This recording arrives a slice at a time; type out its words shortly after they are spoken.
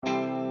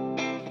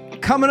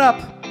Coming up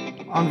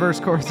on Verse,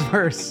 Chorus,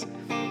 Verse,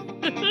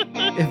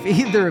 if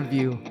either of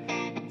you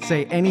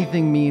say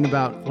anything mean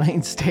about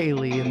Lane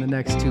Staley in the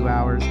next 2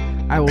 hours,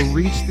 I will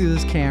reach through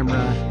this camera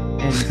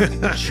and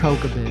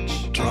choke a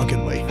bitch.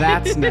 Drunkenly.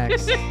 That's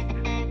next.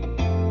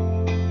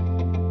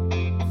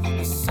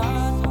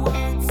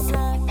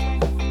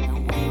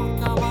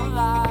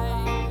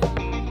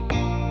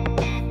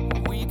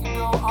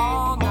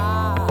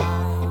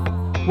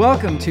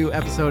 Welcome to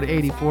episode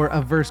 84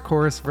 of Verse,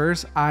 Chorus,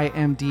 Verse. I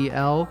am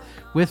DL.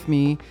 With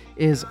me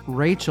is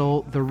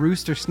Rachel, the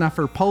rooster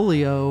snuffer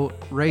polio.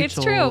 Rachel.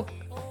 It's true.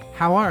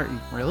 How are you?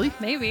 Really?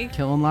 Maybe.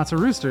 Killing lots of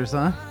roosters,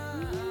 huh?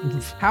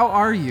 How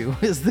are you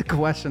is the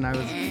question I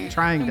was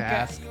trying to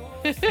ask.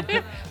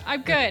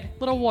 I'm good. A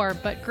little warm,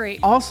 but great.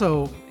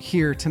 Also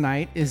here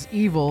tonight is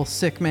Evil,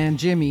 Sick Man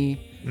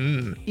Jimmy.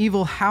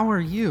 Evil, how are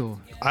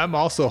you? I'm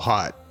also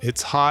hot.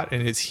 It's hot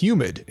and it's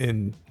humid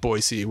in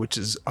Boise, which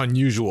is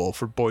unusual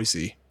for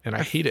Boise, and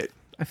I hate it.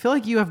 I feel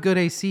like you have good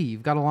AC.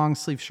 You've got a long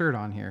sleeve shirt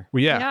on here.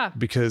 Well, Yeah. yeah,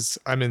 because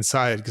I'm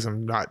inside because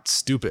I'm not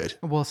stupid.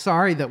 Well,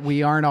 sorry that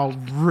we aren't all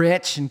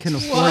rich and can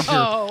afford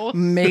Whoa. your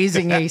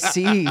amazing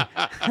AC.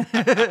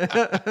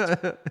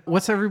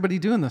 What's everybody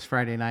doing this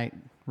Friday night?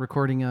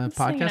 Recording a Just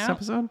hanging podcast out.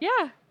 episode?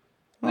 Yeah.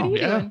 What are you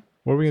Yeah. doing?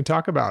 What are we going to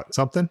talk about?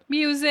 Something?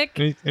 Music.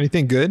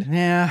 Anything good?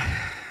 Yeah,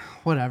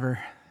 whatever.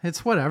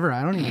 It's whatever.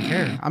 I don't even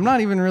care. I'm not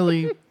even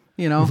really,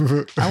 I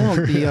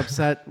won't be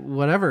upset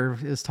whatever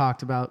is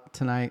talked about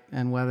tonight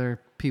and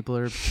whether people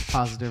are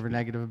positive or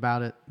negative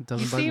about it. It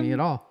doesn't bug me seem- at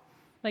all.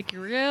 Like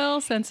you're real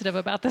sensitive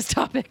about this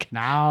topic.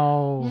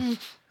 No,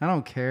 I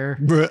don't care.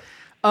 You're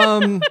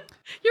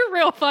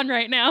real fun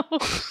right now.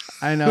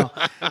 I know.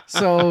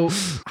 So,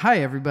 hi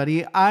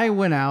everybody. I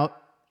went out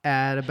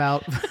at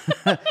about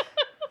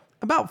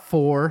about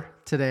 4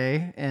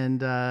 today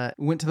and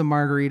went to the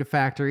Margarita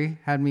Factory.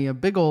 Had me a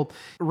big old.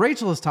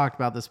 Rachel has talked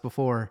about this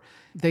before.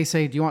 They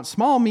say, "Do you want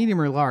small, medium,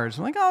 or large?"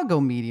 I'm like, "I'll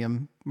go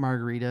medium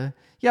margarita."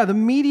 Yeah, the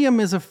medium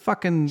is a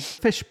fucking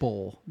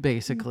fishbowl,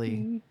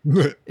 basically.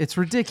 It's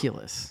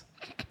ridiculous.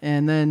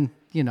 And then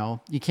you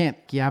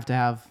have to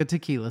have a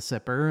tequila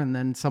sipper, and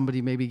then somebody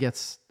maybe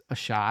gets a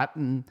shot,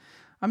 and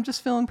I'm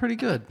just feeling pretty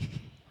good.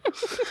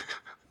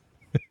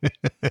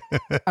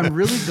 I'm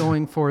really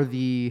going for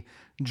the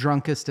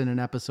drunkest in an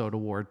episode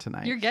award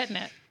tonight. You're getting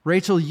it.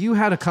 Rachel, you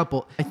had a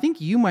couple. I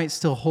think you might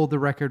still hold the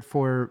record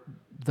for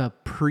the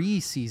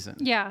pre-season.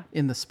 Yeah.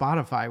 In the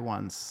Spotify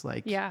ones.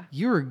 Like, Yeah.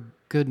 you were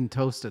good and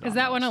toasted. Is on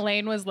that when those.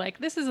 Elaine was like,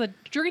 this is a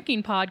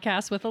drinking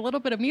podcast with a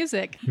little bit of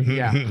music?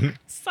 Yeah.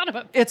 Son of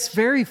a... It's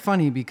very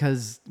funny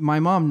because my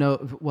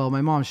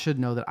mom should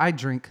know that I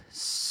drink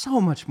so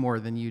much more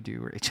than you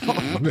do, Rachel.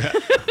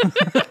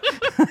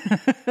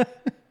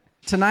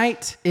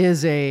 Tonight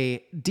is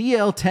a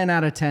DL 10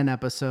 out of 10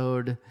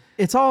 episode.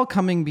 It's all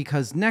coming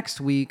because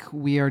next week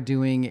we are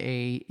doing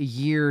a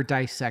year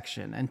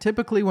dissection. And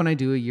typically when I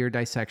do a year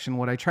dissection,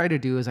 what I try to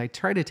do is I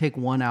try to take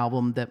one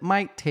album that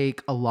might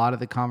take a lot of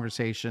the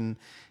conversation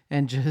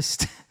and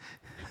just...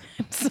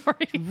 I'm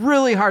sorry.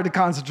 really hard to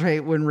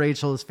concentrate when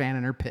Rachel is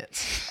fanning her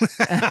pits.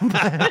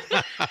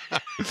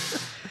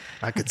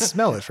 I could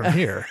smell it from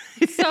here.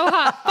 So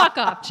hot. Fuck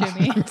off,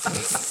 Jimmy.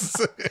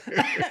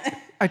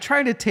 I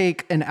try to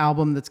take an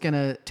album that's going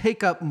to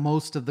take up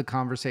most of the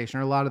conversation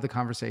or a lot of the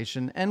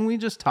conversation, and we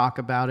just talk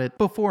about it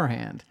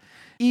beforehand.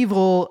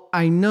 Evil,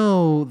 I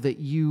know that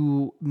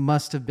you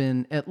must have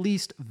been at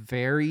least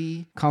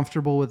very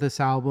comfortable with this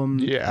album.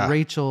 Yeah.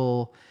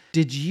 Rachel,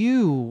 did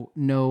you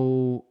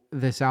know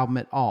this album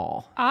at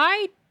all?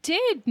 I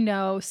did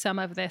know some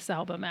of this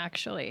album,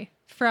 actually,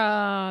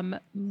 from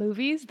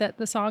movies that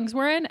the songs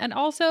were in and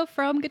also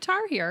from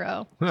Guitar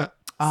Hero.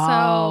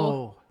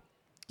 Oh,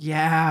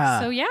 yeah.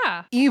 So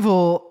yeah.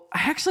 Evil,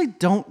 I actually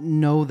don't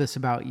know this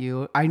about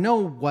you. I know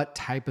what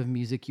type of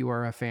music you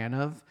are a fan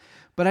of,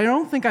 but I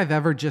don't think I've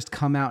ever just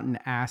come out and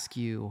asked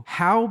you,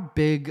 how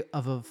big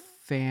of a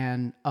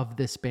fan of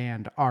this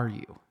band are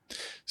you?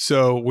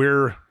 So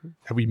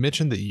have we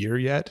mentioned the year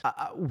yet?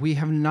 We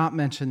have not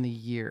mentioned the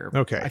year.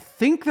 Okay. I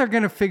think they're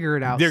going to figure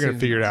it out They're going soon.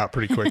 to figure it out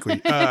pretty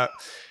quickly.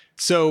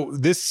 So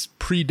this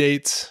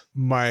predates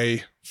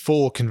my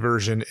full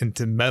conversion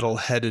into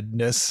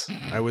metal-headedness,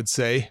 I would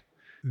say.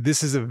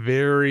 This is a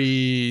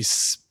very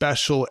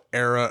special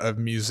era of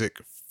music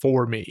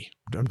for me.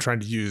 I'm trying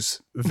to use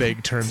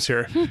vague terms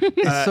here.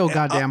 It's so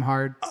goddamn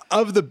hard.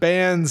 Of the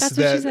bands That's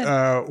what she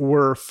that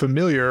were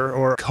familiar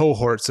or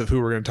cohorts of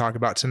who we're going to talk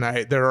about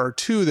tonight, there are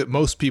two that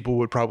most people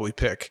would probably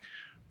pick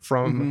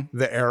from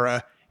the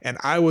era. And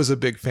I was a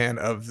big fan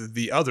of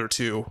the other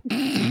two.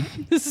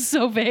 This is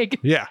so vague.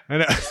 Yeah. I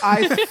know.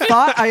 I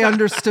thought I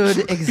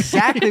understood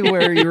exactly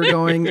where you were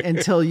going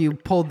until you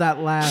pulled that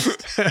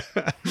last.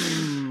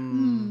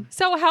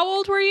 So how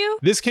old were you?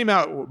 This came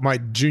out my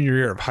junior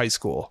year of high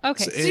school.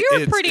 Okay. So So you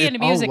were pretty into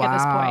music at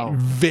this wow.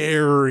 point.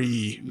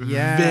 very,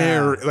 Yeah.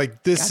 very,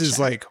 like this Gotcha. is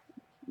like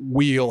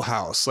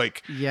wheelhouse.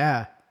 Like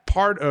Yeah.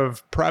 part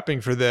of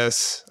prepping for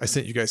this, I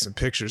sent you guys some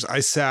pictures. I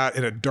sat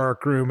in a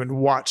dark room and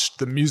watched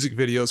the music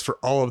videos for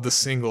all of the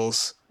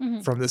singles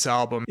from this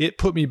album. It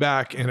put me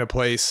back in a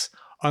place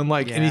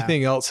unlike Yeah.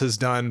 anything else has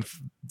done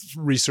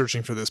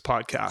researching for this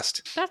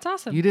podcast. That's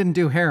awesome. You didn't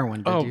do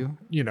heroin, did you?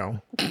 You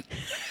know,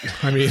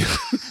 I mean,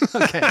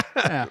 Okay.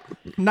 Yeah.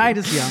 Night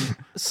is young.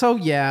 So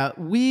yeah,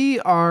 we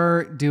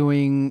are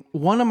doing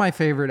one of my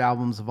favorite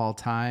albums of all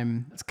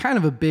time. It's kind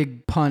of a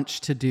big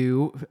punch to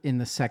do in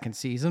the second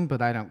season,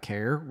 but I don't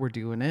care. We're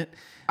doing it.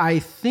 I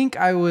think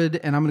I would,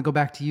 and I'm going to go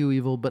back to you,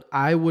 Evil, but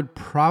I would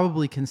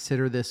probably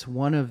consider this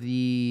one of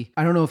the,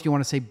 I don't know if you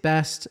want to say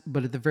best,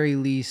 but at the very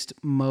least,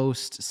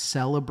 most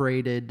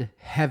celebrated,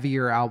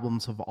 heavier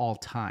albums of all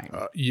time.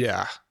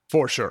 yeah,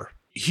 for sure.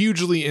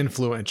 Hugely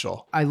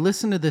influential. I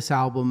listened to this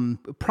album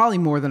probably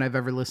more than I've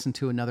ever listened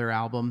to another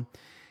album.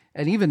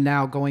 And even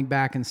now, going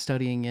back and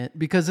studying it,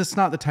 because it's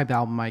not the type of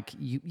album like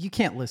you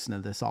can't listen to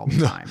this all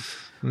the time.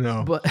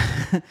 No. But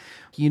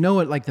you know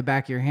it like the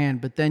back of your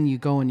hand, but then you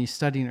go and you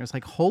study and it's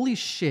like, holy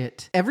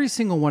shit, every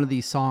single one of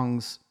these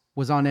songs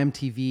was on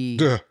MTV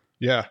Duh.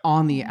 Yeah.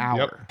 on the hour.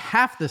 Yep.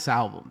 Half this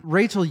album.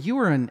 Rachel, you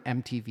were an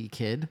MTV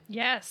kid.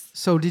 Yes.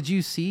 So did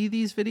you see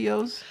these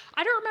videos?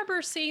 I don't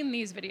remember seeing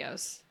these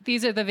videos.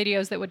 These are the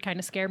videos that would kind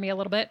of scare me a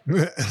little bit.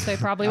 So I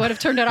probably would have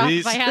turned it off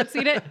if I had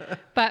seen it.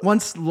 But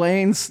Once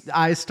Lane's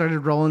eyes started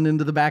rolling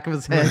into the back of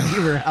his head,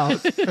 you were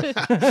out.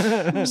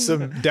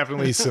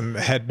 Definitely some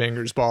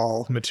headbangers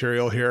ball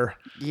material here.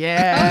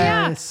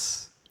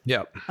 Yes.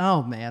 Yep.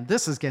 Oh man,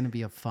 this is going to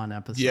be a fun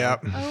episode. Yeah.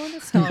 oh,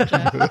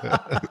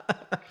 nostalgia.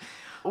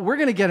 We're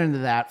going to get into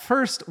that.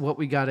 First, what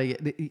we got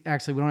to...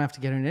 Actually, we don't have to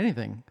get into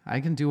anything.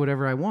 I can do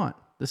whatever I want.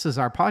 This is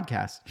our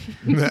podcast.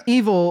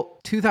 Evil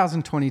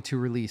 2022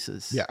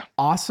 releases. Yeah.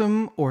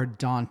 Awesome or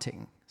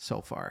daunting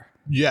so far?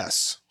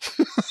 Yes.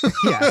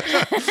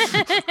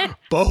 Yeah.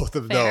 Both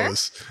of Fair.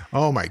 those.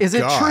 Oh my God. Is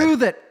it true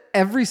that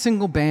every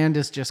single band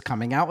is just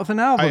coming out with an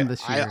album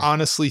this year? I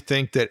honestly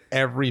think that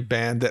every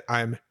band that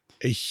I'm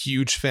a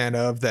huge fan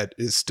of that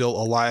is still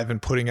alive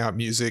and putting out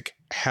music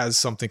has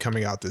something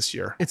coming out this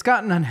year. It's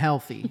gotten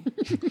unhealthy.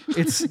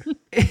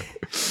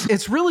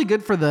 It's really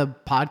good for the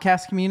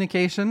podcast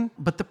communication,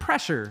 but the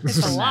pressure It's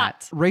a from lot.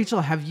 that.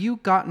 Rachel, have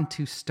you gotten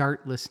to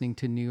start listening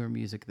to newer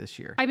music this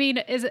year? I mean,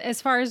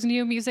 as far as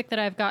new music that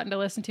I've gotten to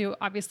listen to,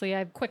 obviously I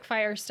have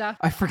quickfire stuff.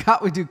 I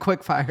forgot we do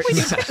quick fires. We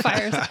do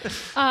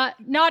quickfires.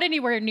 Not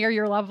anywhere near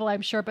your level,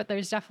 I'm sure, but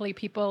there's definitely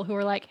people who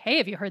are like, hey,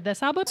 have you heard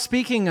this album?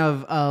 Speaking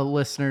of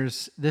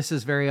listeners, this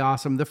is very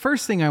awesome. The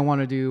first thing I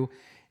want to do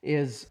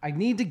is I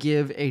need to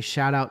give a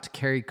shout out to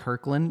Carrie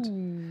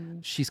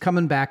Kirkland. She's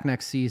coming back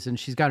next season.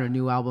 She's got a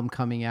new album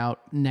coming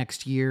out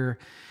next year,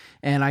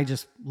 and I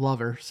just love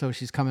her. So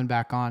she's coming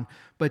back on.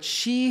 But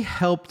she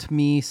helped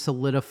me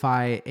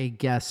solidify a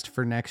guest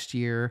for next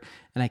year,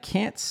 and I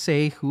can't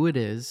say who it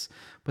is,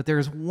 but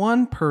there's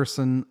one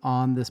person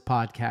on this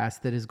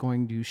podcast that is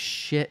going to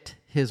shit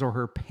his or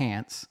her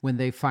pants when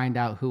they find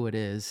out who it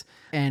is.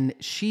 And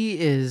she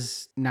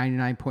is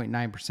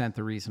 99.9%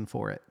 the reason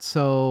for it.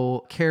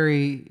 So,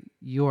 Carrie,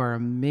 you are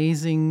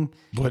amazing.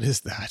 What is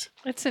that?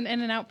 It's an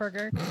In-N-Out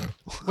burger.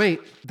 Wait,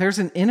 there's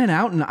an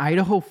In-N-Out in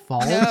Idaho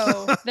Falls?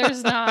 No,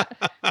 there's not.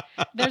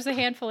 There's a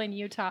handful in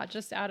Utah,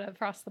 just out of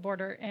across the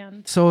border.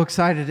 And So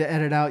excited to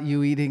edit out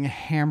you eating a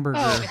hamburger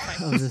Oh, it's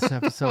fine. of this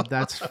episode.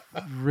 That's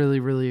really,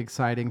 really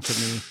exciting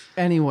to me.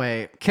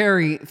 Anyway,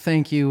 Carrie,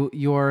 thank you.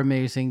 You're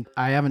amazing.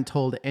 I haven't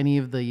told any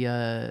of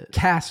the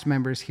cast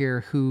members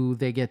here who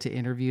they get to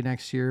interview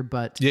next year,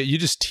 but Yeah, you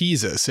just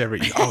tease us every.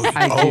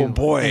 I Oh do.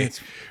 boy, And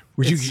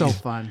it's so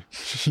fun.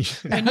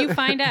 when you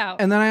find out,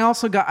 And then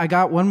I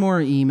got one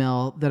more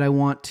email that I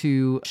want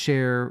to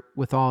share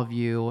with all of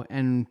you,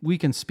 and we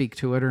can speak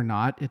to it or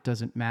not. It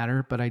doesn't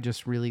matter, but I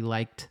just really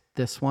liked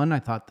this one. I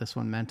thought this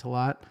one meant a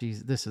lot.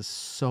 Jeez, this is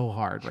so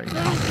hard right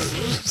now.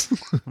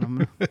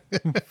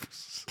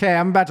 Okay,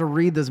 I'm about to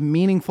read this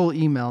meaningful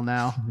email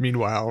now.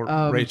 Meanwhile,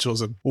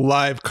 Rachel's a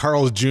live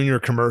Carl's Jr.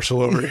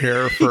 commercial over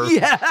here for.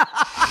 Yeah.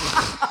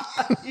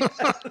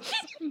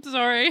 I'm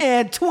sorry.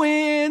 And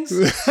twins.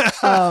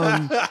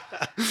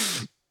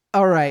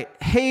 All right.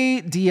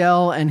 Hey,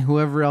 DL and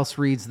whoever else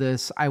reads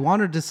this, I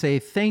wanted to say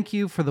thank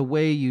you for the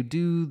way you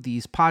do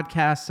these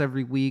podcasts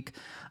every week.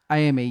 I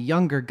am a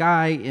younger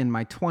guy in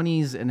my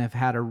 20s and have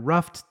had a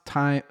rough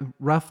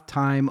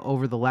time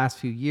over the last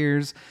few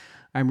years.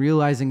 I'm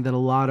realizing that a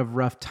lot of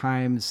rough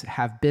times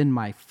have been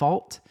my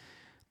fault.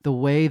 The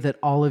way that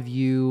all of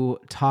you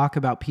talk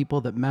about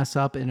people that mess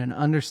up in an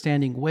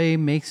understanding way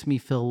makes me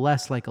feel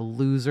less like a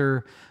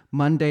loser.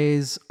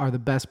 Mondays are the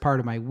best part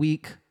of my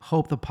week.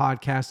 Hope the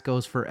podcast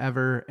goes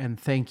forever. And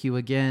thank you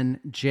again,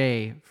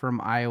 Jay from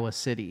Iowa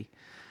City.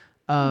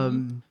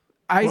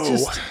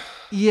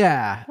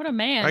 Yeah. What a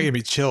man. I give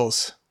me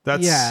chills.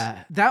 That's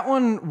That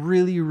one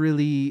really,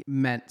 really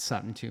meant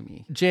something to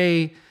me.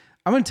 Jay,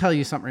 I'm going to tell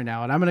you something right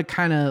now, and I'm going to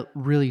kind of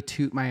really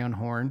toot my own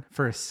horn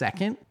for a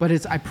second, but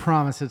I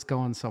promise it's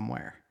going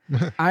somewhere.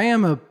 I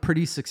am a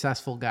pretty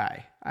successful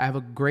guy. I have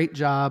a great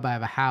job. I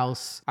have a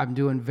house. I'm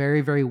doing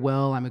very, very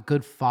well. I'm a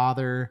good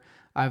father.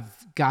 I've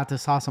got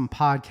this awesome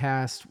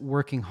podcast,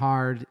 working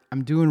hard.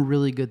 I'm doing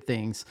really good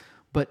things.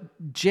 But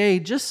Jay,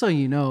 just so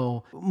you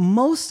know,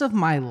 most of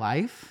my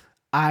life,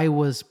 I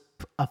was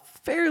a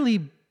fairly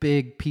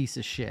big piece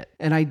of shit.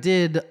 And I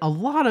did a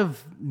lot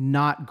of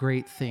not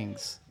great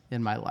things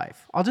in my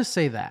life. I'll just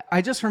say that.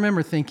 I just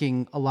remember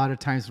thinking a lot of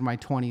times in my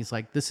 20s,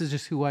 like, this is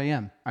just who I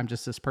am. I'm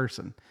just this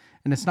person.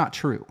 And it's not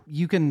true.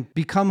 You can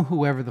become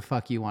whoever the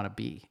fuck you want to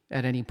be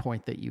at any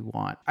point that you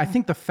want. I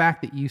think the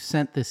fact that you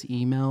sent this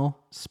email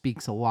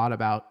speaks a lot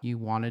about you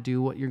want to do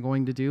what you're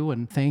going to do.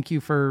 And thank you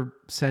for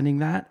sending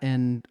that.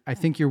 And I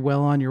think you're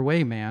well on your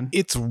way, man.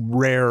 It's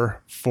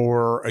rare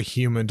for a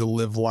human to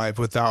live life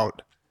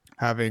without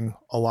having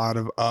a lot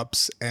of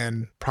ups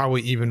and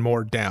probably even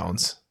more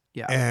downs.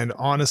 Yeah. And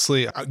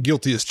honestly,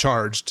 guilty as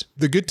charged.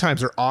 The good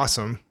times are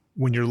awesome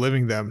when you're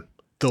living them.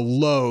 The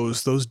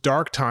lows, those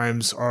dark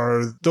times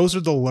those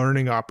are the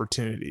learning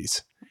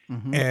opportunities.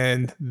 Mm-hmm.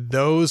 And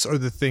those are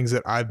the things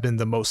that I've been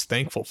the most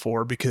thankful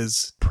for,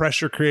 because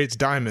pressure creates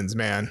diamonds,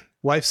 man.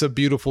 Life's a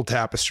beautiful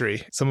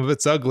tapestry. Some of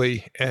it's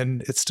ugly,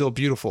 and it's still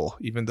beautiful,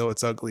 even though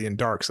it's ugly and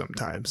dark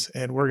sometimes.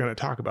 And we're going to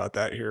talk about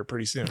that here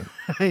pretty soon.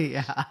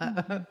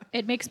 Yeah.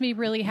 It makes me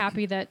really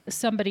happy that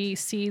somebody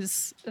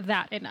sees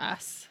that in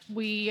us.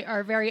 We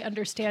are very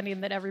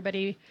understanding that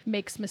everybody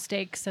makes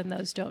mistakes, and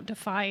those don't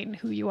define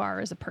who you are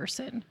as a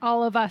person.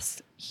 All of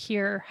us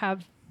here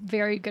have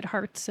very good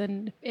hearts,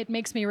 and it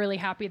makes me really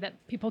happy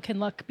that people can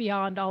look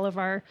beyond all of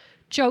our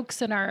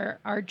jokes and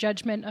our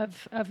judgment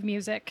of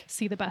music,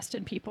 see the best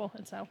in people.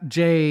 And so,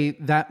 Jay,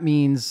 that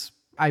means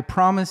I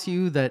promise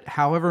you that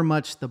however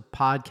much the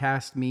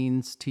podcast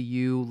means to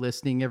you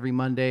listening every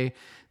Monday,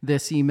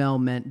 this email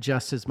meant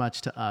just as much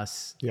to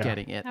us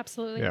getting it.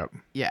 Absolutely. Yeah.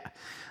 Yeah.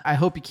 I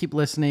hope you keep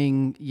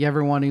listening. You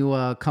ever want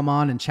to come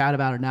on and chat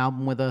about an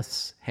album with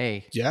us?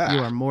 Hey, you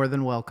are more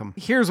than welcome.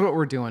 Here's what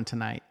we're doing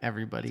tonight,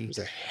 everybody. There's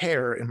a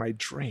hair in my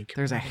drink.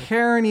 There's a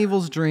hair in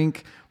Evil's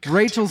drink.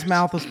 Rachel's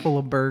mouth is full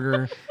of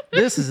burger.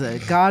 This is a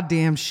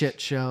goddamn shit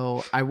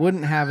show. I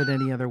wouldn't have it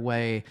any other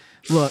way.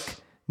 Look,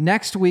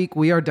 next week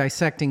we are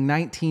dissecting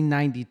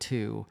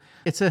 1992.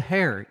 It's a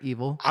hair,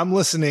 Evil. I'm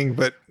listening,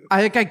 but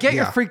I get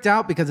you freaked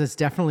out because it's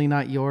definitely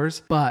not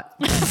yours, but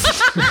because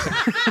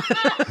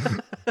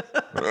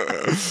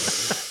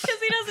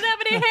he doesn't have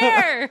any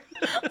hair.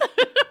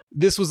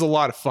 This was a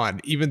lot of fun,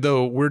 even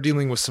though we're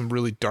dealing with some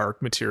really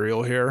dark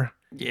material here.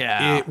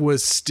 Yeah. It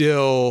was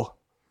still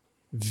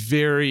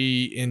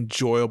very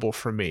enjoyable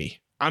for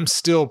me. I'm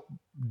still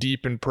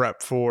deep in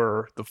prep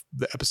for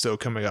the episode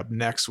coming up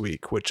next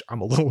week, which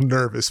I'm a little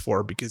nervous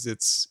for because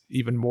it's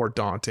even more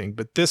daunting.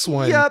 But this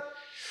one,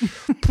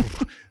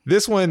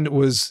 this one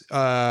was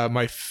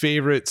my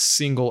favorite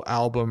single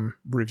album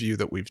review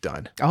that we've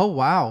done. Oh,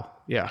 wow.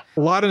 Yeah.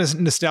 A lot of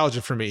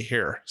nostalgia for me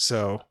here.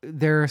 So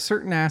there are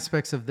certain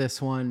aspects of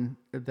this one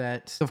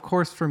that, of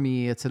course, for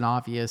me, it's an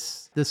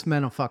obvious, this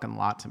meant a fucking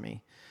lot to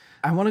me.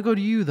 I want to go to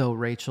you, though,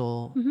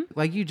 Rachel. Mm-hmm.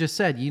 Like you just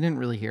said, you didn't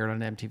really hear it on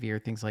MTV or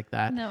things like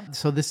that. No.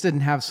 So this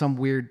didn't have some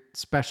weird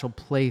special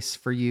place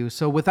for you.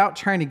 So without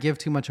trying to give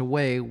too much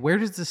away, where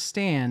does this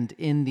stand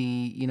in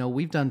the,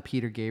 we've done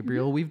Peter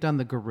Gabriel, mm-hmm. we've done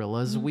the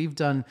Gorillaz, mm-hmm. we've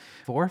done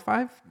 4 or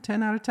 5,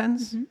 10 out of 10s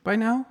mm-hmm. by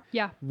now?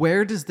 Yeah.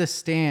 Where does this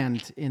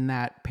stand in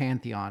that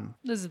pantheon?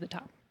 This is the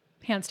top.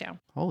 Hands down.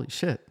 Holy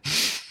shit.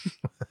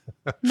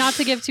 Not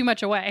to give too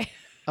much away.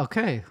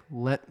 Okay,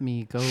 let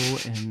me go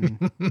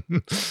and...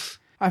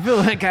 I feel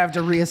like I have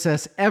to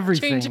reassess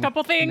everything. Change a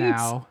couple things.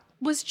 Now.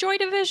 Was Joy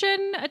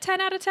Division a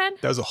 10 out of 10?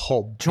 That was a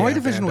whole Joy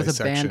Division was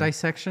a band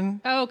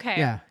dissection. Oh, okay.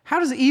 Yeah. How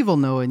does Evil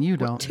know and you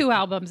don't? 2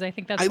 albums. I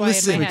think that's why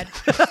in my head.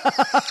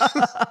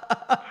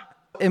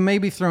 It may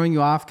be throwing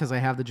you off because I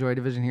have the Joy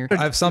Division here.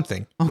 I have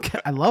something. Okay.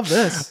 I love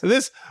this.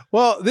 This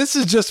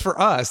is just for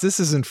us.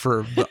 This isn't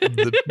for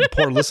the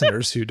poor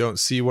listeners who don't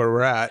see where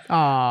we're at.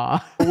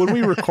 Aww. When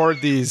we record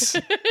these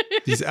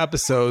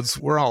episodes,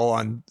 we're all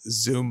on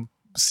Zoom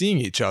seeing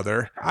each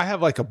other. I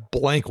have like a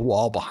blank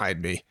wall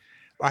behind me.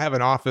 I have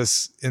an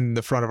office in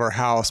the front of our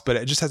house, but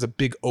it just has a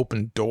big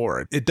open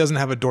door. It doesn't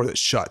have a door that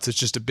shuts. It's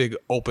just a big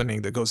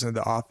opening that goes into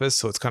the office.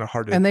 So it's kind of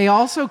hard to... And they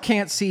also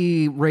can't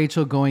see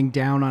Rachel going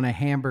down on a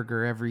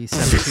hamburger every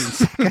 17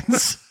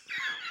 seconds.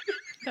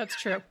 That's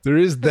true. There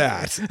is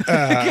that.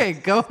 Okay,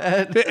 go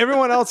ahead.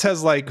 Everyone else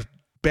has like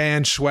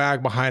band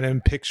swag behind them,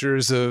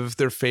 pictures of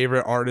their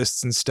favorite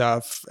artists and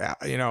stuff,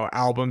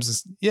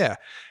 albums. Yeah.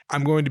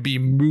 I'm going to be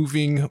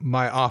moving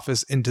my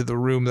office into the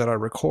room that I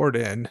record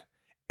in.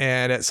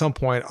 And at some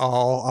point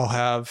I'll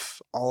have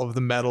all of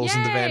the medals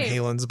and the Van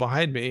Halens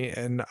behind me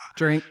and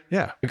drink.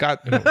 Yeah.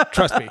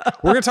 Trust me.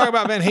 We're going to talk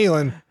about Van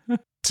Halen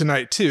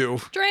tonight too.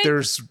 Drink.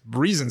 There's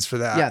reasons for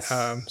that. Yes.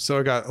 So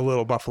I got a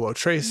little Buffalo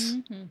Trace.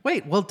 Mm-hmm.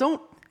 Wait, well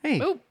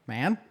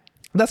man.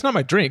 That's not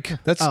my drink.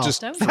 That's just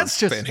Van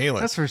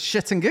Halen. That's for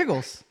shits and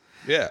giggles.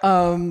 Yeah.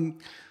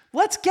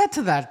 Let's get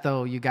to that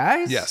though, you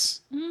guys. Yes.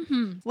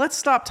 Mm-hmm. Let's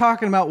stop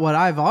talking about what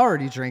I've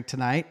already drank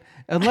tonight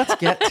and let's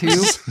get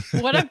to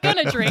what I'm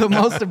gonna drink. The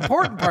most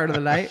important part of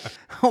the night.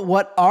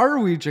 What are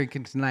we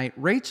drinking tonight?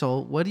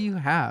 Rachel, what do you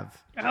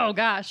have? Oh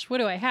gosh, what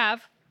do I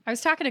have? I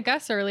was talking to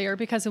Gus earlier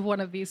because of one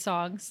of these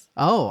songs.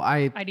 Oh,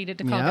 I needed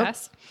to call Yep.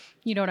 Gus.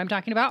 You know what I'm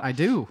talking about? I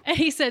do. And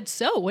he said,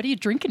 "So, what are you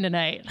drinking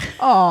tonight?"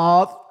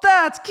 Oh,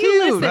 that's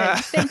cute.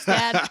 Listen, thanks,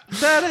 Dad.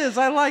 That is.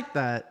 I like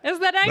that.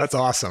 Isn't that nice? That's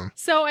awesome.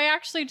 So I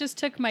actually just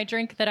took my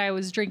drink that I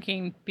was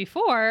drinking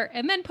before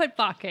and then put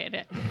vodka in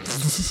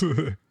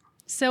it.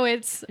 So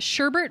it's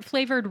sherbet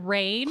flavored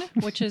Rain,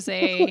 which is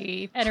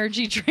a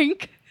energy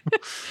drink.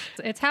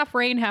 It's half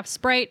Rain, half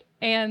Sprite,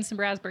 and some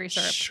raspberry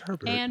syrup.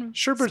 Sherbet. And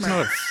Sherbet's Smurf.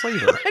 not a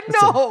flavor.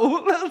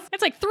 No.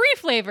 It's like 3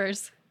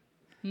 flavors.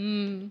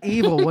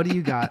 Evil, what do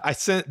you got? I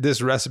sent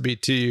this recipe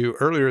to you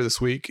earlier this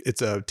week.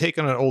 It's a take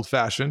on an old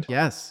fashioned.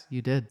 Yes,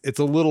 you did. It's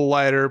a little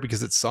lighter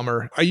because it's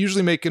summer. I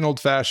usually make an old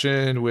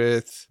fashioned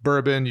with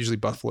bourbon, usually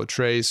Buffalo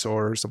Trace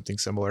or something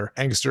similar,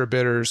 Angostura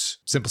bitters,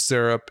 simple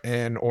syrup,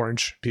 and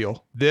orange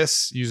peel.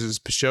 This uses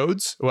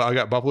Peychaud's. Well, I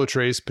got Buffalo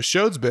Trace,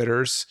 Peychaud's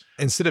bitters.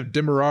 Instead of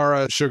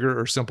Demerara sugar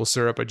or simple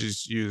syrup, I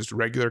just used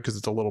regular because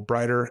it's a little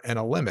brighter, and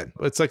a lemon.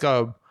 It's like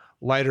a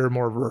lighter,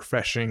 more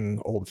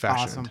refreshing old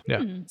fashioned. Awesome.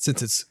 Yeah.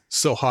 Since it's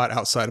so hot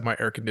outside of my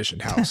air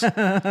conditioned house.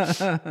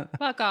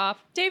 Fuck off.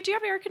 Dave, do you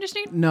have air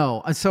conditioning?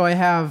 No. So I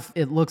have,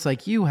 it looks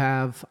like you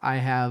have, I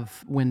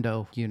have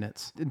window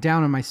units.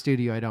 Down in my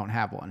studio, I don't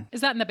have one. Is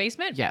that in the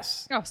basement?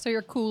 Yes. Oh, so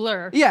you're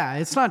cooler. Yeah,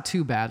 it's not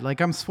too bad.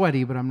 Like I'm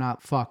sweaty, but I'm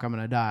not, I'm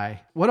going to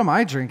die. What am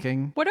I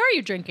drinking? What are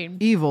you drinking?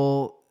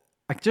 Evil.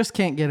 I just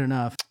can't get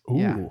enough.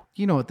 Yeah. Ooh.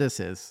 You know what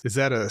this is. Is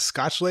that a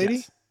Scotch lady?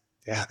 Yes.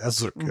 Yeah,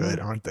 those look good,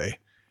 aren't they?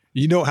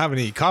 You don't have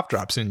any cop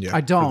drops in you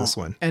I don't. for this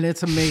one. And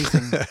it's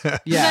amazing. Does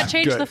Yeah. that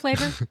change good. the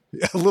flavor?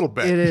 Yeah, a little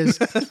bit. It is.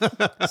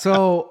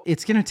 So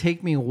it's going to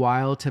take me a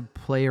while to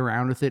play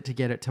around with it to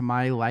get it to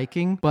my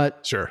liking.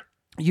 But Sure.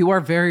 you are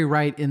very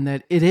right in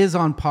that it is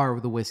on par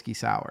with a whiskey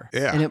sour.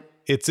 Yeah. And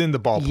It's in the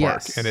ballpark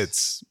Yes. and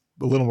it's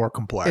a little more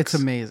complex. it's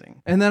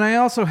amazing. And then I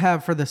also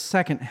have for the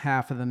second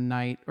half of the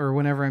night or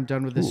whenever I'm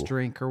done with this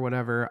drink or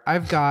whatever,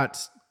 I've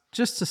got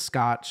just a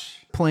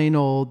Scotch, plain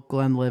old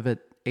Glenlivet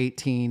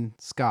 18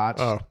 Scotch.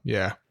 Oh,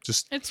 yeah.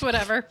 Just It's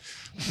whatever.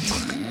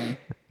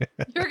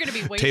 You're going to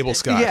be wasted. table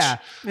Scotch. Yeah,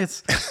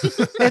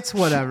 it's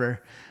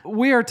whatever.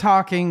 We are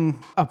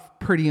talking a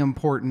pretty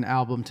important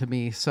album to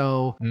me,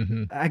 so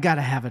I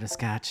gotta have it a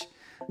Scotch.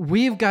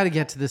 We've got to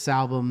get to this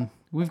album.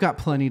 We've got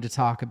plenty to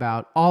talk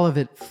about. All of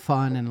it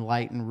fun and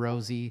light and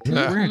rosy. We're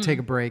gonna take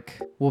a break.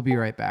 We'll be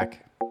right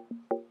back.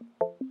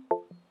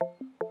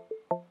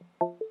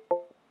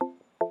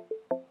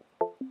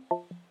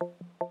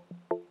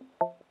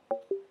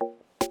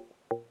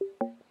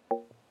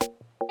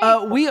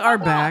 We are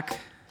back.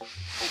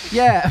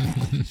 Yeah.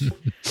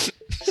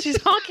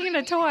 She's honking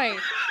a toy.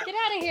 Get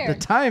out of The here.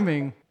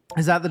 timing.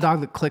 Is that the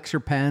dog that clicks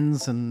your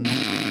pens and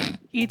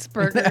Eats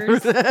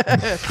burgers.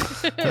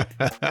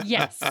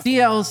 Yes.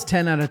 DL's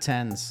 10 out of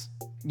 10s?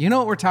 You know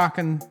what we're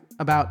talking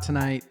about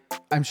tonight?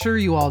 I'm sure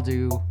you all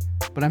do,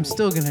 but I'm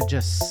still going to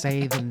just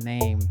say the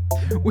name.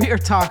 We are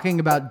talking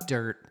about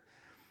Dirt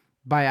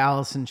by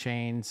Alice in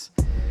Chains.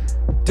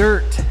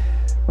 Dirt,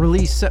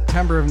 released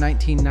September of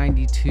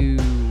 1992.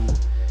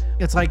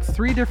 It's like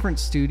 3 different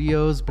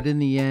studios, but in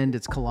the end,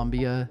 it's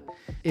Columbia.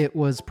 It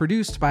was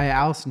produced by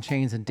Alice in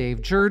Chains and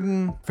Dave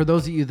Jordan. For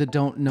those of you that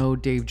don't know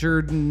Dave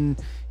Jordan,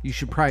 you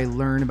should probably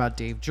learn about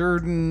Dave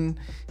Jordan.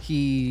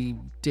 He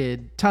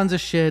did tons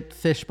of shit: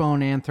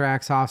 Fishbone,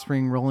 Anthrax,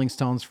 Offspring, Rolling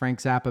Stones, Frank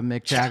Zappa,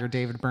 Mick Jagger,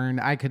 David Byrne.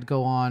 I could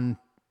go on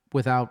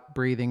without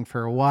breathing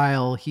for a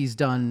while. He's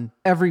done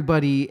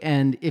everybody.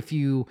 And if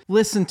you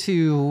listen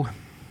to,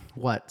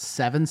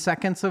 7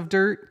 seconds of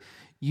Dirt,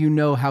 you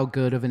know how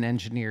good of an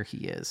engineer he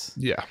is.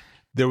 Yeah.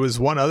 There was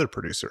one other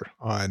producer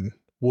on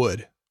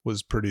Wood,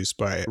 was produced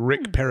by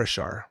Rick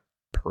Parashar.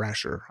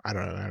 I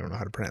don't know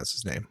how to pronounce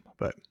his name,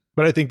 but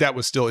I think that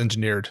was still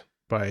engineered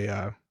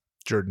by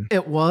Jordan.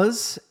 It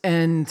was,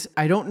 and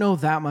I don't know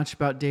that much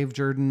about Dave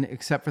Jordan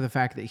except for the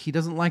fact that he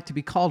doesn't like to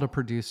be called a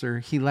producer.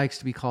 He likes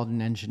to be called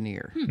an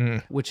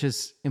engineer, which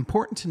is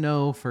important to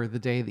know for the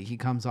day that he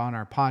comes on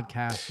our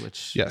podcast,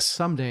 which Yes.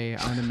 someday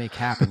I'm going to make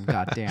happen.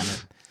 God damn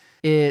it.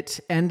 It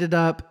ended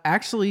up,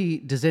 actually,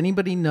 does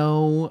anybody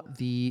know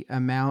the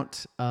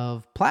amount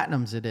of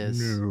platinums it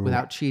is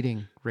without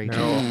cheating,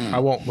 Rachel? No, I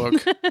won't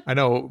look. I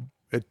know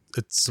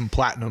it's some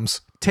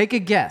platinums. Take a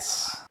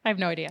guess. I have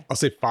no idea. I'll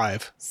say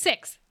 5.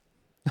 6.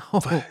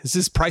 Is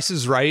this Price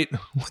is Right?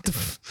 What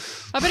the?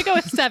 I'm going to go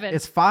with 7.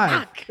 It's 5.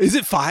 Fuck. Is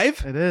it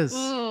 5? It is.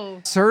 Ooh,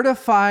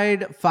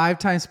 Certified 5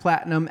 times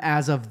platinum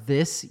as of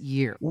this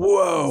year.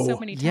 Whoa. so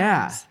many times.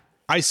 Yeah.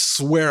 I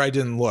swear I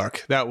didn't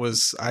look. That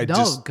was,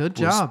 Good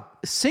job.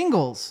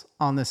 Singles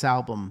on this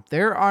album.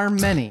 There are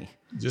many.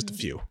 Just a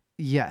few.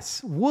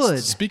 Yes.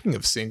 Wood. Speaking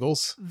of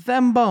singles,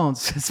 Them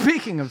Bones.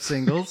 Speaking of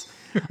singles.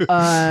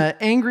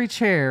 Angry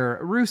Chair,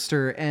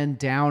 Rooster, and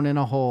Down in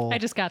a Hole. I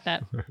just got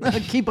that.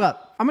 Keep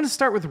up. I'm going to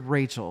start with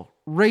Rachel.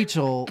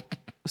 Rachel,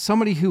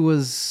 somebody who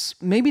was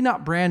maybe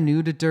not brand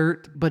new to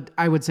Dirt, but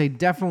I would say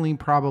definitely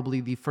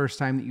probably the first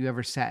time that you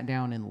ever sat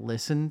down and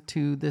listened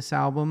to this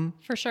album.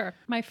 For sure.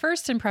 My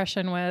first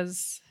impression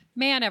was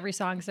Man, every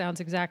song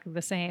sounds exactly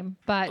the same,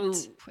 but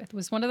it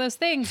was one of those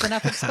things,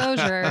 enough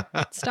exposure,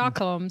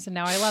 Stockholm's, and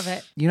now I love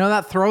it. You know,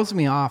 that throws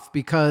me off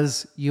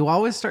because you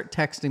always start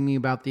texting me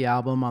about the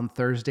album on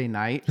Thursday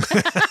night.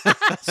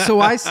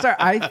 So I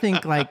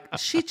think like,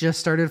 she just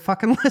started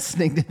fucking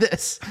listening to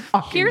this.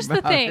 Here's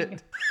the thing.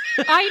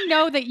 I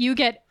know that you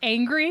get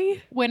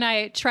angry when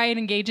I try and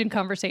engage in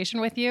conversation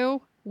with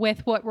you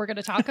with what we're going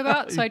to talk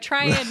about. So I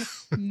try and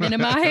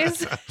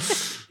minimize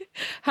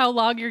how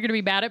long you're going to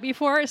be mad at me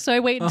for. So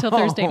I wait until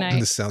Thursday night.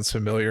 This sounds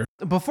familiar.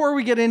 Before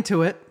we get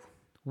into it,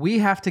 we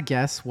have to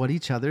guess what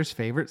each other's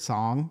favorite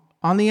song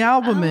on the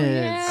album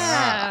is.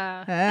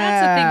 Yeah.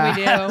 That's a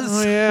thing we do.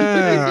 Oh,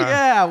 yeah.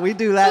 Yeah, we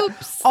do that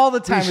Oops. all the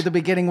time at the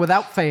beginning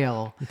without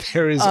fail.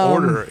 There is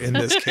order in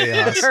this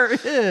chaos. There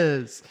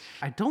is.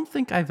 I don't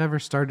think I've ever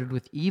started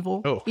with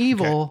Evil. Oh,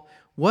 Evil.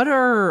 What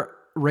are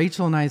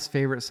Rachel and I's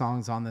favorite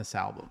songs on this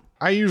album?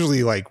 I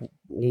usually like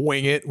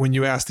wing it when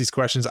you ask these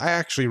questions. I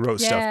actually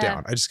wrote stuff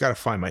down. I just got to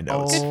find my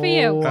notes. Good for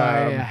you.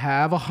 I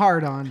have a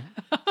heart on.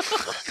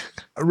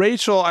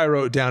 Rachel, I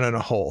wrote down in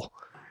a hole.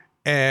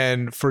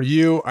 And for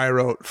you, I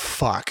wrote,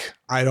 fuck,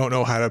 I don't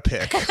know how to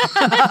pick.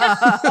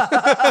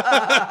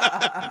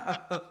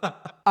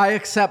 I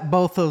accept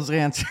both those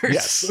answers.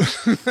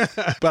 Yes.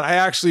 But I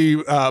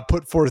actually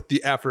put forth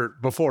the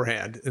effort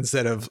beforehand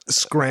instead of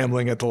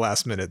scrambling at the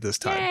last minute this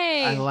time.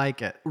 Yay. I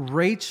like it.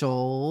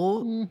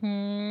 Rachel.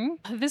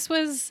 This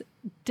was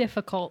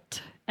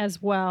difficult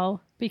as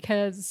well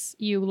because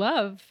you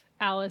love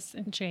Alice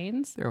in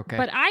Chains. They're okay.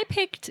 But I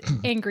picked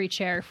Angry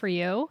Chair for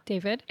you,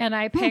 David, and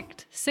I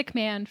picked Sick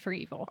Man for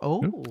Evil.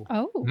 Oh.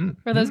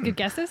 Were those good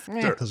guesses?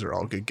 Those are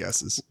all good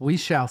guesses. We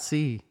shall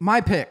see.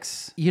 My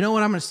picks. You know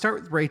what? I'm going to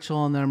start with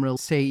Rachel and then I'm going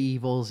to say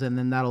Evils and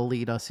then that'll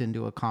lead us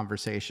into a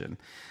conversation.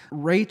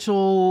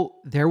 Rachel,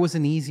 there was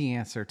an easy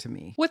answer to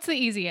me. What's the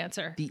easy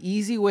answer? The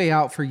easy way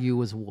out for you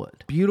was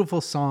Wood.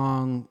 Beautiful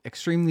song,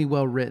 extremely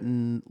well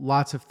written,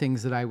 lots of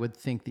things that I would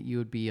think that you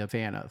would be a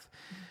fan of.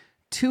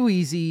 Too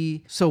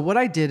easy. So what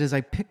I did is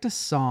I picked a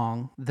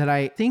song that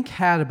I think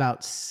had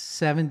about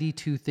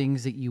 72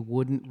 things that you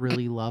wouldn't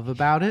really love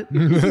about it.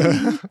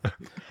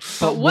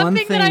 But one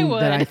thing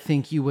that I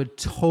think you would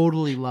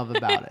totally love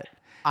about it.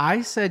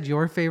 I said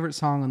your favorite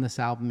song on this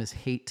album is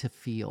Hate to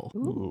Feel.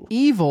 Ooh.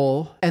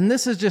 Evil, and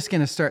this is just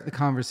going to start the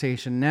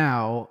conversation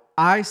now.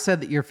 I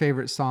said that your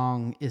favorite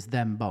song is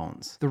Them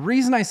Bones. The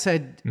reason I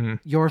said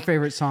your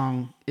favorite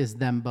song is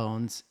Them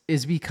Bones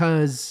is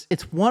because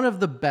it's one of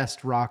the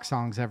best rock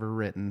songs ever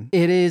written.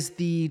 It is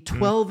the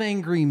 12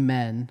 Angry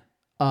Men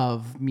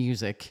of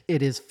music.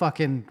 It is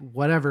fucking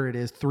whatever it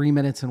is, 3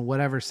 minutes and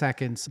whatever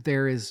seconds.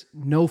 There is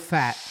no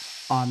fat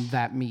on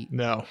that meat.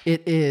 No.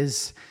 It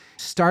is...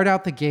 Start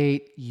out the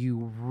gate,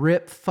 you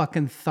rip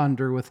fucking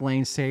thunder with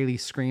Lane Staley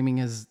screaming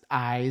his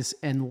eyes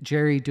and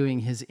Jerry doing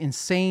his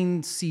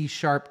insane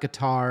C-sharp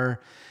guitar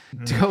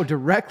to go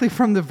directly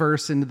from the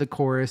verse into the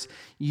chorus.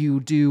 You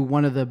do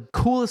one of the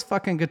coolest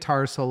fucking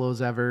guitar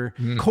solos ever.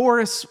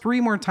 Chorus 3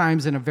 more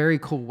times in a very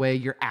cool way.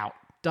 You're out.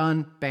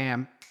 Done.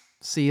 Bam.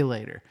 See you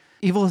later.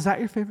 Evil, is that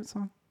your favorite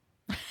song?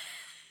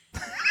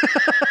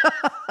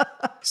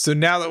 So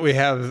now that we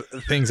have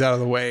things out of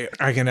the way,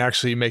 I can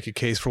actually make a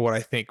case for what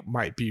I think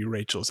might be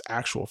Rachel's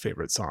actual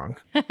favorite song,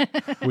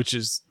 which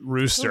is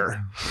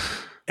Rooster.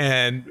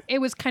 And it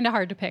was kind of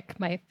hard to pick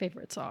my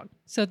favorite song.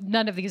 So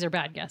none of these are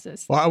bad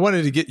guesses. well, I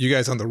wanted to get you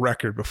guys on the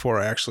record before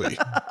I actually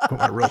put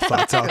my real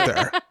thoughts out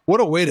there.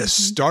 What a way to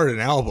start an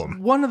album.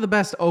 One of the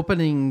best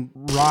opening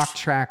rock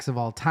tracks of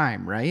all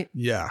time, right?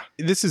 Yeah.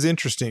 This is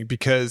interesting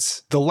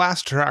because the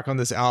last track on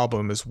this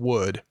album is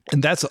Wood,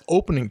 and that's an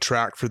opening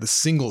track for the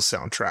single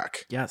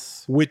soundtrack.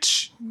 Yes.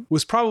 Which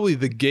was probably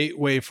the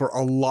gateway for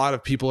a lot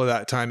of people at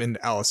that time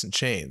into Alice in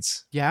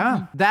Chains.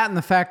 Yeah. That and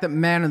the fact that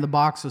Man in the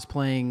Box was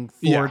playing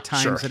 4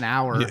 times an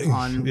hour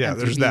on Yeah, MTV.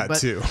 there's that But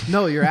too.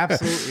 No, you're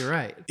absolutely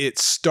right. It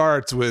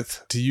starts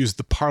with, to use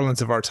the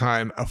parlance of our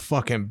time, a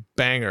fucking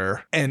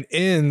banger, and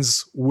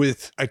ends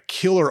with a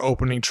killer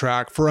opening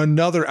track for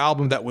another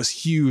album that was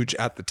huge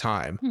at the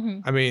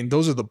time. I mean,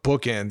 those are the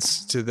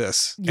bookends to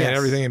this. Yes. And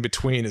everything in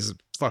between is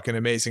fucking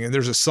amazing. And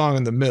there's a song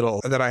in the middle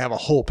that I have a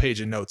whole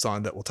page of notes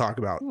on that we'll talk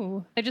about.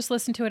 Ooh. I just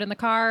listened to it in the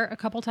car a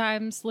couple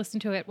times,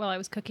 listened to it while I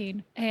was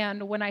cooking.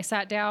 And when I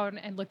sat down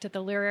and looked at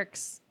the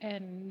lyrics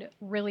and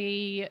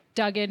really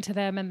dug into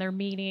them and their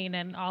meaning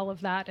and all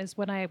of that is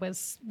when I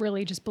was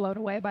really just blown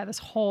away by this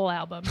whole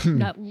album,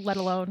 not let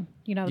alone,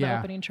 the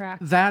opening track.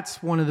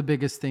 That's one of the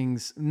biggest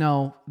things.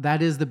 No,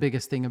 that is the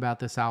biggest thing about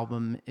this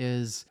album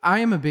is I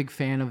am a big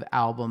fan of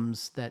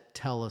albums that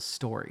tell a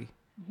story.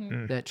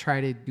 That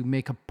try to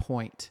make a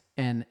point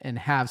and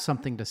have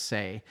something to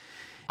say.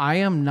 I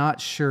am not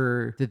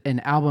sure that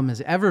an album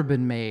has ever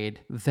been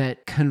made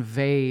that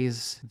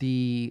conveys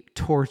the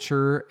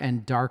torture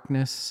and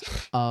darkness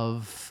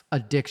of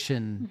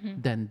addiction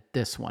than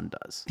this one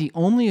does. The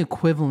only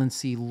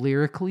equivalency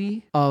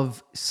lyrically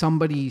of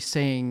somebody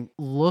saying,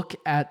 look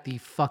at the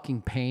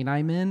fucking pain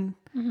I'm in,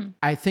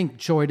 I think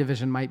Joy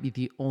Division might be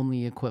the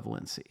only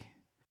equivalency.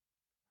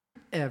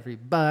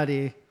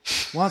 Everybody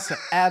wants to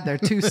add their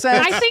 2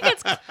 cents. I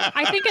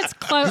think it's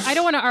close. I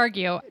don't want to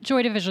argue.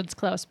 Joy Division's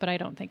close, but I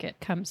don't think it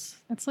comes.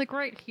 It's like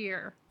right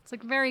here. It's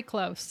like very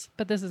close,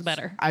 but this is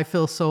better. I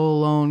feel so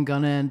alone,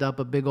 gonna end up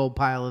a big old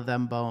pile of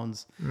them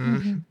bones.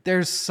 Mm-hmm.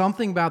 There's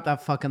something about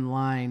that fucking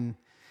line.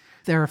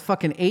 There are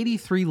fucking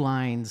 83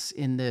 lines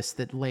in this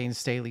that Lane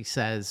Staley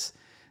says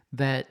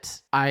that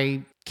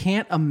I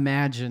can't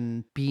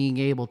imagine being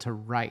able to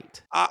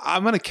write.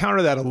 I'm going to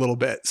counter that a little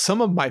bit.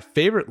 Some of my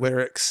favorite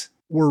lyrics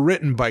were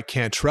written by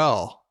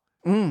Cantrell,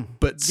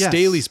 but yes.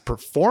 Staley's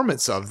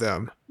performance of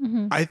them,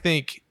 I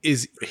think,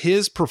 is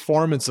his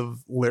performance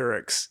of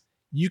lyrics.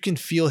 You can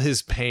feel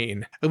his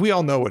pain. And we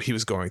all know what he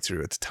was going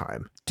through at the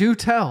time. Do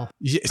tell.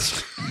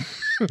 Yes.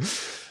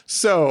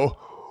 So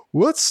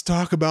let's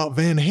talk about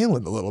Van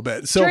Halen a little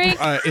bit. So in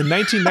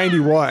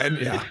 1991,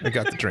 yeah, I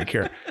got the drink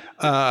here.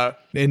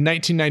 In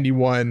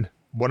 1991,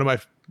 one of my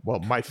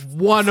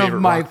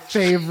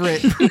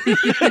favorite. I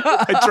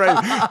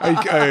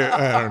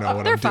don't know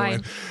what They're I'm fine.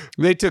 doing.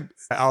 They took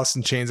Alice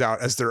in Chains out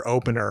as their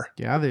opener.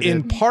 Yeah, they did.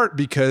 In part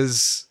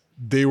because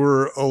they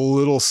were a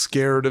little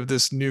scared of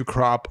this new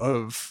crop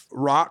of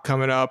rock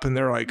coming up, and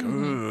they're like,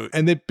 ugh.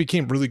 And they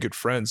became really good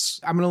friends.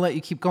 I'm going to let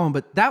you keep going,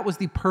 but that was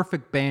the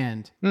perfect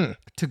band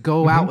to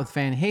go out with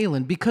Van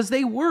Halen because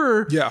they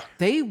loved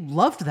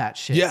that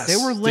shit. Yes, they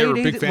were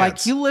big fans.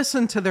 Like you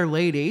listen to their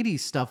late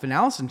 80s stuff, and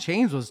Alice in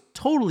Chains was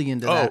totally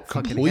into that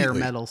fucking hair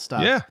metal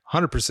stuff. Yeah,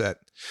 100%.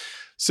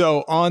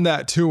 So on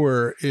that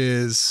tour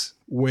is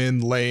when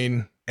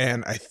Lane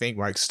and I think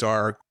Mike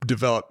Starr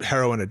developed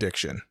heroin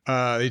addiction.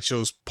 They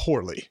chose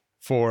poorly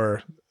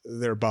for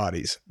their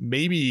bodies,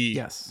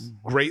 maybe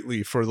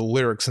greatly for the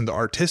lyrics and the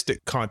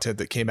artistic content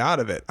that came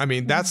out of it. I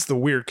mean, that's the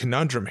weird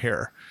conundrum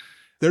here.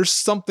 There's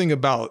something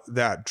about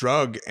that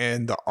drug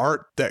and the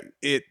art that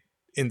it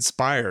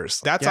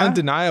inspires. That's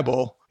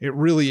undeniable. It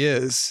really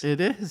is.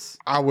 It is.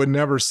 I would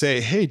never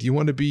say, hey, do you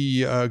want to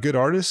be a good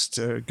artist,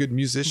 a good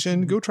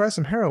musician? Go try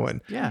some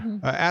heroin. Yeah.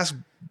 Ask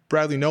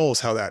Bradley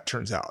Knowles how that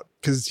turns out,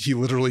 because he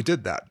literally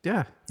did that.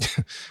 Yeah.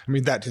 I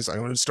mean, I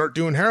want to start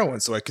doing heroin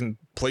so I can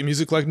play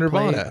music like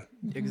Nirvana.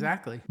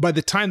 Exactly. By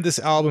the time this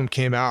album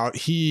came out,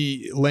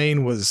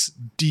 Lane was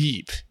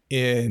deep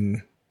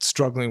in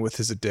struggling with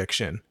his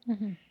addiction.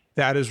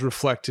 That is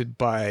reflected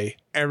by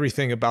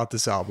everything about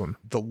this album.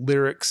 The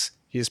lyrics,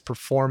 his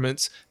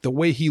performance, the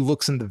way he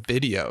looks in the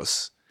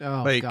videos.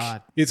 Oh, like,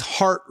 God. It's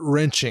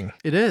heart-wrenching.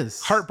 It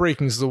is.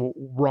 Heartbreaking is the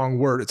wrong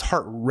word. It's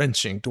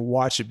heart-wrenching to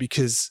watch it,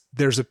 because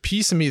there's a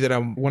piece of me that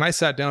when I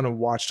sat down and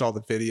watched all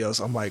the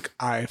videos, I'm like,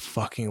 I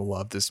fucking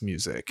love this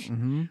music.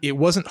 It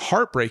wasn't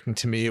heartbreaking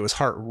to me. It was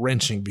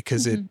heart-wrenching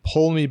because it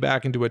pulled me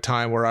back into a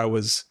time where I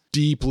was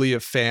deeply a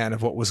fan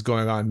of what was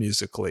going on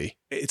musically.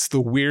 It's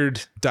the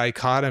weird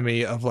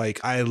dichotomy of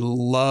like, I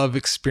love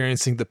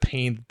experiencing the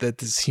pain that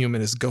this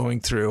human is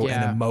going through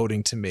and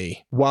emoting to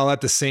me, while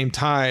at the same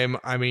time,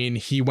 I mean,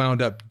 he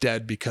wound up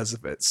dead because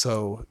of it.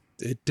 So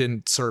it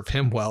didn't serve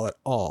him well at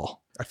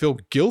all. I feel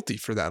guilty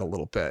for that a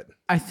little bit.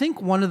 I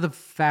think one of the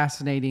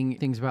fascinating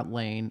things about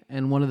Lane,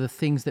 and one of the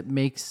things that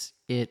makes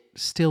it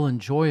still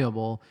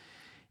enjoyable,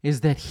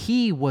 is that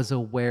he was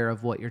aware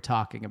of what you're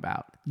talking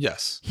about.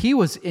 Yes. He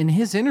was, in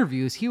his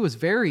interviews, he was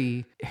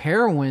very,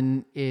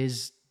 heroin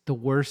is the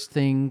worst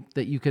thing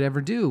that you could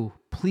ever do.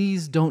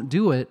 Please don't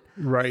do it.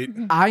 Right.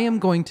 I am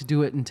going to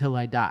do it until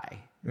I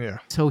die. Yeah.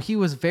 So he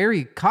was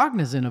very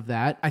cognizant of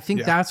that. I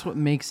think that's what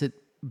makes it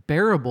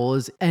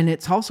bearable, and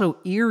it's also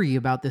eerie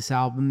about this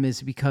album,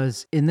 is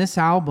because in this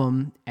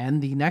album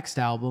and the next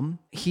album,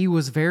 he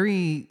was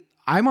very,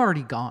 I'm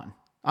already gone.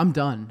 I'm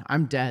done.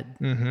 I'm dead.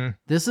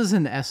 This is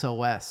an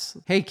SOS.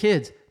 Hey,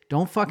 kids,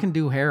 don't fucking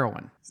do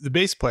heroin. The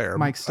bass player,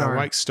 Mike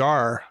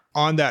Starr,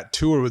 on that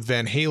tour with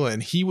Van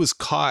Halen, he was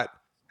caught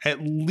at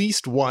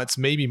least once,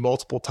 maybe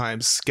multiple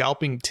times,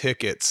 scalping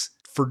tickets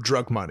for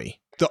drug money.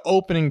 The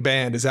opening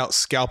band is out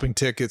scalping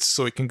tickets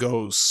so he can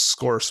go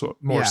score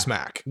more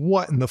smack.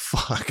 What in the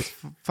fuck?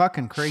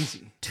 Fucking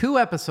crazy. 2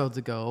 episodes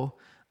ago,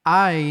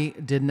 I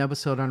did an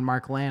episode on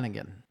Mark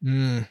Lanigan.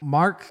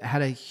 Mark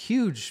had a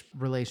huge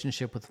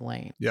relationship with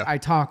Lane. Yeah. I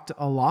talked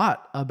a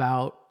lot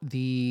about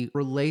the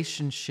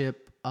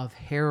relationship of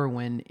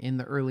heroin in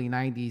the early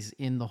 90s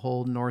in the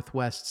whole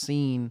Northwest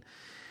scene.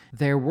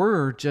 There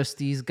were just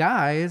these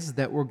guys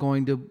that were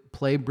going to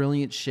play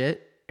brilliant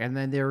shit, and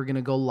then they were going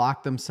to go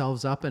lock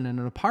themselves up in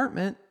an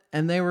apartment,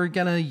 and they were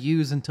going to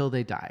use until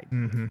they died.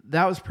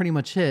 That was pretty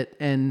much it.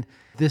 And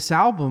this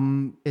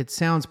album, it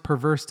sounds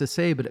perverse to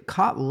say, but it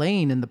caught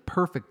Lane in the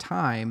perfect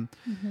time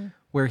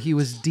where he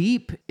was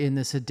deep in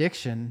this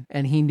addiction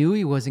and he knew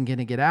he wasn't going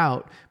to get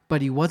out,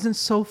 but he wasn't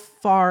so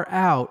far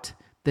out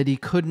that he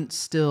couldn't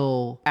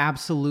still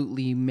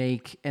absolutely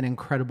make an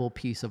incredible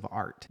piece of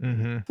art.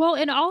 Well,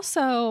 and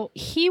also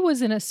he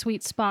was in a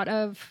sweet spot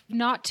of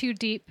not too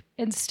deep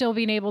and still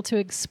being able to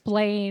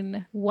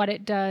explain what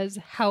it does,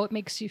 how it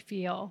makes you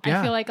feel. Yeah.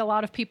 I feel like a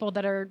lot of people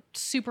that are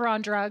super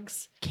on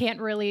drugs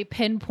can't really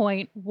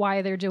pinpoint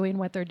why they're doing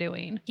what they're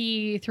doing.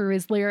 He, through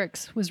his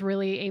lyrics, was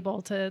really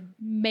able to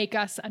make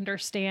us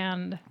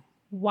understand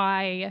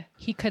why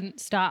he couldn't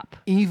stop.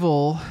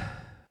 Evil.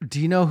 Do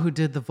you know who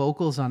did the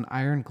vocals on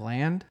Iron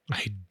Gland?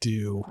 I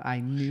do. I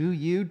knew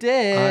you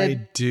did.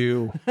 I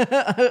do.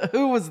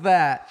 Who was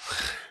that?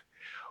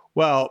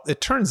 Well,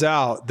 it turns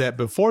out that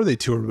before they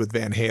toured with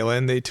Van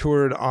Halen, they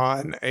toured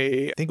on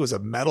I think it was a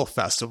metal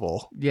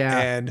festival. Yeah.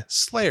 And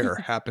Slayer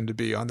happened to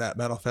be on that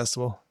metal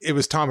festival. It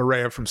was Tom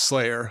Araya from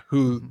Slayer,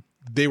 who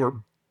they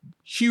were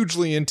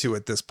hugely into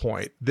at this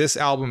point. This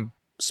album,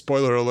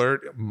 spoiler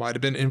alert, might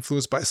have been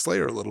influenced by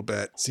Slayer a little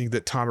bit, seeing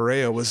that Tom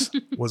Araya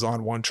was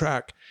on one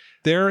track.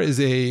 There is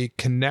a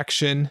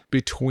connection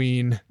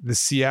between the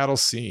Seattle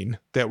scene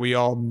that we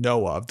all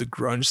know of, the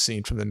grunge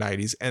scene from the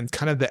 90s, and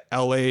kind of the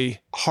LA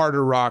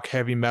harder rock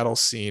heavy metal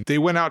scene. They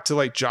went out to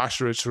like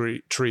Joshua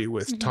Tree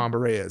with Tom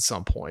Araya at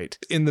some point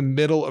in the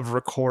middle of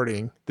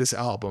recording this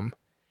album,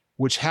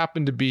 which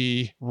happened to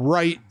be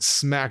right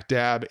smack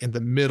dab in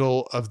the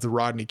middle of the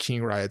Rodney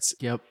King riots.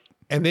 Yep.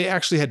 And they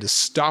actually had to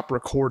stop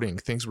recording.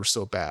 Things were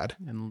so bad.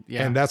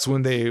 And that's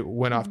when they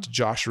went off to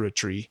Joshua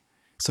Tree.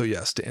 So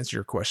yes, to answer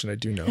your question, I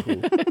do know who.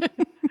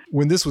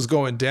 When this was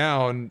going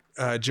down,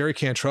 Jerry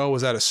Cantrell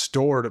was at a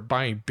store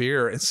buying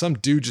beer, and some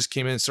dude just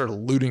came in and started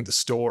looting the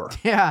store.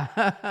 Yeah.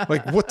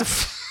 Like, what the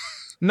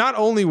Not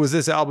only was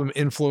this album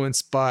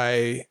influenced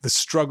by the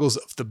struggles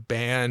of the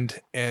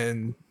band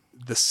and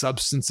the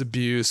substance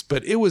abuse,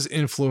 but it was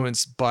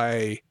influenced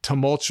by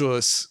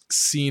tumultuous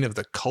scene of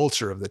the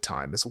culture of the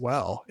time as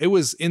well. It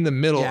was in the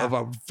middle of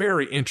a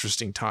very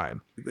interesting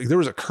time. Like, there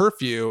was a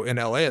curfew in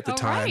LA at the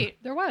time. Right,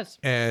 there was.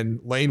 And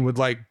Lane would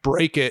like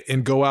break it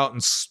and go out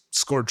and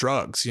score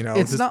drugs, you know.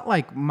 It's not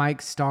like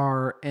Mike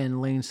Starr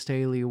and Lane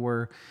Staley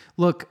were.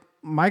 Look,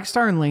 Mike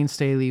Starr and Lane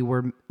Staley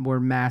were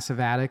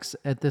massive addicts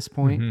at this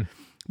point.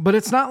 But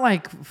it's not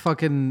like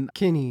fucking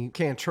Kenny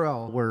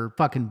Cantrell were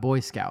fucking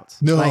Boy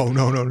Scouts. No,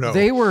 no.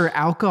 They were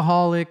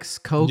alcoholics,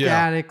 coke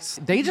addicts.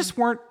 They just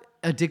weren't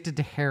addicted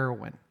to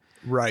heroin.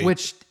 Right.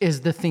 Which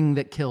is the thing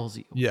that kills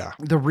you. Yeah.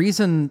 The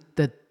reason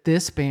that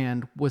this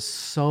band was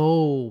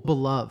so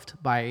beloved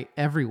by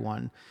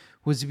everyone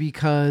was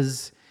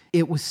because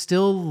it was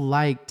still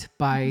liked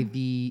by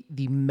the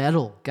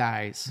metal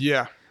guys.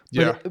 Yeah.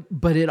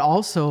 But it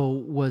also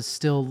was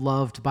still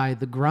loved by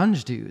the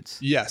grunge dudes.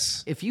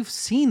 Yes. If you've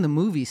seen the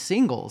movie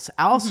Singles,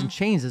 Alice in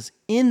Chains is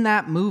in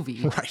that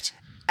movie. Right.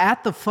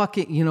 At the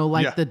fucking,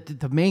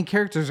 the main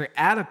characters are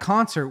at a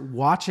concert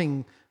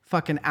watching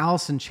fucking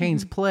Alice in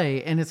Chains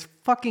play, and it's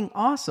fucking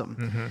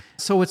awesome.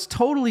 So it's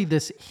totally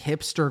this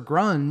hipster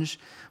grunge,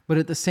 but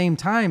at the same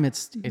time,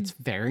 it's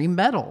very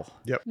metal.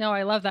 Yep. No,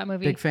 I love that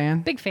movie. Big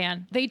fan? Big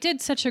fan. They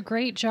did such a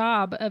great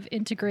job of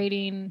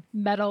integrating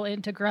metal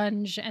into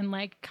grunge and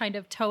like kind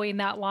of towing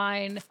that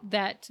line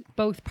that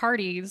both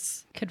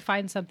parties could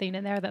find something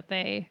in there that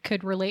they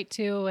could relate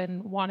to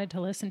and wanted to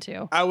listen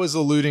to. I was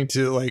alluding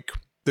to like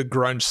the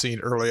grunge scene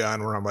early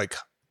on where I'm like,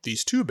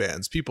 these two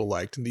bands people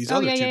liked and these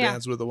other two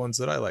bands were the ones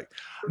that I like.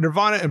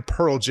 Nirvana and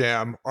Pearl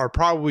Jam are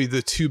probably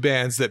the two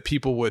bands that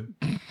people would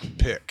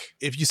pick.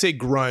 If you say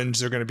grunge,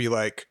 they're going to be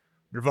like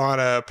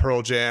Nirvana,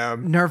 Pearl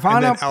Jam.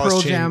 Nirvana,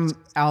 Pearl Jam,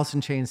 Alice in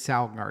Chains,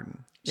 Soundgarden.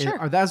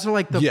 Sure. Those are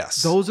like the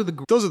those are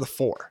the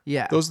four.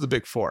 Yeah. Those are the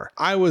big four.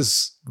 I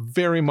was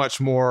very much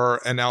more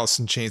an Alice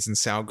in Chains and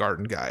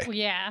Soundgarden guy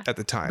at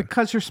the time.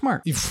 Because you're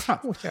smart.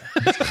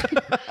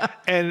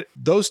 And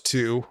those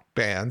two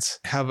bands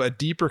have a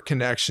deeper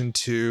connection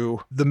to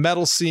the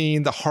metal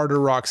scene, the harder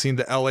rock scene,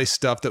 the LA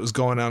stuff that was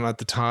going on at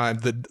the time,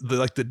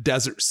 the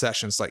desert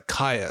sessions like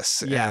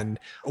Caius and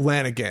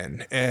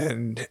Lanigan.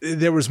 And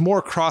there was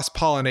more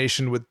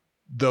cross-pollination with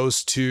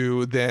those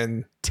two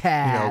than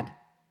Tad.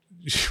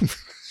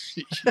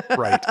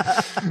 Right.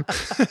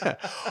 I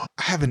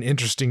have an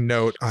interesting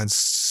note on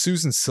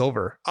Susan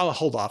Silver. I'll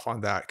hold off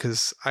on that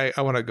because I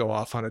want to go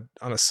off on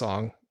a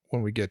song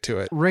when we get to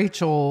it.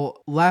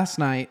 Rachel, last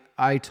night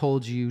I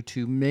told you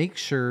to make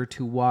sure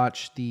to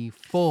watch the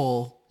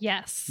full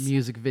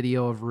music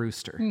video of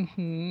Rooster.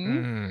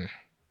 And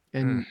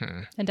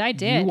I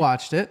did. You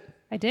watched it.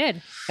 I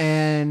did.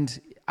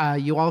 And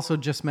you also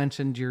just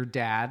mentioned your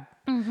dad.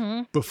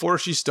 Before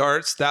she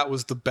starts, that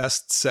was the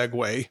best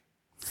segue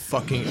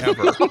fucking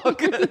ever.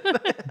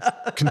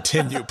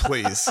 Continue,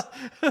 please.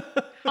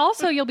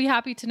 Also, you'll be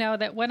happy to know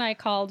that when I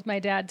called my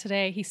dad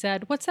today, he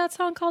said, "What's that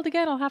song called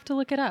again? I'll have to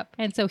look it up."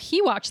 And so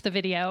he watched the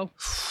video.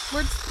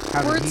 Word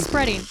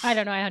spreading. I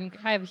don't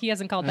know. He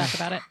hasn't called back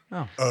about it.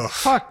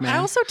 Fuck, man. I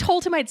also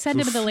told him I'd send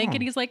him the link,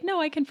 and he's like,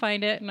 "No, I can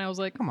find it." And I was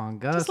like, "Come on,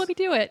 Gus. Just let me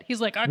do it."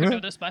 He's like, "I can do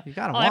this, but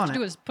all I have to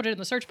do is put it in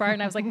the search bar."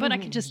 And I was like, "But I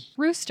can just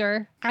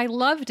Rooster." I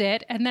loved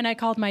it. And then I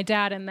called my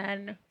dad, and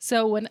then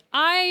so when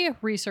I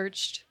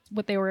researched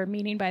what they were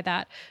meaning by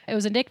that, it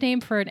was a nickname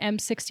for an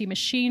M60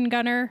 machine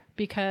gunner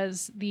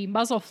because the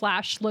muzzle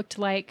flash looked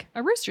like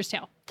a rooster's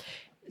tail.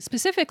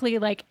 Specifically,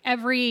 like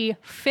every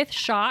fifth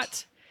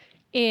shot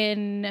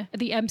in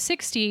the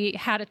M60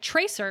 had a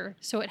tracer,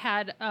 so it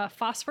had a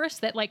phosphorus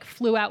that like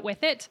flew out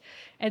with it,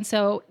 and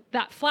so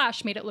that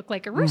flash made it look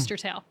like a rooster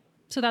tail.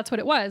 So that's what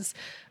it was.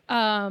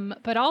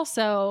 But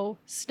also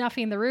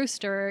snuffing the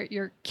rooster,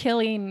 you're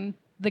killing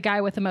the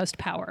guy with the most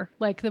power,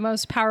 like the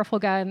most powerful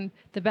gun,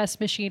 the best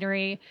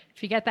machinery.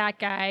 If you get that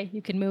guy,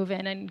 you can move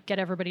in and get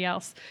everybody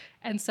else.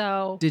 And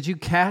so Did you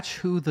catch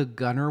who the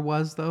gunner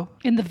was, though?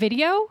 in the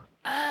video,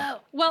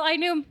 well, I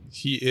knew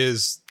He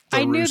is the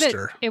I knew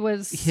rooster. that it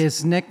was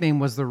His nickname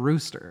was the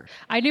Rooster.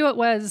 I knew it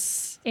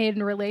was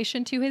in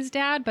relation to his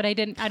dad, but I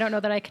don't know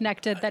that I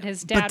connected that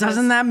his dad But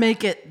doesn't that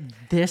make it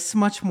this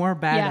much more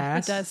badass? Yeah,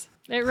 it does.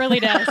 It really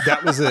does.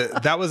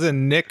 That was a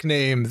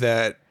nickname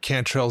that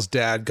Cantrell's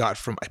dad got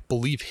from, I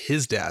believe,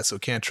 his dad. So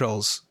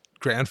Cantrell's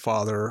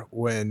grandfather,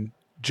 when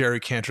Jerry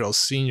Cantrell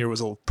Sr.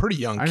 was a pretty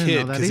young I didn't kid,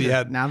 know that because he either.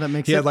 had Now that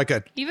makes he it had like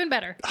a Even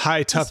better.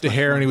 high tuft of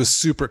hair and he was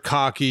super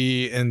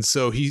cocky, and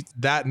so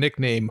that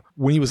nickname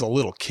when he was a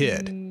little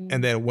kid,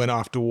 and then went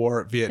off to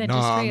war at That just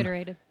Vietnam.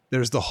 reiterated.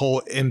 There's the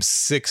whole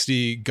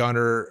M60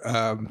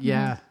 gunner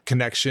Yeah.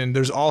 connection.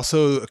 There's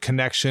also a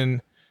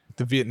connection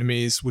the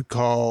Vietnamese would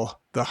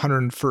call the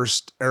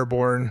 101st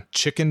Airborne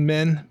Chicken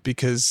Men,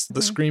 because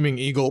the Screaming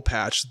Eagle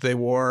patch they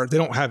wore, they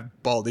don't have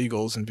bald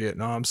eagles in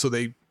Vietnam, so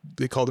they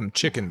called them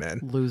Chicken Men.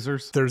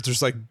 Losers.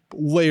 There's like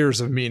layers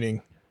of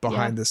meaning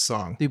behind this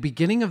song. The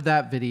beginning of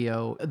that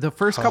video, the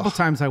first couple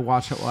times I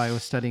watched it while I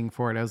was studying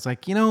for it, I was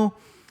like,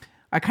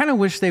 I kind of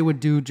wish they would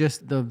do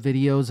just the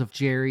videos of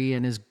Jerry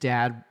and his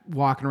dad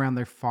walking around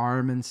their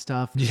farm and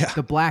stuff. Yeah.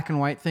 The black and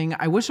white thing.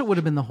 I wish it would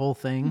have been the whole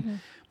thing.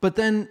 But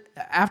then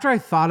after I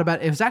thought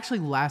about it, it was actually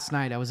last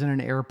night. I was in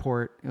an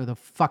airport with a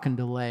fucking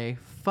delay.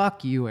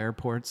 Fuck you,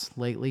 airports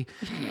lately.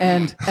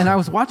 And I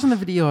was watching the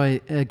video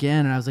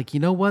again, and I was like, you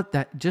know what?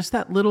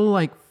 That little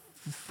like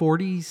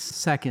 40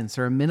 seconds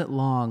or a minute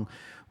long,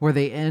 where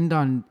they end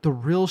on the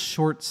real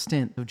short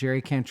stint of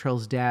Jerry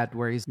Cantrell's dad,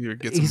 where he's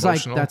like,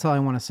 emotional. that's all I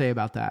want to say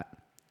about that.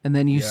 And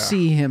then you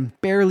see him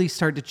barely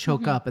start to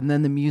choke up, and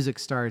then the music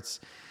starts.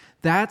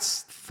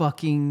 That's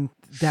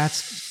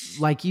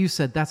like you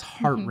said, that's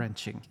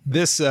heart-wrenching.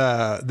 This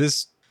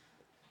is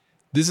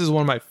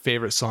one of my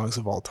favorite songs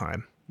of all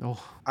time.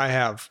 Oh, I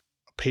have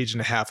a page and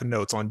a half of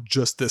notes on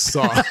just this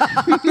song.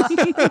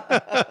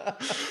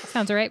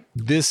 Sounds right.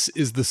 This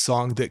is the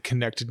song that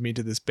connected me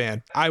to this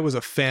band. I was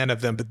a fan of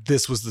them, but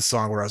this was the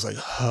song where I was like,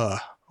 oh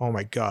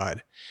my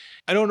God.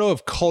 I don't know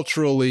if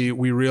culturally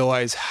we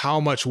realize how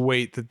much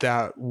weight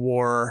that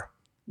war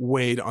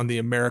weighed on the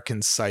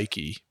American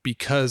psyche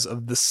because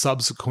of the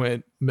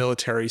subsequent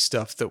military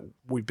stuff that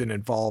we've been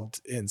involved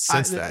in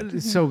since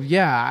then. So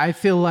yeah, I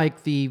feel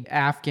like the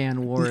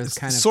Afghan war is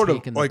kind of sort of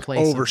taken like the place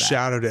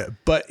overshadowed it.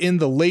 But in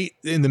the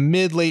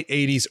mid late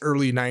 80s,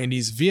 early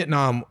 90s,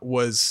 Vietnam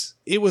was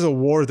a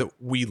war that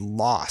we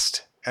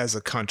lost as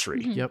a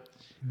country. Yep.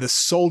 The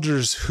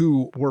soldiers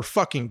who were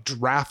fucking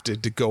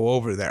drafted to go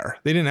over there,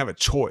 they didn't have a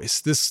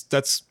choice.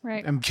 That's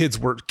Right. kids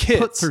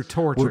Put through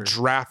torture. were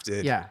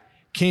drafted. Yeah.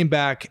 Came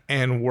back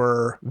and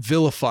were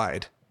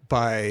vilified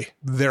by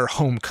their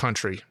home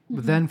country.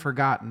 Then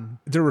forgotten.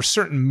 There were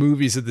certain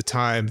movies at the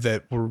time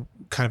that were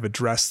kind of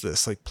addressed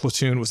this, like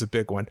Platoon was a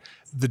big one.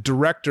 The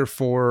director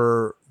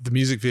for the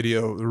music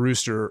video, The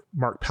Rooster,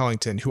 Mark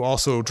Pellington, who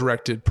also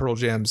directed Pearl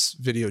Jam's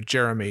video,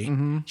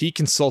 Jeremy, he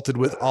consulted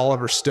with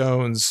Oliver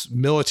Stone's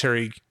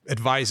military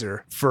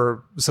advisor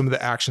for some of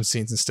the action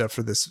scenes and stuff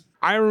for this.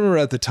 I remember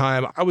at the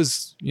time I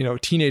was, a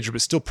teenager,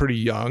 but still pretty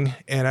young.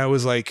 And I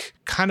was like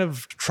kind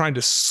of trying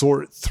to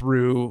sort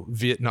through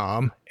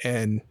Vietnam.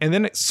 And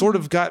then it sort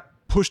of got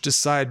pushed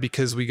aside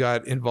because we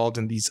got involved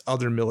in these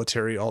other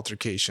military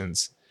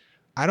altercations.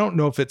 I don't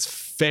know if it's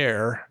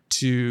fair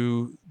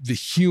to the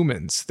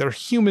humans. They're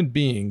human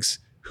beings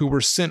who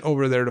were sent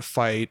over there to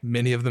fight.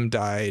 Many of them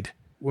died.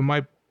 When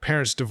my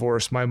parents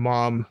divorced, my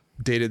mom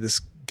dated this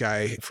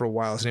guy for a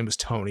while. His name was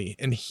Tony.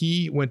 And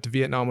he went to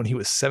Vietnam when he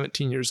was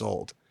 17 years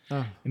old.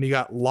 And he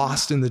got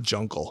lost in the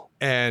jungle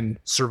and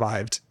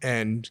survived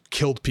and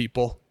killed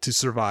people to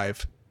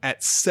survive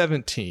at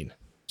 17.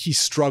 He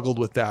struggled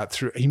with that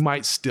he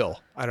might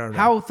still, I don't know.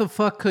 How the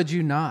fuck could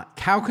you not?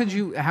 How could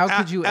you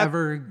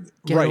ever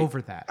get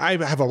over that? I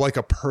have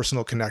a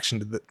personal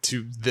connection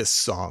to this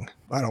song.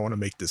 I don't want to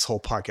make this whole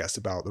podcast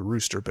about the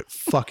Rooster, but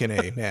fucking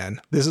A,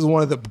 man. This is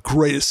one of the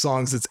greatest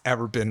songs that's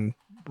ever been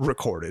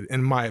recorded,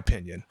 in my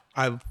opinion.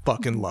 I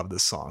fucking love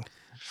this song.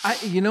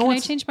 Can I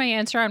change my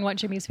answer on what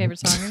Jimmy's favorite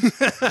song is?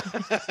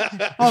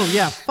 Oh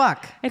yeah,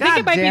 fuck. I think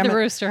it might be the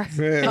Rooster.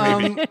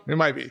 It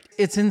might be.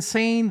 It's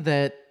insane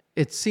that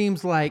it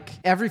seems like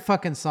every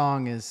fucking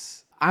song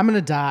is, I'm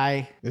gonna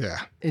die. Yeah.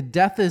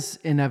 Death is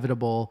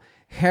inevitable.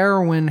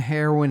 Heroin,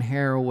 heroin,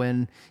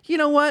 heroin. You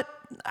know what?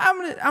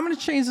 I'm gonna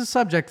change the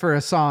subject for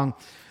a song.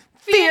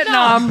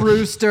 Vietnam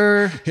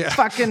Rooster. Yeah.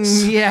 Fucking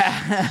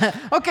yeah.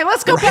 Okay,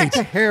 let's go back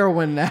to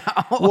heroin now.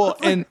 Well,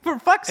 and for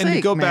fuck's sake, and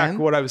to go man. back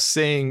what I was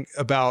saying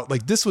about,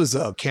 like, this was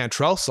a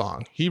Cantrell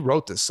song. He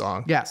wrote this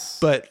song. Yes.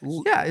 But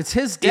yeah, it's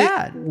his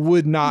dad. It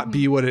would not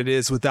be what it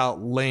is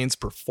without Lane's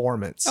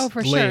performance. Oh,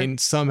 for sure. Lane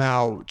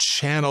somehow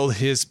channeled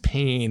his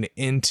pain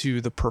into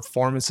the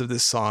performance of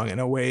this song in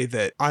a way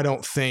that I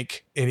don't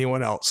think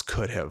anyone else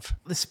could have.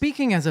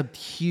 Speaking as a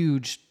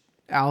huge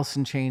Alice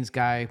in Chains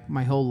guy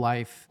my whole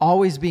life,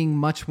 always being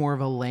much more of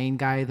a Lane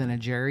guy than a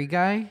Jerry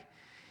guy,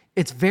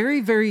 It's very,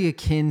 very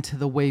akin to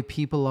the way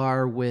people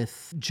are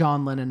with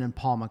John Lennon and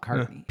Paul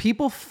McCartney.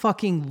 People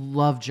fucking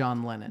love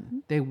John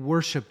Lennon. They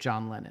worship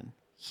John Lennon.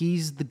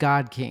 He's the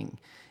God King.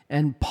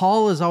 And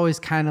Paul is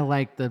always kind of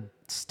like the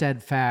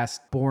steadfast,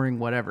 boring,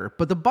 whatever.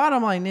 But the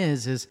bottom line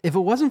is if it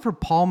wasn't for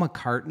Paul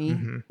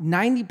McCartney,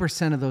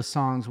 90% of those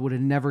songs would have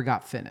never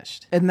got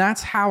finished. And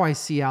that's how I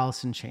see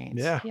Alice in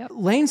Chains. Yeah. Yep.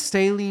 Lane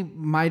Staley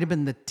might have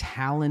been the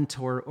talent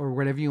or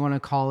whatever you want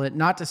to call it.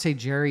 Not to say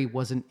Jerry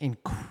wasn't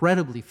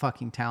incredibly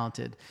fucking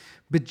talented,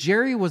 but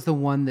Jerry was the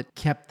one that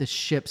kept the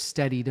ship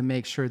steady to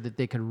make sure that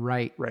they could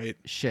write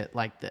shit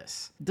like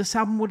this. This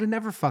album would have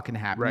never fucking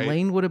happened. Right.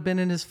 Lane would have been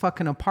in his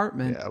fucking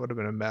apartment. Yeah, it would have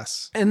been a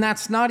mess. And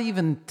that's not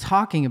even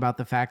talking about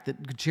the fact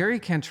that Jerry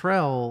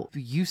Cantrell,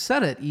 you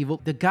said it, Evil,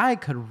 the guy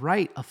could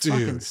write a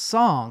fucking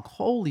song.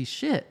 Holy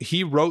shit.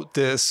 He wrote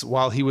this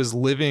while he was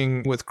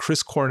living with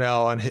Chris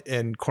Cornell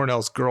and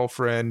Cornell's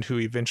girlfriend, who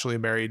he eventually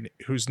married,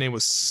 whose name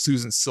was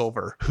Susan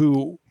Silver,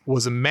 who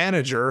was a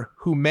manager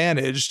who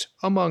managed,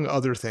 among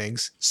other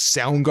things,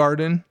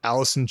 Soundgarden,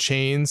 Alice in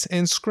Chains,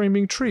 and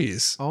Screaming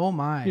Trees. Oh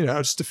my. You know,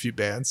 just a few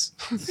bands.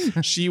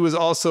 She was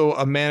also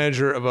a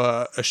manager of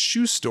a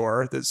shoe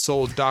store that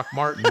sold Doc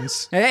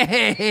Martens.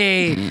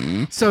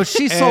 Hey. So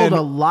she sold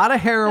a lot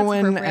of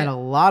heroin and a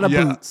lot of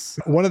boots.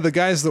 One of the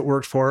guys that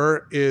worked for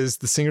her is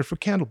the singer for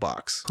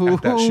Candlebox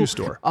at that shoe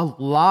store. A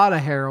lot of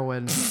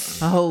heroin.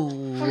 A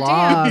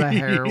lot of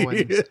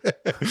heroin.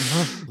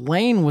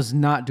 Lane was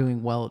not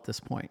doing well at this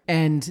point.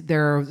 And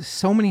there are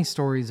so many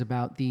stories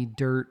about the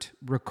Dirt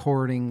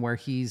recording where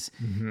he's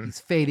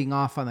fading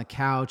off on the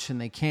couch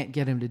and they can't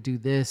get him to do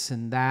this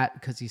and that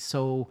because he's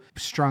so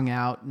strung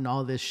out and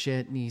all this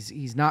shit, and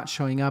he's not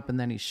showing up and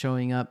then he's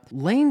showing up.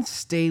 Lane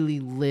Staley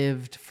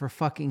lived for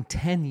fucking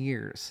 10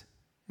 years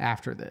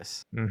after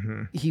this.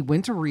 He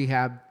went to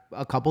rehab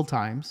a couple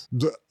times.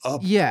 A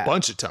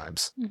bunch of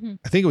times.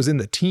 I think it was in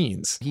the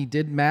teens. He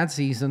did Mad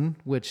Season,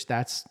 which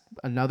that's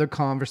another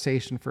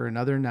conversation for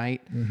another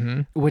night,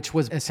 which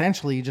was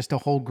essentially just a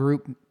whole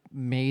group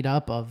made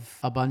up of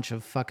a bunch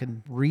of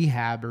fucking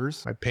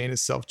rehabbers. My pain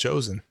is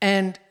self-chosen.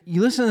 And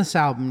you listen to this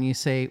album and you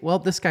say, well,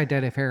 this guy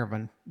died of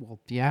heroin. Well,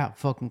 yeah,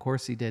 fucking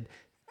course he did.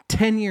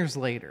 10 years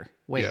later.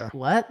 Wait,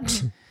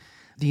 what?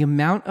 The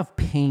amount of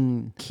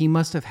pain he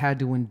must have had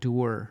to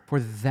endure for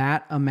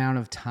that amount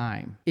of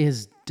time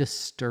is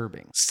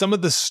disturbing. Some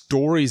of the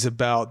stories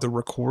about the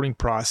recording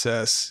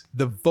process,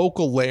 the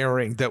vocal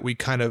layering that we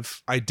kind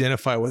of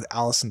identify with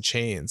Alice in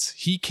Chains,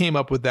 he came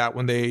up with that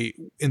when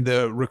in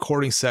the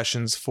recording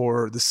sessions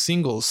for the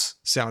singles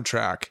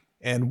soundtrack.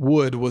 And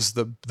Wood was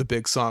the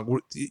big song.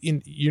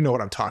 You know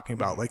what I'm talking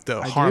about, like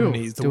the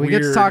harmonies. Do we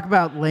get to talk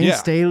about Lane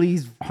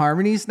Staley's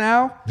harmonies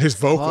now? His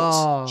vocals.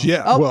 Oh.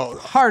 Yeah. Oh, well,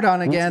 hard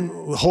on again.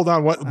 Hold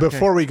on.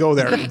 Before we go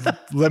there,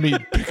 let me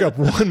pick up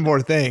one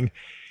more thing.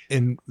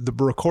 In the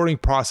recording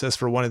process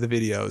for one of the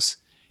videos,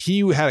 he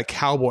had a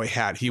cowboy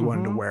hat he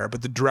wanted to wear,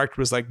 but the director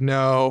was like,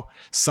 no,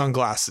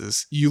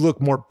 sunglasses. You look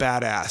more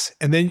badass.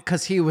 And then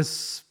because he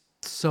was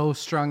so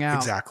strung out.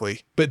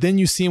 Exactly. But then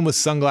you see him with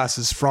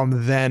sunglasses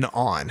from then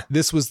on.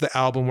 This was the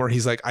album where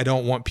he's like, I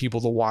don't want people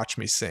to watch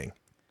me sing.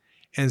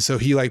 And so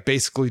he like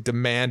basically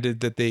demanded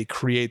that they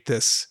create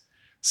this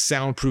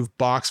soundproof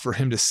box for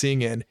him to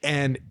sing in.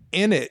 And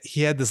in it,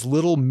 he had this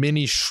little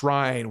mini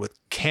shrine with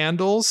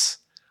candles,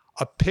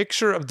 a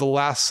picture of the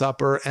Last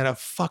Supper, and a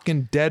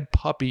fucking dead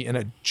puppy in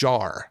a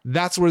jar.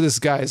 That's where this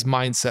guy's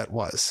mindset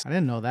was. I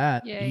didn't know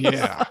that.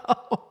 Yeah.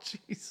 Oh,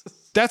 Jesus.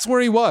 That's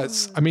where he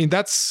was. I mean,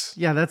 that's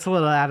a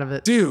little out of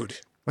it. Dude,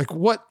 like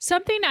what?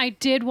 Something I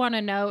did want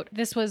to note,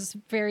 this was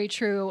very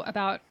true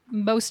about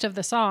most of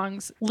the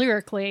songs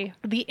lyrically.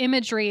 The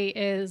imagery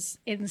is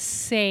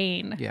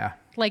insane. Yeah.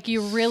 Like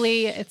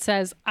it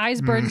says,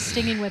 eyes burned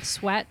stinging with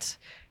sweat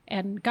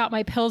and got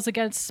my pills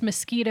against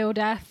mosquito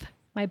death.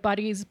 My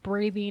buddy's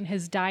breathing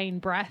his dying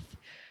breath.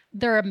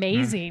 They're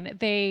amazing.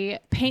 They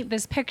paint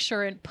this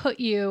picture and put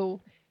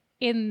you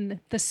in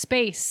the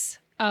space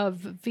of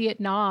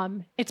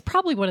Vietnam. It's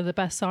probably one of the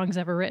best songs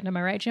ever written. Am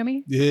I right,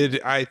 Jimmy?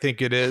 I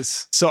think it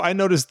is. So I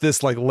noticed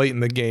this like late in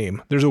the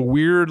game. There's a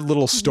weird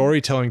little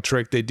storytelling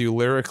trick they do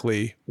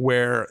lyrically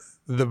where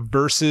the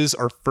verses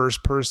are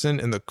first person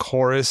and the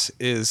chorus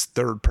is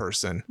third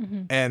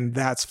person. And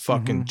that's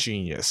fucking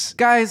genius.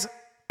 Guys,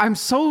 I'm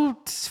so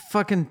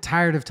fucking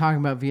tired of talking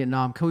about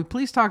Vietnam. Can we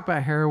please talk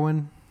about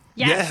heroin?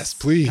 Yes,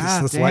 please.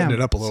 Let's lighten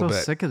it up a little bit. I'm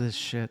so sick of this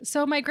shit.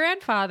 So my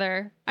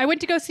grandfather, I went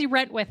to go see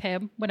Rent with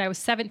him when I was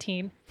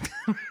 17.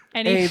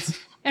 And AIDS.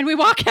 And we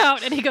walk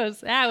out and he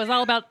goes, it was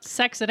all about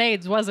sex and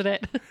AIDS, wasn't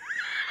it?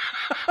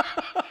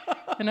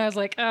 And I was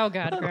like, oh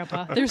God,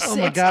 Grandpa. Oh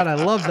my God, I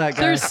love that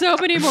guy. There's so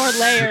many more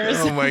layers.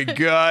 Oh my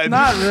God.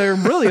 There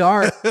really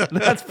aren't.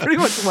 That's pretty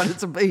much what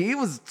it's about. He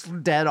was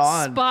dead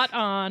on. Spot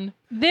on.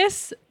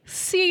 This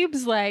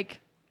seems like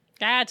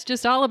it's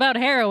just all about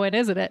heroin,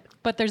 isn't it?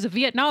 But there's a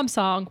Vietnam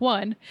song,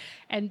 one.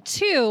 And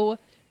two,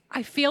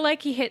 I feel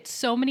like he hit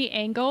so many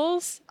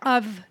angles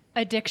of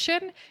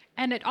addiction.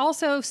 And it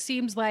also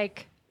seems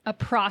like a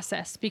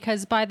process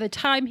because by the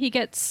time he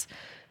gets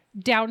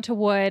down to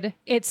wood,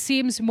 it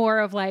seems more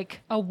of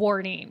like a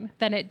warning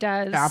than it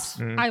does.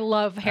 I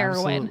love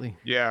heroin. Absolutely.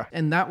 Yeah.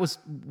 And that was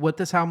what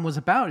this album was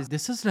about. Is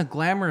this isn't a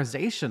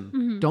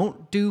glamorization.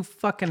 Don't do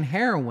fucking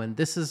heroin.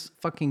 This is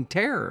fucking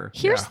terror.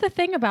 Here's the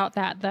thing about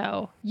that,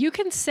 though. You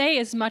can say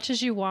as much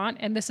as you want,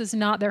 and this is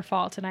not their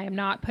fault, and I am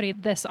not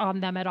putting this on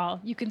them at all.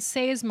 You can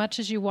say as much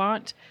as you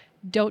want,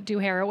 don't do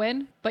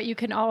heroin, but you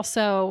can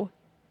also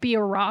be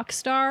a rock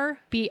star,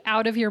 be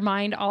out of your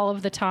mind all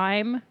of the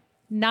time,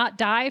 not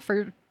die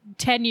for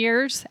 10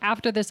 years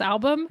after this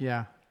album.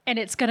 Yeah. And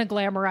it's going to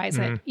glamorize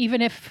it.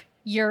 Even if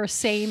you're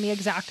saying the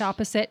exact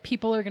opposite,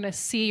 people are going to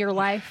see your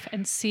life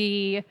and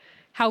see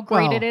how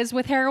great it is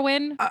with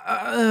heroin.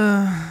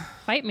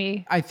 Fight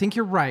me. I think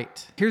you're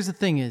right. Here's the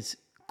thing is,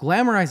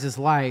 glamorize his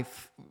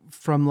life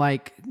from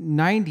like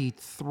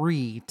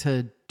 93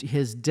 to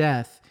his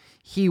death.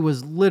 He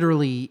was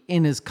literally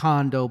in his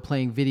condo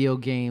playing video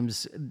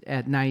games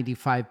at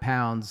 95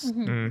 pounds,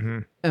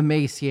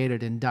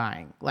 emaciated and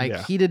dying. Like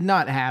he did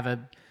not have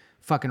a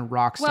fucking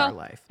rock star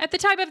life. At the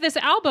time of this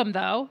album,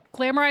 though,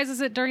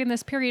 glamorizes it during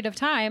this period of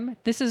time.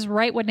 This is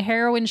right when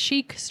heroin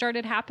chic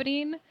started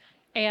happening,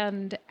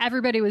 and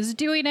everybody was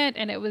doing it,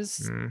 and it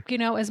was, you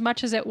know, as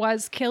much as it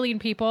was killing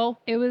people,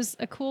 it was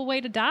a cool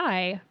way to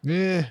die.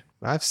 Yeah.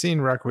 I've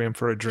seen Requiem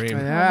for a Dream.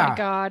 Yeah. Oh my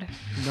God.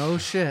 No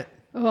shit.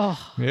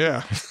 Oh,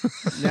 Yeah.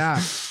 Yeah.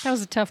 that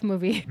was a tough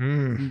movie.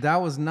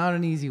 That was not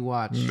an easy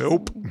watch.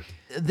 Nope.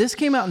 This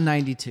came out in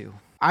 92.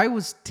 I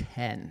was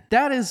 10.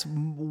 That is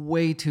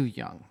way too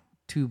young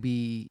to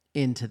be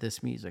into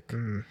this music.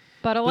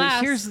 But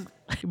alas,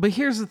 But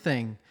here's the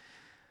thing.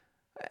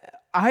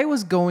 I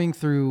was going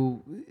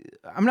through,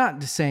 I'm not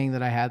just saying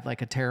that I had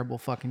like a terrible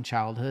fucking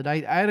childhood.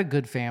 I had a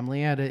good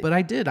family, but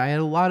I did. I had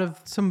a lot of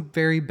some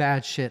very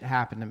bad shit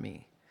happen to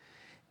me.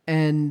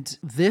 And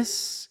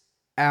this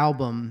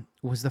album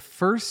was the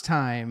first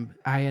time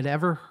I had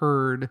ever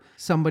heard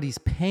somebody's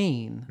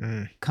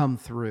pain come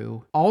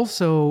through.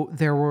 Also,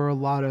 there were a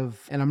lot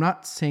of, and I'm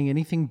not saying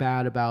anything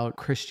bad about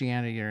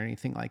Christianity or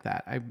anything like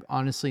that. I'm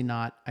honestly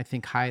not, I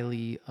think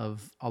highly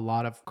of a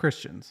lot of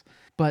Christians.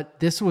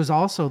 But this was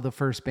also the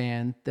first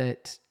band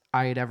that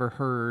I had ever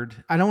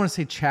heard, I don't want to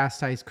say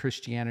chastise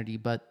Christianity,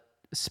 but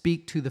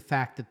speak to the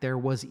fact that there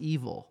was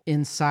evil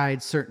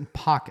inside certain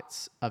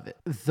pockets of it.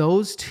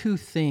 Those two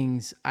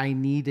things I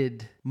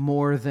needed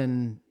more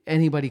than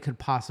anybody could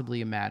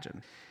possibly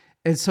imagine.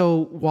 And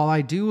so while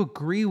I do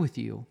agree with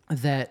you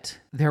that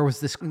there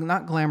was this,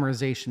 not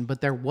glamorization,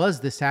 but there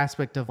was this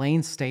aspect of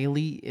Lane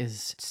Staley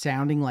is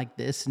sounding like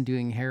this and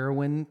doing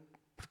heroin,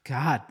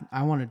 God,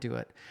 I want to do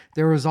it.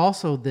 There was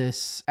also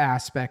this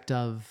aspect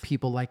of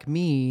people like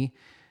me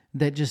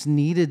that just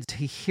needed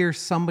to hear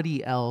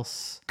somebody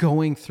else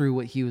going through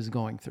what he was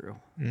going through.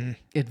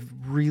 It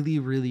really,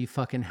 really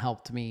fucking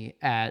helped me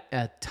at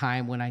a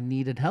time when I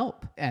needed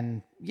help.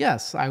 And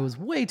yes, I was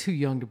way too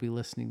young to be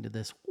listening to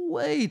this,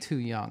 way too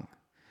young.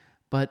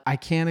 But I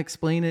can't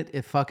explain it.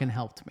 It fucking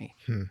helped me.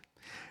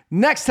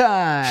 Next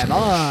time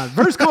on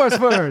Verse, Chorus,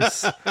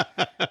 Verse.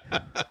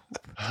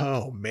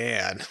 Oh,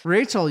 man.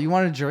 Rachel, you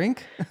want a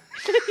drink?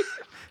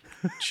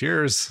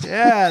 Cheers.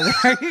 Yeah,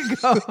 there you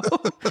go.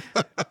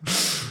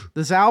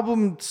 This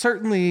album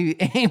certainly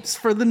aims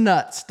for the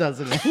nuts,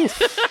 doesn't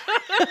it?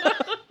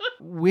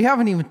 We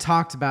haven't even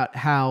talked about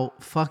how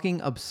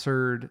fucking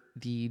absurd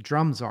the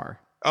drums are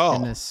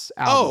in this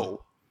album.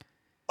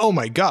 Oh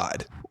my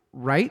God.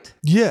 Right?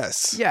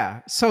 Yes.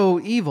 Yeah. So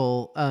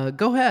Evil,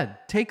 go ahead.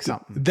 Take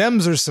something.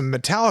 Them's are some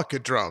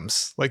Metallica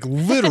drums. Like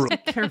literally.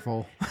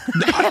 Careful.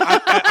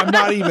 I'm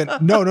not even.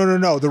 No.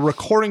 The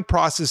recording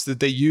process that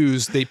they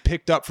used, they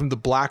picked up from the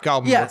Black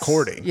Album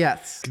recording.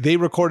 Yes. They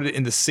recorded it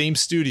in the same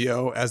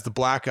studio as the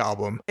Black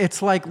Album.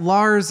 It's like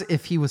Lars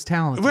if he was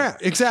talented. Yeah,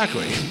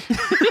 exactly.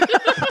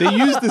 They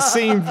used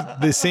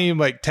the same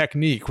like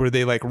technique where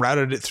they like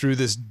routed it through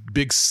this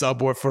big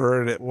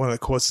subwoofer, and one of the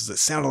quotes is it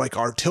sounded like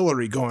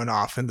artillery going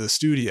off in the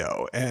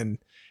studio, and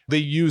they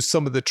used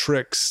some of the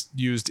tricks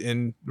used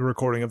in the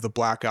recording of the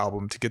Black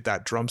Album to get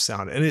that drum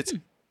sound, and it's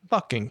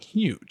fucking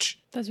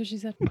huge. That's what she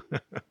said.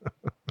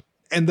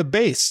 And the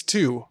bass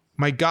too.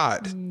 My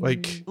God.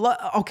 Like,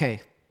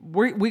 okay,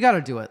 we got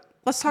to do it.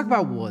 Let's talk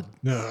about Wood.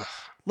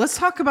 Let's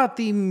talk about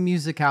the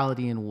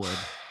musicality in Wood.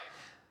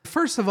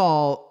 First of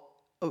all,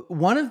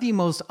 one of the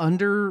most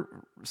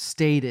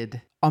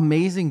understated,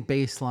 amazing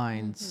bass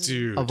lines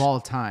of all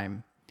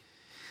time.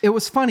 It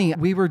was funny.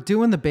 We were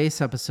doing the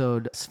bass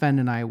episode, Svend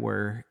and I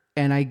were,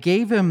 and I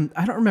gave him,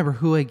 I don't remember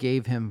who I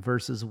gave him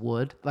versus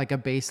Wood, like a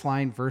bass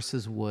line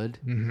versus Wood.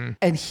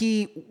 And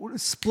he,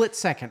 split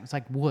second, it's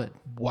like Wood.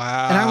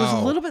 wow. And I was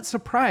a little bit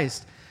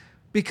surprised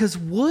because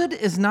Wood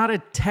is not a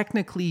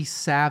technically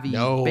savvy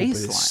but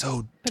bass line. it's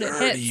so But it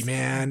dirty, hits.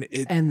 man.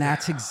 And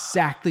that's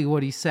exactly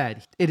what he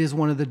said. It is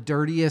one of the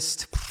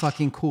dirtiest,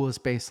 fucking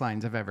coolest bass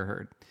lines I've ever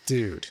heard.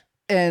 Dude.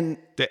 And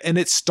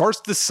it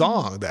starts the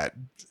song that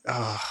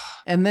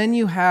and then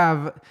you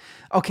have,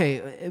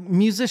 okay,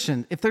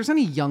 musician, if there's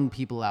any young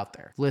people out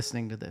there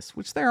listening to this,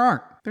 which there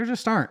aren't, there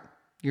just aren't.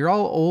 You're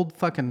all old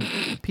fucking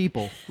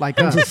people like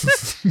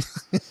us.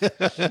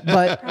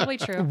 But Probably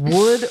true.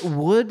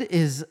 Wood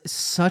is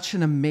such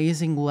an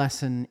amazing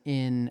lesson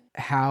in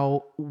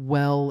how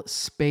well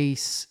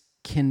space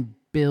can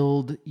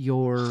build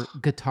your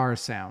guitar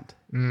sound.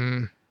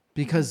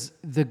 Because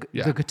the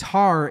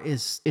guitar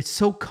it's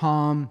so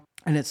calm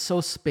and it's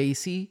so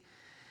spacey.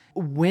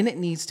 When it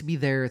needs to be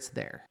there, it's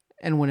there.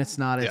 And when it's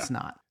not, it's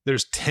not.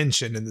 There's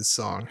tension in this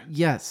song.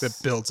 Yes. That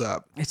builds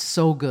up. It's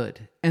so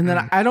good. And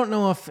then I don't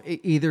know if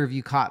either of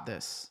you caught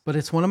this, but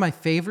it's one of my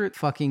favorite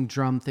fucking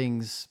drum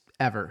things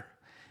ever.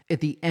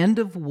 At the end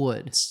of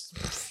Wood,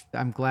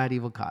 I'm glad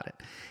Evil caught it.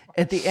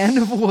 At the end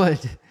of Wood,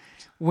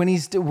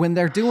 when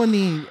they're doing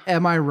the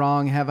 "Am I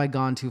Wrong? Have I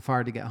Gone Too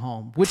Far to Get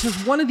Home?" which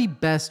is one of the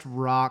best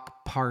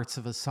rock parts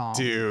of a song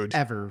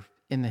ever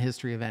in the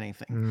history of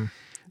anything.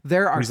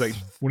 There are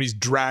when he's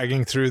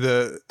dragging through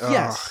the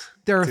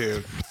there are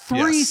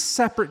three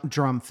separate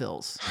drum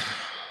fills.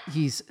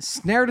 He's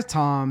snare to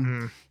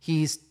tom,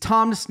 he's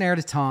tom to snare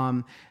to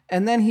tom,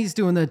 and then he's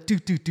doing the do.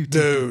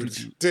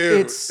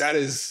 Dude,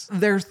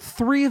 there's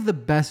three of the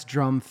best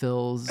drum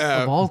fills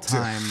of all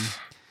time.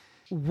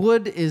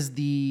 Wood is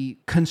the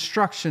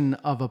construction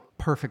of a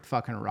perfect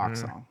fucking rock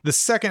song. The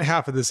second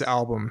half of this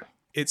album,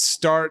 it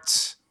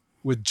starts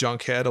with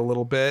Junkhead a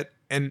little bit,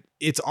 and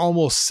it's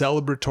almost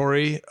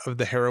celebratory of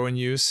the heroin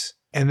use.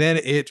 And then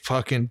it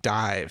fucking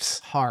dives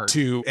hard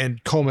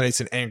and culminates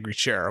in Angry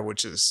Chair,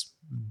 which is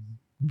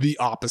the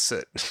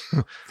opposite.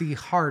 The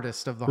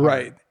hardest of the hard.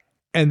 Right.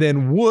 And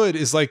then Wood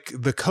is like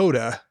the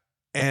coda,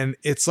 and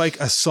it's like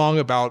a song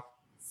about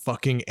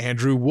fucking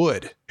Andrew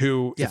Wood,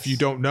 who, if you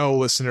don't know,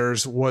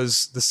 listeners,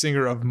 was the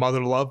singer of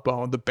Mother Love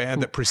Bone, the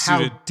band that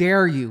preceded... How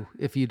dare you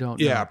if you don't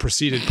know. Yeah,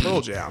 preceded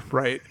Pearl Jam,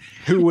 right?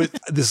 Who was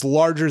this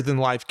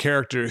larger-than-life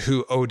character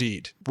who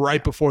OD'd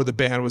right before the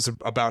band was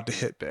about to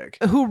hit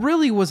big. Who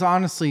really was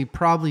honestly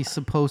probably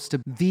supposed to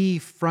be the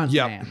front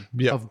man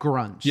of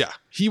grunge. Yeah,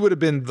 he would have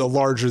been the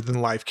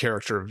larger-than-life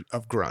character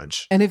of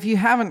grunge. And if you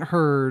haven't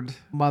heard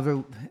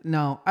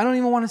No, I don't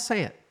even want to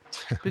say it,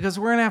 because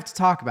we're going to have to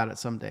talk about it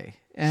someday.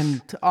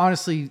 And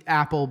honestly,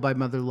 Apple by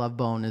Mother Love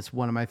Bone is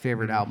one of my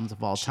favorite albums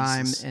of all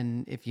time.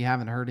 And if you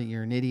haven't heard it,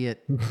 you're an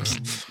idiot.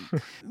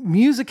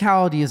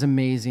 Musicality is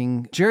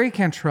amazing. Jerry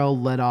Cantrell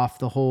led off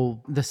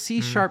the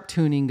C-sharp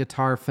tuning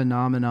guitar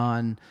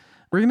phenomenon.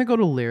 We're going to go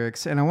to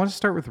lyrics, and I want to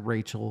start with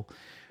Rachel.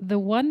 The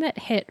one that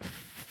hit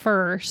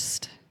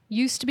first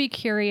used to be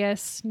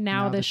curious.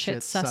 Now the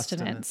shit's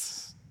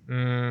sustenance.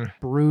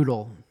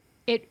 Brutal.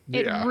 It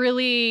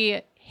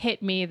really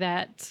hit me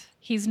that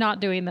he's not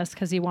doing this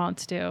because he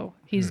wants to.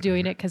 He's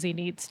doing it because he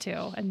needs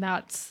to. And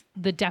that's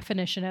the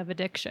definition of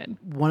addiction.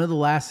 One of the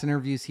last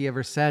interviews he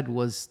ever said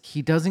was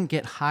he doesn't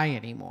get high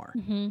anymore.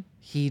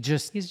 He's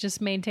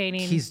just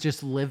maintaining. He's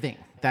just living.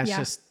 That's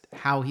just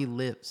how he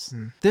lives.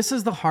 This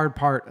is the hard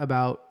part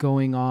about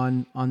going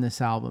on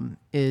this album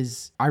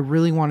is I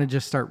really want to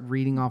just start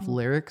reading off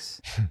lyrics.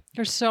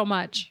 There's so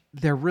much.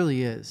 There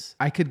really is.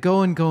 I could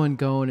go and go and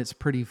go, and it's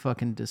pretty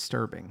fucking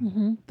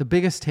disturbing. The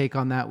biggest take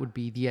on that would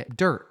be the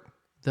Dirt.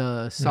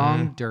 The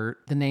song Dirt,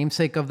 the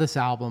namesake of this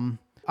album.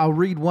 I'll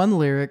read one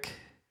lyric,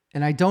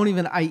 and I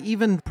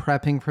even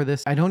prepping for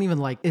this, I don't even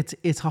like,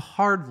 it's a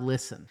hard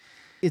listen.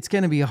 It's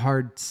going to be a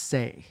hard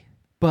say,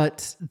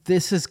 but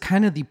this is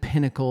kind of the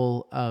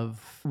pinnacle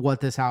of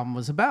what this album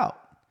was about.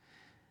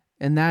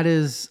 And that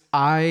is,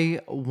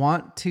 I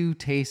want to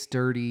taste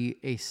dirty,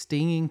 a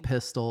stinging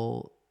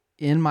pistol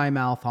in my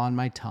mouth, on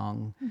my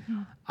tongue.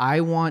 I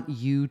want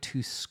you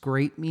to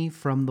scrape me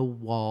from the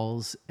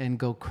walls and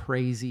go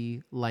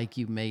crazy like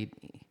you made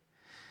me.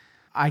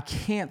 I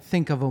can't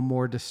think of a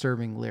more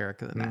disturbing lyric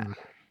than that.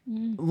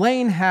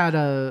 Lane had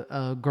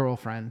a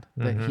girlfriend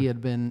that he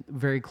had been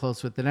very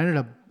close with that ended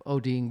up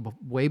ODing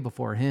way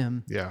before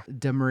him. Yeah.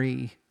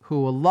 Demarie,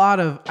 who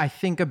I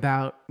think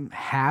about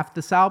half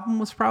this album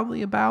was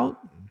probably about.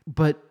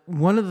 But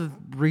one of the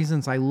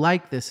reasons I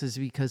like this is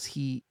because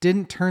he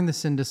didn't turn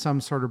this into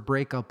some sort of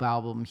breakup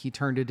album. He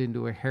turned it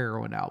into a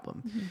heroin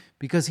album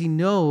because he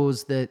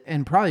knows that,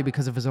 and probably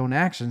because of his own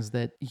actions,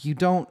 that you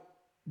don't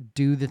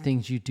do the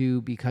things you do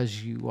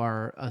because you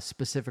are a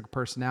specific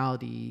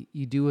personality.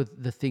 You do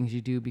the things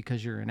you do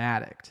because you're an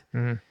addict,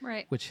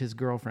 right? Which his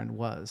girlfriend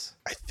was.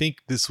 I think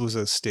this was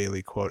a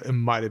Staley quote. It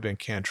might have been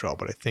Cantrell,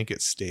 but I think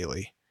it's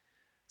Staley.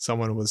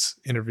 Someone was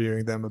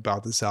interviewing them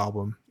about this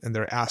album, and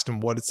they asked him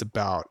what it's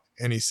about.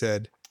 And he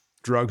said,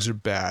 drugs are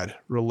bad.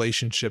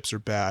 Relationships are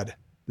bad.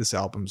 This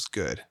album's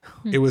good.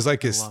 It was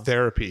like his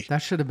therapy.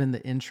 That should have been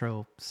the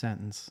intro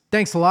sentence.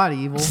 Thanks a lot,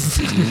 Evil.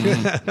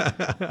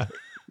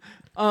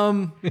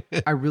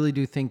 I really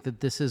do think that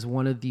this is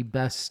one of the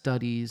best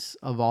studies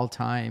of all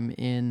time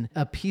in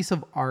a piece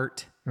of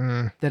art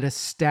that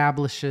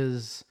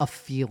establishes a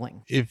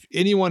feeling. If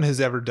anyone has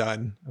ever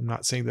done, I'm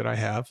not saying that I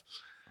have,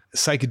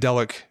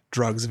 psychedelic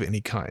drugs of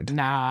any kind.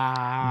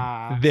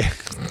 Nah.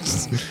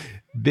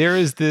 There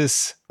is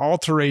this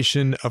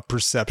alteration of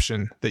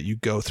perception that you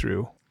go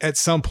through. At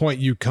some point,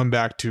 you come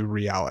back to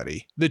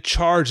reality. The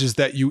charge is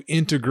that you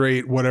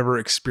integrate whatever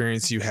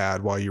experience you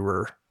had while you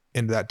were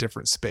in that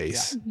different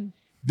space. Yeah.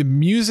 The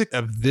music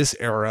of this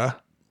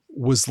era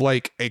was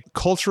like a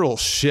cultural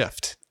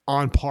shift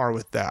on par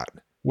with that,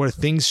 where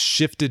things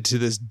shifted to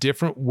this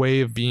different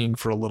way of being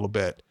for a little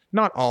bit.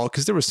 Not all,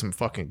 because there was some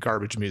fucking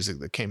garbage music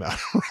that came out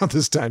around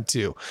this time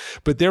too.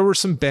 But there were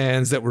some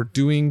bands that were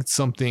doing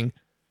something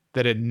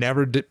that had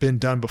never been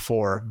done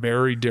before,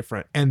 very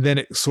different. And then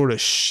it sort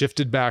of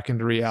shifted back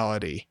into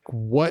reality.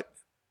 What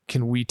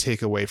can we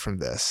take away from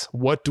this?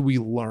 What do we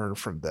learn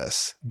from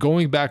this?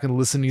 Going back and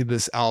listening to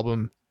this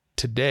album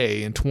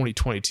today in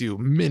 2022,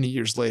 many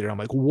years later, I'm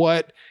like,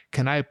 what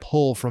can I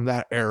pull from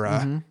that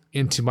era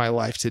into my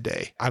life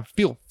today? I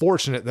feel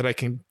fortunate that I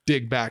can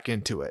dig back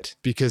into it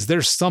because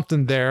there's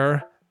something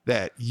there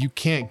that you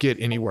can't get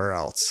anywhere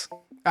else.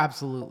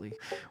 Absolutely.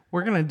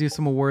 We're going to do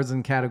some awards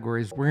and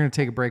categories. We're going to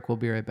take a break. We'll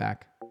be right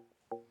back.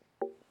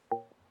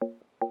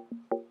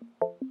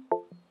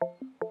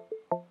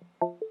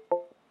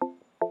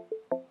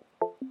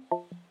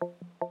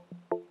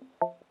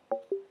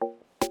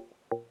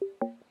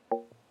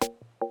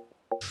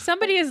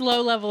 Somebody as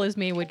low level as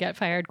me would get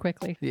fired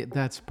quickly. Yeah,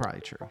 that's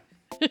probably true.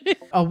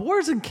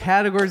 Awards and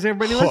categories,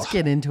 everybody. Let's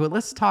get into it.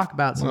 Let's talk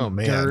about some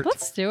dirt.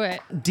 Let's do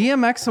it.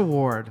 DMX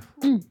Award.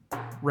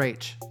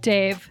 Rach.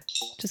 Dave.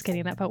 Just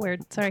kidding. That felt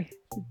weird. Sorry.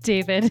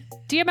 David.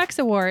 DMX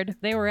Award.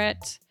 They were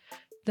at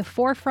the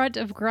forefront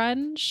of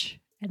grunge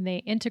and they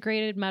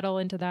integrated metal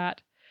into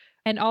that.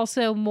 And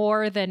also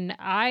more than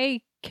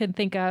I can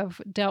think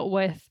of dealt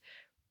with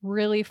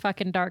really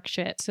fucking dark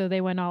shit. So they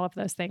win all of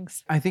those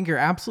things. I think you're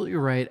absolutely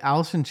right.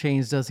 Alice in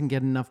Chains doesn't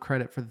get enough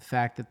credit for the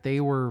fact that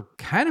they were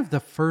kind of the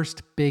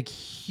first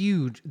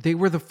they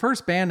were the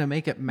first band to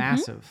make it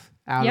massive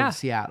out of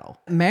Seattle.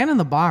 Man in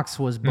the Box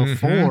was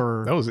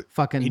before that was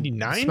fucking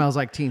 89? Smells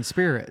Like Teen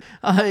Spirit.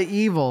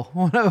 Evil.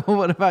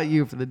 What about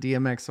you for the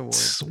DMX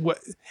Award? What?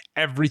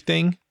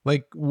 Everything?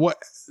 Like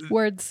what?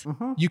 Words.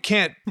 You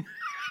can't.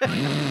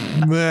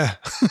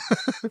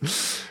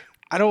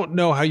 I don't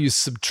know how you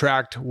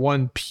subtract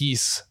one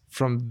piece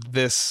from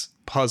this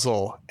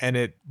puzzle and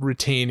it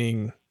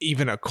retaining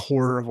even a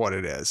quarter of what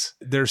it is.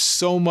 There's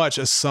so much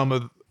a sum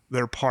of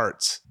their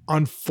parts.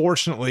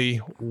 Unfortunately,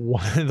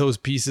 one of those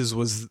pieces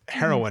was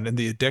heroin and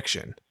the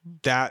addiction.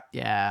 That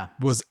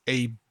was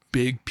a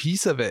big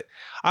piece of it.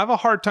 I have a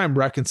hard time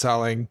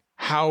reconciling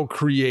how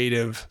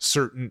creative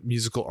certain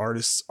musical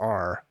artists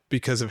are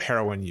because of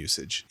heroin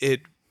usage.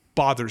 It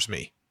bothers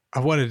me. I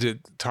wanted to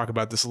talk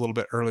about this a little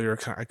bit earlier.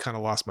 I kind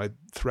of lost my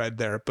thread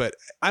there, but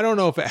I don't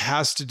know if it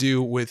has to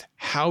do with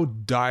how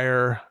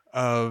dire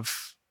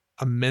of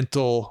a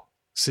mental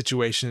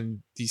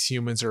situation these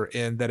humans are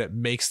in that it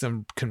makes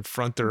them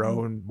confront their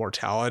own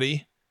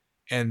mortality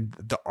and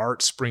the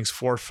art springs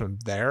forth from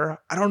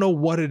there. I don't know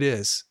what it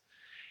is.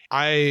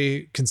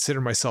 I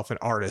consider myself an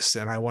artist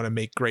and I want to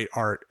make great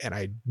art and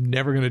I'm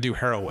never going to do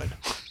heroin.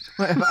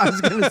 I was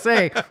going to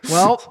say,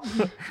 well,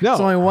 there's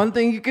only one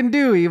thing you can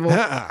do, Evil.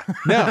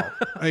 No,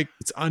 like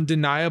it's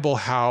undeniable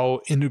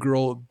how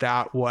integral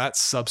that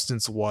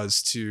substance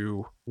was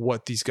to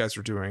what these guys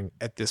were doing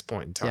at this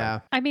point in time. Yeah.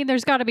 I mean,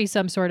 there's got to be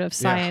some sort of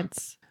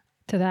science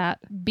to that,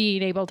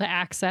 being able to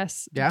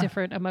access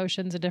different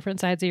emotions and different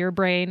sides of your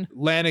brain.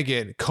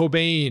 Lanigan,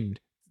 Cobain,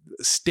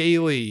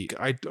 Staley,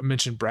 I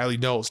mentioned Bradley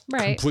Knowles,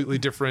 completely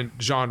different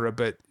genre,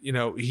 but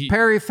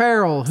Perry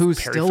Farrell, who's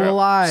still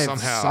alive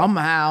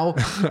somehow.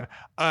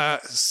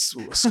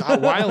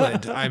 Scott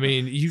Weiland. I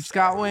mean,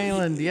 Scott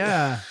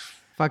Weiland,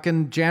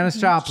 fucking Janis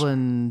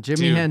Joplin,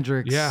 Jimi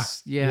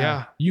Hendrix,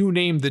 yeah. You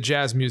name the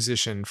jazz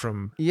musician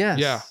from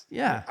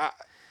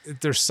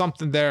there's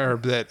something there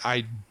that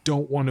I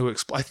don't want to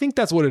explore. I think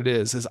that's what it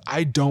is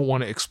I don't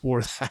want to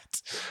explore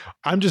that.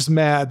 I'm just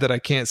mad that I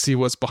can't see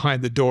what's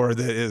behind the door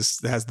that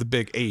has the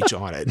big H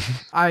on it.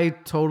 I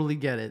totally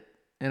get it.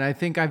 And I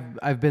think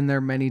I've been there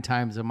many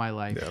times in my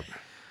life. Yep.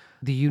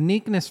 The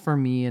uniqueness for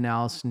me in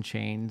Alice in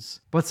Chains,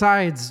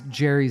 besides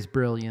Jerry's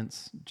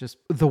brilliance, just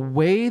the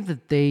way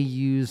that they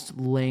used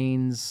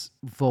Lane's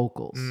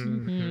vocals.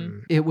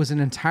 It was an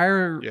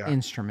entire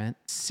instrument,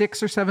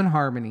 6 or 7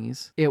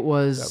 harmonies. It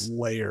was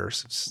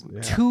layers.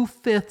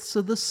 2/5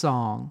 of the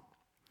song.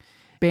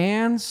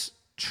 Bands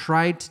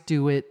tried to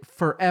do it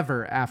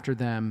forever after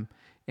them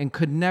and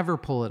could never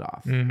pull it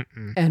off.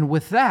 And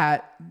with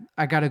that,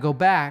 I got to go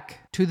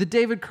back to the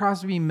David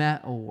Crosby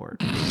Met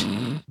Award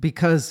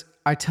because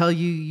I tell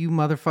you, you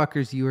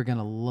motherfuckers, you are going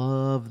to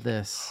love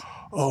this.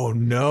 Oh,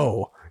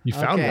 no. You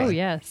found one? Oh,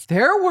 yes.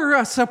 There were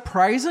a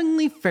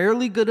surprisingly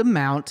fairly good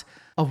amount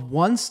of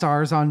 1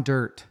 stars on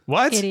Dirt.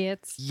 What?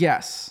 Idiots.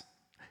 Yes.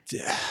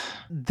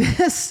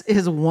 This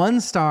is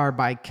 1 star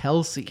by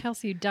Kelsey.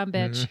 Kelsey, you dumb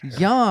bitch.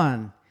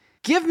 Yawn.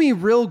 Give me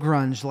real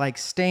grunge like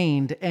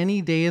Stained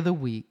any day of the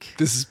week.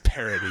 This is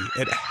parody.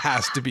 It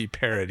has to be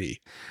parody.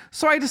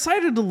 So I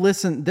decided to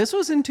listen. This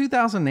was in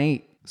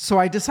 2008. So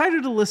I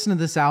decided to listen to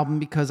this album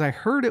because I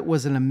heard it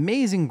was an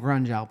amazing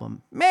grunge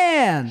album.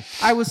 Man,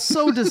 I was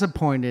so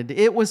disappointed.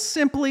 It was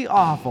simply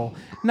awful.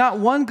 Not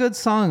one good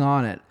song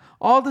on it.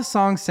 All the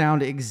songs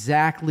sound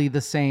exactly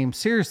the same.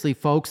 Seriously,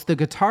 folks, the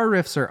guitar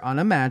riffs are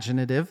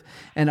unimaginative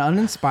and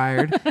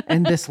uninspired,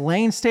 and this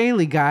Lane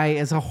Staley guy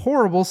is a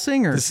horrible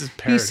singer. This is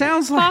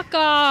parody. Fuck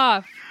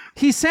off.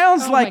 He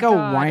sounds Oh like my a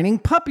God. whining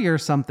puppy or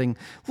something.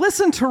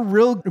 Listen to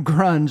real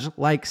grunge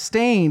like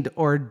Stained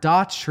or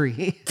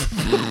Daughtry.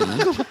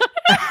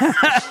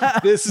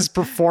 This is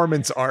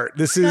performance art.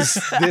 This is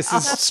not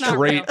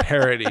straight real.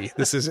 parody.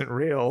 This isn't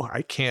real.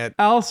 I can't.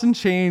 Alice in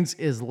Chains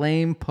is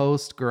lame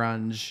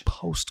post-grunge.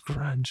 Post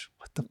grunge.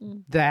 What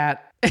the?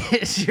 That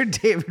is your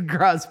David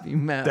Crosby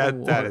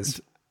Medal.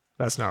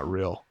 That's not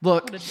real.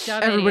 Look, What a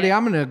dumb everybody, idiot.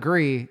 I'm going to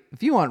agree.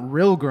 If you want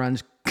real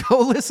grunge, go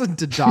listen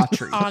to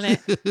Daughtry. On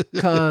it.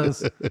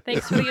 Because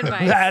Thanks for the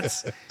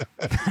advice.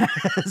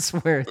 that's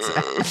where it's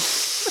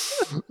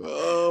at.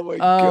 Oh my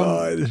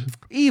god.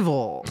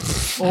 Evil.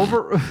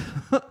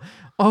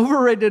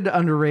 Overrated,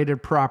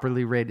 underrated,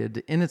 properly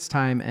rated in its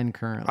time and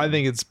currently. I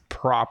think it's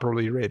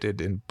properly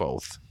rated in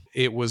both.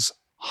 It was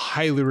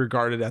highly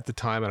regarded at the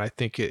time, and I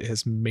think it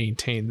has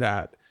maintained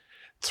that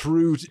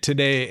through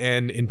today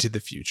and into the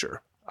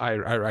future.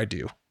 I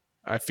do.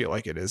 I feel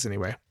like it is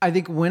anyway. I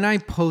think when I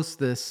post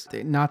this,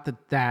 not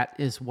that that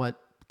is what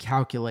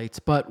calculates,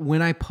 but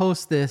when I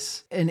post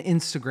this an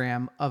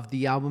Instagram of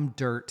the album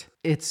Dirt,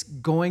 it's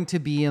going to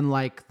be in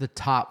like the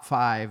top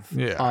 5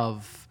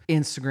 of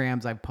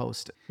Instagrams I've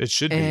posted. It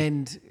should be.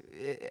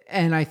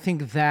 And I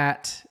think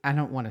that, I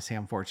don't want to say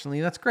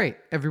unfortunately, that's great.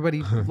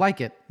 Everybody like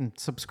it and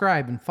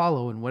subscribe and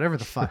follow and whatever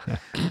the fuck.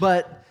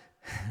 But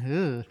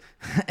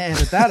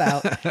edit that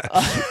out.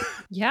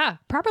 Yeah,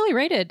 properly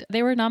rated.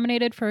 They were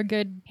nominated for a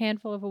good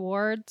handful of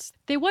awards.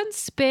 They won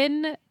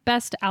Spin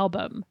Best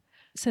Album.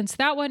 Since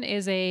that one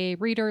is a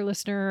reader,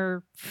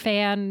 listener,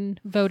 fan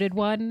voted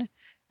one,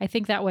 I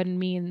think that one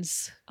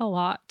means a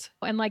lot.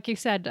 And like you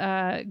said,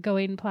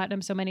 going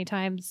platinum so many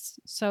times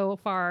so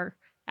far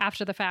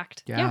after the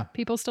fact. Yeah.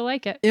 People still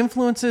like it.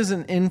 Influences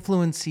and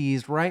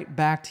influencees, right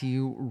back to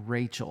you,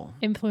 Rachel.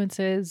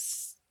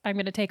 Influences, I'm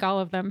going to take all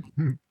of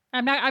them.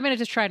 I'm going to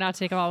just try not to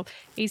take them all.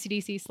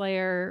 AC/DC,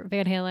 Slayer,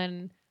 Van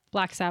Halen,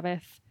 Black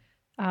Sabbath.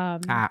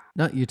 No,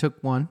 you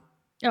took one.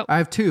 Oh. I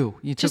have 2.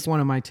 You Just- took one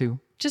of my 2.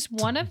 Just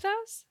one of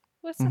those?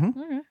 What's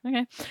Mhm.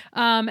 okay.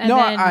 And No,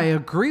 then, I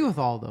agree with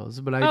all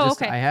those, but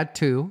okay. I had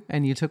 2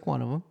 and you took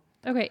one of them.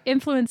 Okay,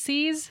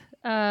 influencees.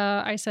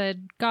 I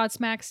said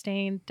Godsmack,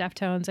 Stained,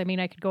 Deftones. I mean,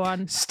 I could go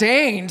on.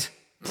 Stained?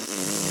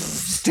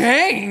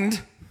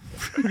 Stained?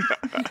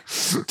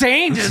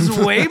 Stained is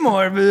way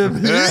more.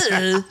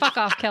 Fuck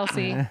off,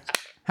 Kelsey.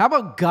 How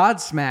about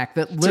Godsmack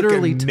that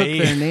literally took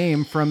name. their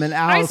name from an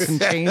Alice in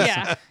Chains?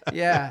 Yeah.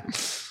 Yeah.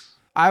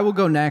 I will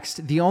go next.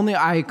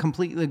 I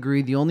completely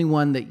agree. The only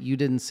one that you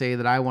didn't say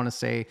that I want to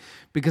say,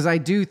 because I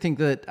do think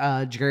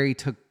that Jerry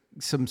took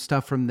some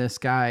stuff from this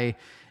guy,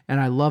 and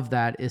I love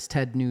that, is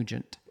Ted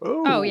Nugent.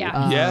 Oh,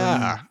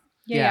 yeah.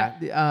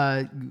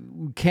 Yeah.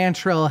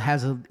 Cantrell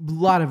has a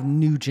lot of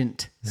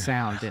Nugent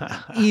sound in it.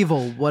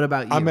 Evil, what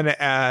about you? I'm going to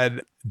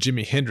add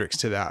Jimi Hendrix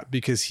to that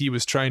because he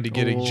was trying to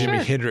get a Jimi Sure.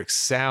 Hendrix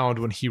sound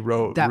when he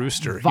wrote That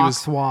Rooster.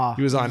 Vox Wah.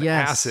 He was on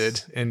Yes.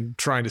 acid and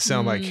trying to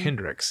sound like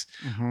Hendrix.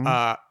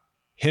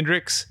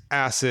 Hendrix,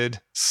 acid,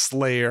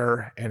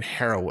 Slayer, and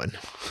heroin.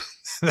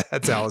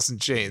 That's Alice in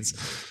Chains.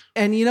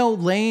 And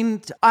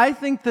Lane, I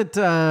think that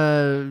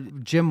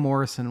Jim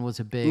Morrison was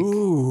a big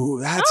Ooh,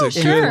 that's a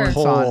sure. good influence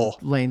on poll.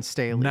 Lane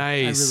Staley.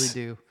 Nice. I really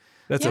do.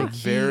 That's Yeah. a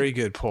very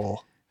good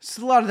poll. It's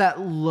a lot of that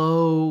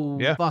low,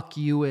 Yeah. fuck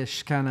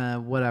you-ish kind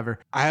of whatever.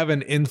 I have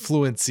an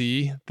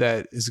influencee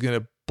that is going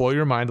to blow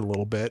your mind a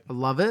little bit. I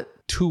love it.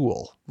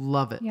 Tool.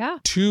 Love it. Yeah.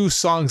 2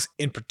 songs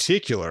in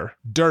particular.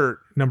 Dirt,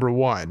 number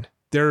 1.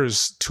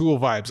 There's Tool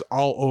vibes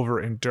all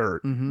over in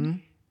Dirt. Mm-hmm.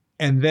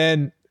 And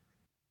then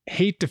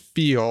Hate to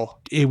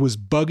Feel, it was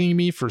bugging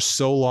me for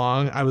so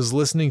long. I was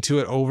listening to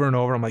it over and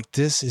over. I'm like,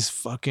 this is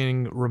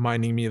fucking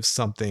reminding me of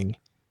something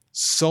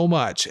so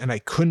much. And I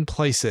couldn't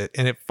place it.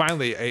 And it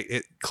finally,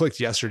 it clicked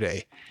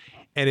yesterday.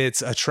 And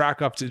it's a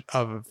track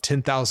of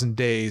 10,000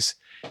 Days.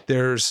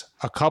 There's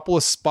a couple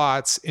of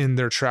spots in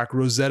their track,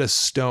 Rosetta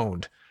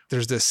Stoned.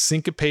 There's this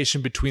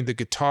syncopation between the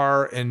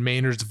guitar and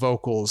Maynard's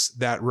vocals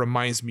that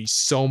reminds me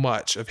so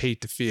much of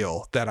Hate to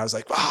Feel that I was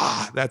like,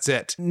 that's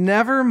it.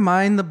 Never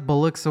mind the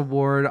Bullocks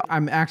Award.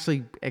 I'm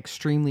actually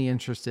extremely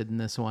interested in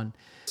this one.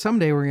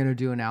 Someday we're going to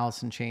do an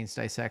Alice in Chains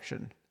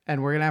dissection,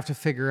 and we're going to have to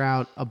figure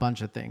out a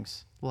bunch of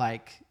things,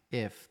 like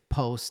if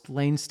post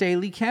Lane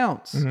Staley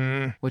counts,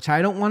 which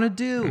I don't want to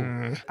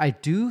do. I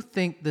do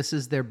think this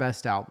is their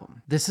best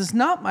album. This is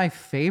not my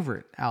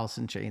favorite Alice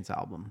in Chains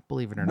album,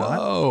 believe it or not.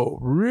 Whoa,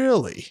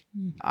 really?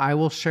 I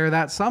will share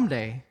that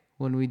someday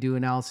when we do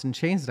an Alice in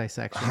Chains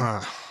dissection.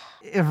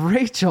 If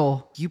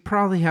Rachel, you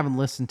probably haven't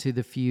listened to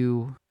the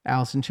few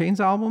Alice in Chains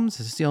albums.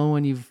 Is this the only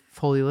one you've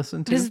fully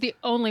listened to? This is the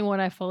only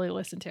one I fully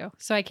listened to.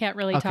 So I can't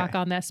really talk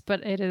on this,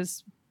 but it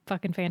is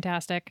fucking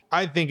fantastic.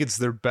 I think it's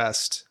their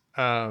best.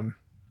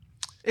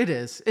 It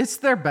is. It's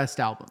their best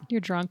album. You're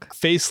drunk.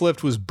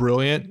 Facelift was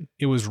brilliant.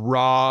 It was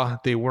raw.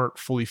 They weren't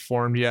fully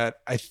formed yet.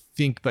 I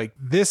think like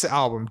this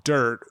album,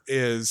 Dirt,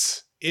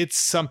 is it's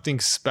something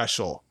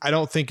special. I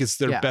don't think it's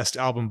their best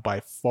album by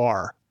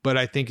far, but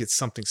I think it's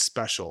something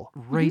special.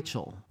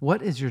 Rachel,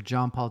 what is your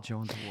John Paul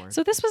Jones award?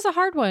 So this was a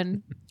hard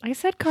one. I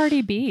said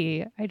Cardi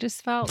B. I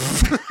just felt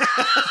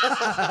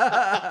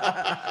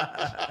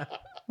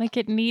like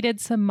it needed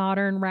some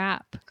modern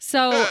rap.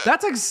 So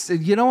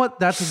you know what?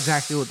 That's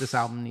exactly what this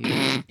album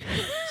needed.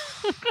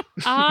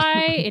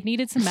 It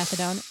needed some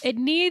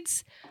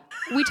methadone.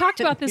 We talked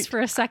about this for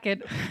a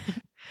second.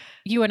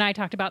 You and I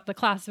talked about the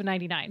class of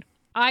 99.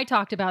 I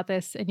talked about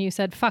this and you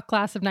said, fuck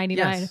class of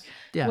 99,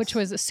 yes. which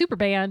was a super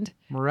band.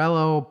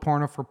 Morello,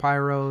 Porno for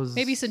Pyros.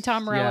 Maybe some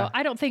Tom Morello.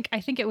 Yeah.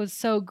 I think it was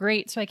so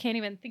great. So I can't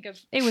even think of,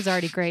 it was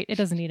already great. It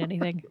doesn't need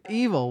anything.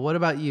 Evil. What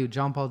about you,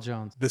 John Paul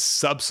Jones? The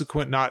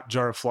subsequent, not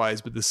Jar of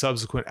Flies, but the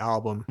subsequent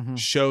album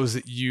shows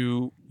that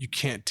you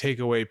can't take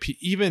away,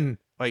 even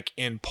like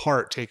in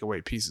part take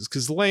away pieces.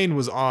 Because Lane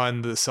was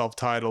on the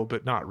self-titled,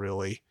 but not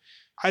really.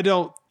 I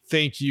don't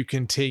think you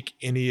can take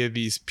any of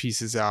these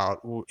pieces out.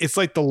 It's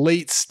like the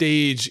late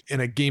stage in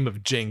a game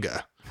of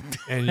Jenga,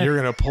 and you're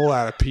going to pull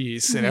out a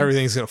piece and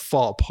everything's going to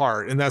fall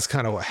apart. And that's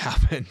kind of what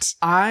happened.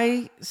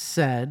 I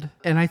said,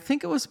 and I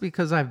think it was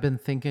because I've been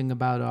thinking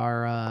about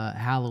our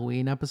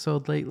Halloween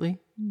episode lately.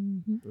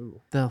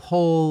 The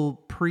whole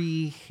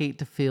pre-Hate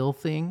to Feel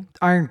thing.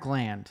 Iron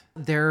Gland.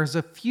 There's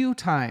a few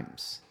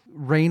times,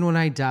 Rain When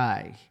I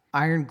Die,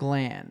 Iron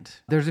Gland.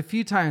 There's a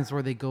few times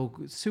where they go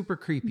super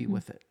creepy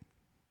with it.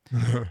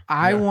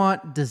 I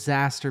want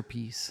Disaster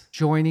Piece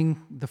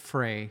joining the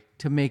fray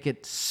to make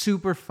it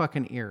super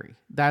fucking eerie.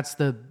 That's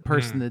the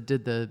person that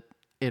did the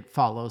It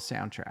Follows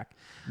soundtrack.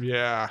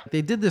 Yeah.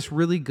 They did this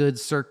really good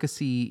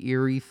circusy,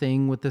 eerie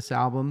thing with this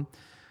album.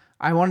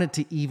 I wanted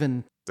to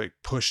even... like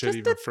push it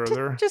even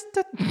further.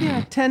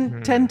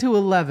 10 to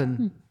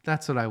 11.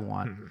 That's what I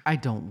want. I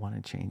don't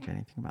want to change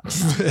anything about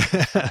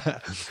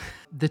that.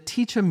 The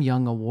Teach 'em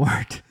Young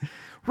Award.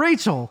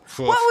 Rachel,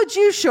 what would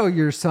you show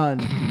your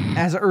son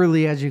as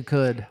early as you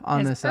could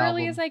on this album? As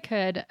early as I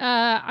could.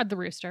 The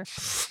Rooster.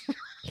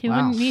 He Wow.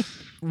 wouldn't need.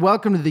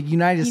 Welcome to the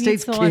United He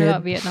States, needs to learn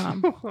about kid.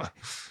 Vietnam.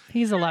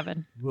 He's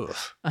 11.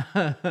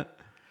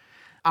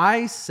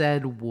 I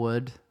said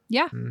would.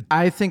 Yeah.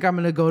 I think I'm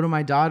going to go to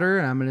my daughter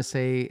and I'm going to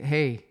say,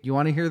 hey, you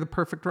want to hear the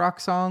perfect rock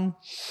song?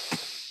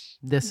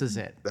 This is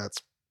it. That's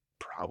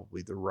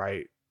probably the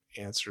right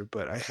answer,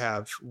 but I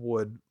have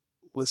would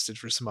listed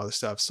for some other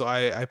stuff. So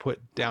I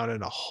put Down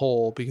in a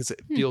Hole because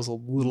it feels a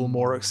little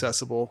more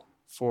accessible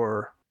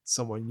for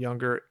someone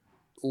younger,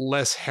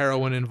 less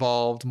heroin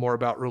involved, more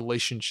about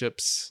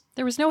relationships.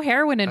 There was no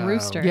heroin in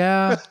Rooster.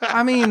 Yeah.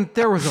 I mean,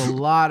 there was a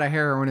lot of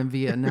heroin in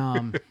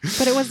Vietnam.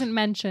 But it wasn't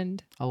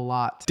mentioned. A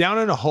lot. Down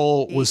in a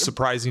Hole was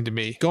surprising to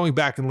me. Going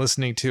back and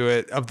listening to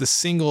it, of the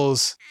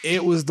singles,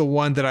 it was the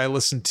one that I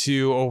listened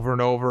to over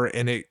and over.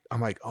 And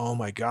I'm like, oh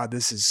my God,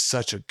 this is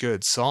such a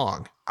good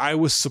song. I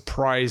was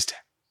surprised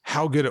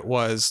how good it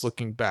was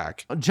looking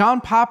back.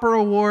 John Popper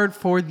Award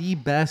for the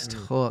best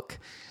hook.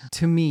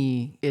 To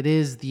me, it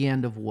is The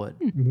End of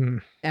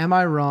Wood. Am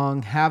I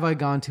wrong? Have I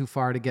gone too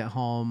far to get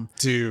home?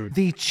 Dude.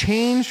 The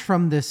change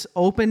from this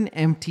open,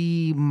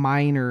 empty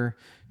minor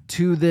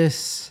to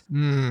this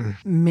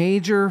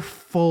major,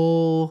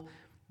 full,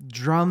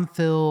 drum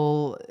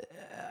fill,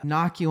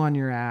 knock you on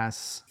your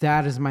ass.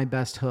 That is my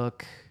best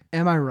hook.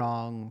 Am I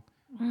wrong,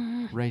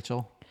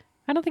 Rachel?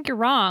 I don't think you're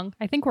wrong.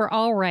 I think we're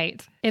all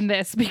right in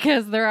this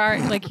because there are,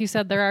 like you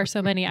said, there are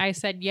so many. I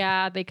said,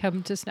 yeah, they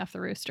come to Snuff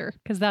the Rooster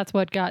because that's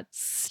what got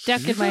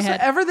stuck in my head.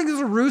 Everything is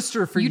a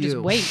rooster for you. You just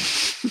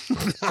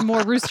wait.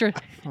 More rooster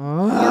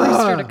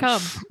to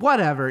come.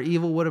 Whatever.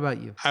 Evil, what about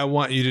you? I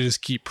want you to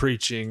just keep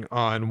preaching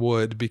on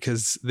Wood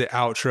because the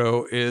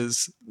outro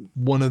is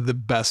one of the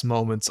best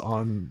moments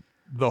on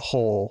the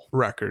whole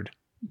record.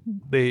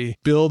 They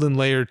build and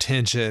layer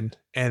tension,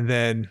 and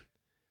then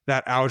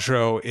that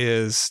outro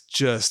is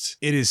just,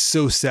 it is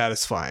so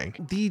satisfying.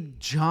 The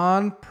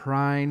John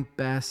Prine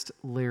Best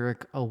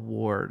Lyric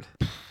Award.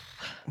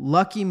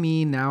 Lucky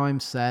me, now I'm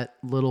set.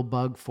 Little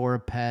bug for a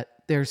pet.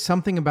 There's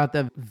something about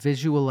that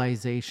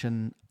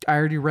visualization. I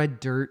already read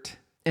Dirt,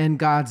 and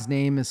God's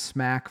name is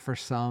smack for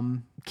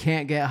some.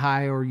 Can't get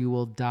high or you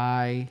will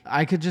die.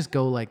 I could just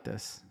go like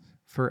this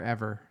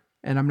forever,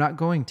 and I'm not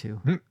going to.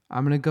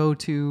 I'm going to go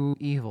to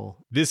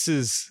Evil. This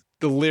is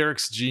the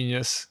lyrics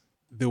genius.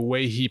 The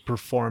way he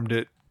performed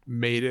it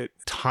made it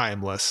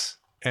timeless.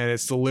 And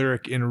it's the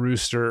lyric in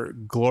Rooster,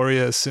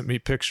 Gloria sent me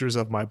pictures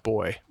of my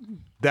boy.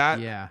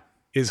 That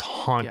is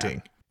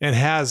haunting and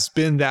has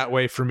been that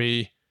way for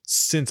me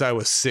since I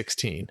was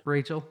 16.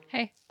 Rachel?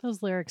 Hey,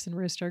 those lyrics in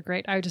Rooster are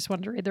great. I just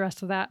wanted to read the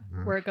rest of that,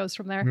 where it goes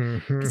from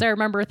there. Because I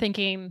remember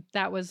thinking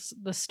that was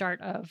the start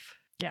of...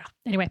 Yeah.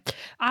 Anyway,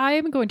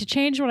 I'm going to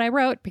change what I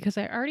wrote because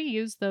I already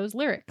used those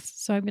lyrics.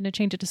 So I'm going to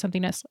change it to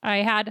something else.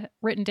 I had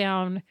written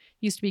down,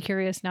 used to be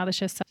curious. Now that's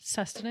just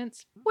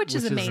sustenance, which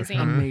is amazing.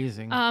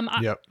 Amazing. I'm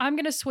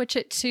going to switch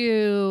it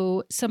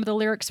to some of the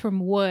lyrics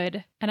from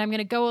Wood. And I'm going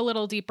to go a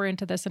little deeper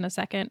into this in a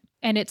second.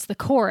 And it's the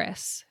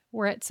chorus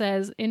where it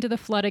says, into the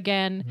flood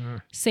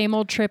again, same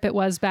old trip it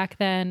was back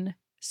then.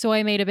 So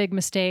I made a big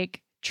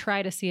mistake.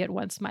 Try to see it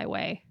once my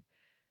way.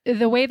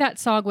 the way that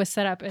song was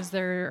set up is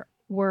there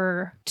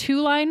were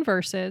 2-line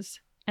verses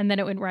and then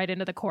it went right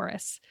into the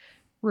chorus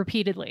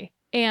repeatedly.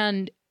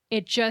 And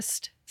it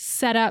just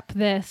set up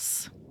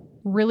this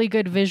really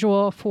good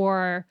visual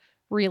for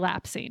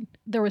relapsing.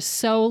 There was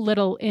so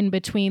little in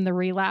between the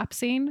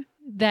relapsing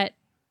that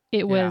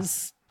it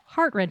was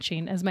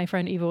heart-wrenching, as my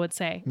friend Eva would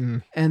say.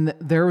 And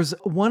there was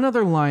one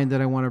other line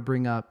that I want to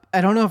bring up.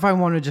 I don't know if I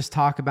want to just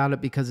talk about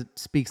it because it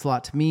speaks a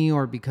lot to me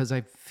or because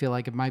I feel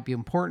like it might be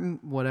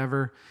important,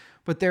 whatever.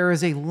 But there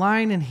is a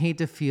line in Hate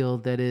to Feel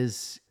that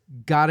is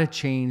gotta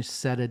change,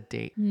 set a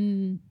date.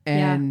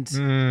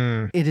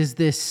 And it is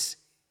this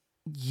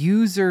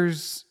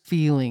user's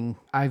feeling.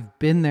 I've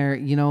been there,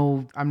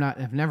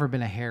 I've never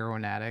been a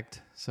heroin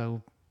addict,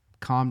 so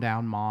calm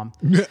down, mom.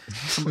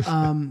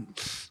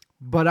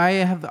 But I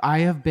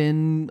have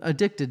been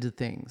addicted to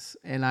things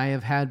and I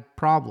have had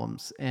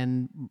problems,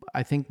 and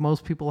I think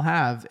most people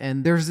have.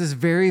 And there's this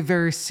very,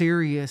 very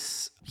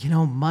serious,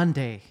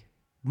 Monday,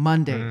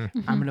 I'm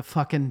going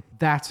to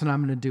that's when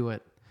I'm going to do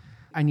it.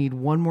 I need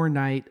one more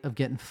night of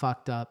getting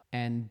fucked up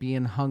and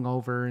being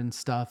hungover and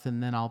stuff,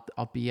 and then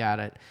I'll be at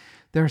it.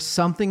 There's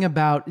something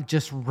about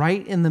just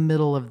right in the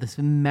middle of this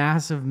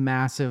massive,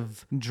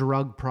 massive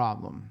drug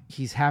problem.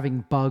 He's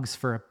having bugs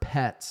for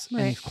pets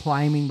and he's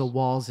climbing the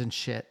walls and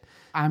shit.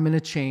 I'm going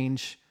to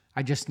change.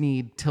 I just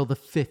need till the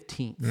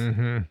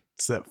 15th.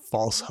 It's that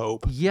false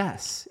hope.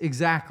 Yes,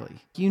 exactly.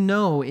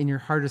 In your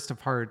hardest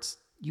of hearts,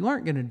 you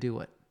aren't going to do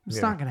it.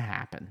 It's not going to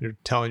happen. You're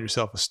telling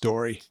yourself a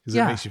story because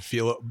it makes you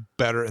feel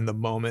better in the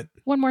moment.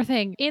 One more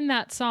thing. In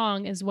that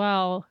song as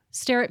well,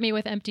 stare at me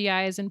with empty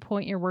eyes and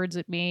point your words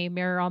at me.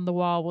 Mirror on the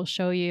wall will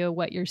show you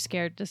what you're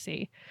scared to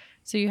see.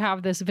 So you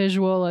have this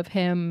visual of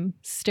him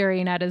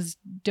staring at his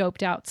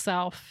doped out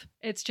self.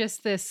 It's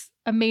just this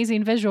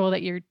amazing visual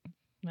that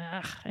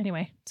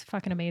anyway, it's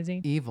fucking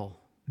amazing. Evil.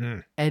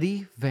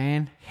 Eddie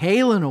Van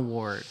Halen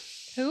Award.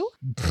 Who?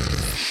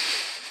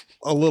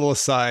 A little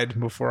aside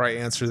before I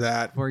answer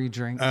that. Before you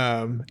drink.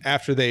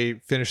 After they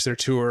finish their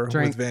tour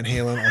with Van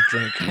Halen, I'll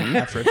drink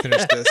after I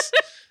finish this.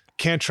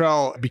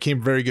 Cantrell became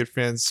very good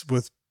friends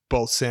with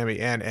both Sammy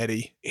and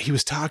Eddie. He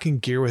was talking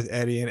gear with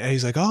Eddie, and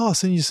Eddie's like, "Oh, I'll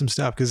send you some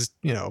stuff," because,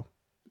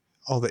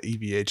 all the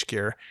EVH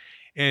gear.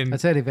 And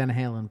that's Eddie Van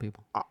Halen,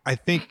 people. I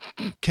think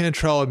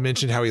Cantrell had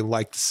mentioned how he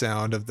liked the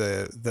sound of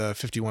the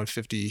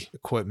 5150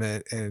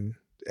 equipment, and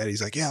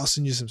Eddie's like, "Yeah, I'll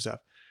send you some stuff."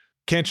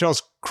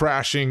 Cantrell's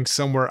crashing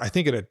somewhere, I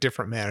think at a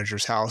different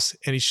manager's house,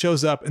 and he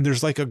shows up and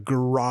there's like a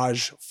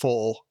garage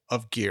full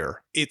of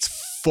gear. It's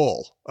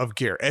full of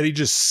gear. Eddie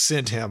just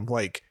sent him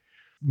like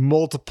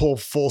multiple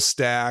full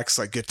stacks,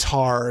 like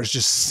guitars,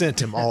 just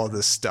sent him all of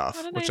this stuff,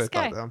 which I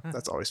thought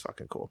that's always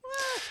fucking cool.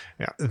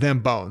 Yeah. Them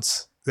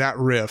Bones. That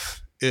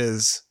riff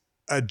is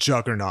a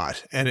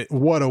juggernaut, and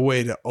what a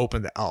way to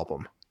open the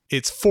album.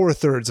 It's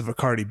 4/3 of a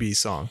Cardi B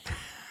song.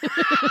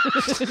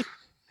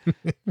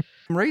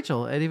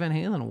 Rachel, Eddie Van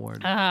Halen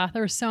Award.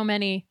 There were so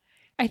many.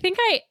 I think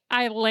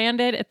I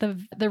landed at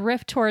the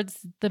riff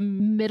towards the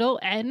middle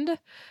end,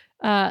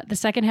 the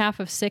second half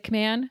of Sick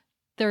Man.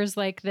 There's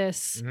like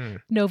this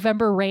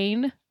November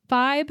Rain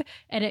vibe,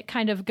 and it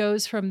kind of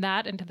goes from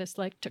that into this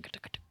like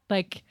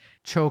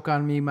Choke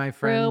on Me, my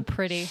friend. Real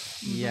pretty.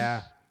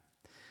 Yeah.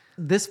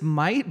 This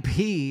might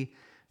be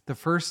the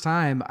first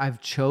time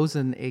I've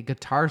chosen a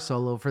guitar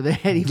solo for the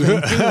Eddie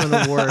Van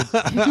Halen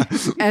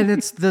Award. And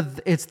it's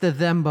the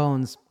Them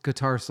Bones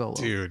guitar solo.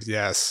 Dude,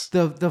 yes.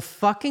 The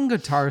fucking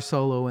guitar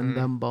solo in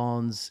Them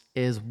Bones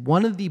is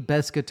one of the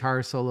best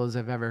guitar solos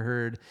I've ever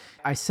heard.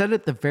 I said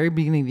at the very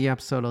beginning of the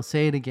episode, I'll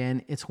say it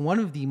again. It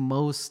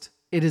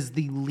is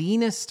the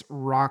leanest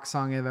rock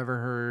song I've ever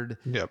heard.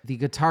 Yep. The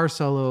guitar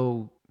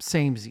solo,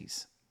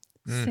 samesies.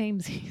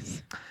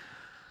 Samesies.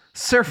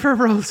 Surfer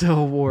Rosa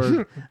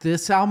Award.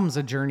 This album's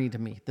a journey to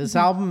me. This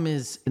album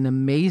is an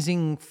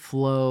amazing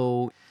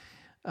flow.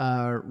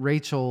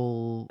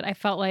 Rachel. I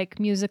felt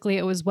like musically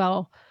it was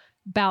well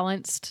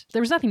balanced.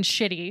 There was nothing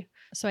shitty,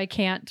 so I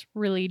can't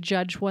really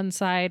judge one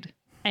side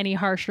any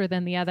harsher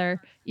than the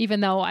other,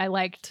 even though I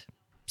liked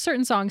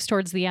certain songs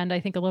towards the end, I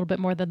think a little bit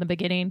more than the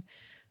beginning.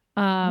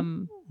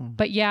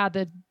 But yeah,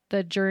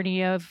 the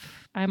journey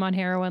of I'm on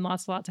heroin,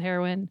 lots of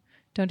heroin,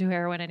 don't do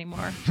heroin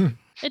anymore.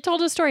 It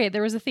told a story.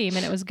 There was a theme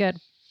and it was good.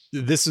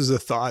 This is a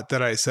thought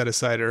that I set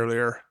aside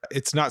earlier.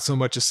 It's not so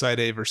much a side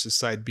A versus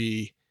side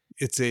B.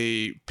 It's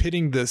a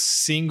pitting the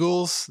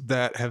singles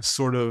that have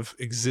sort of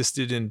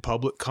existed in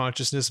public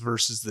consciousness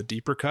versus the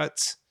deeper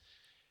cuts.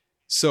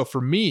 So for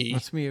me,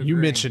 you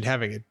mentioned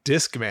having a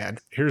Discman.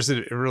 Here's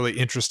a really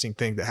interesting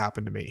thing that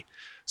happened to me.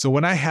 So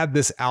when I had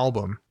this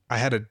album, I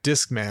had a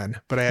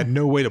Discman, but I had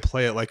no way to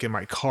play it like in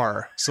my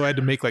car. So I had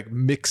to make like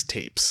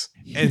mixtapes.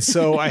 And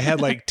so I had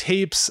like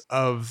tapes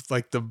of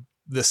like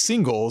the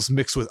singles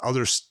mixed with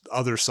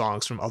other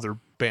songs from other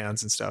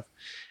bands and stuff.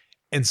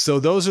 And so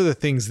those are the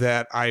things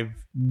that I've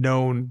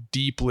known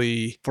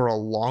deeply for a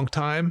long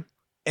time.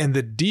 And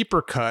the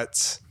deeper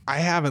cuts I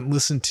haven't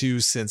listened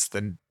to since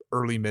the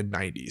early mid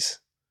 90s.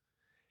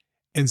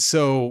 And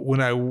so when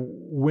I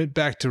went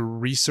back to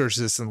research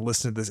this and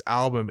listen to this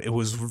album, it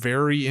was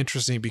very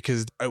interesting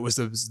because it was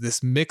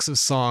this mix of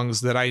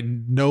songs that I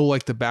know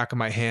like the back of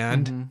my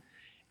hand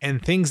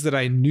and things that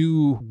I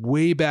knew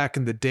way back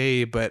in the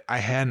day, but I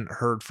hadn't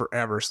heard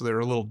forever. So they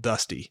were a little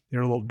dusty. They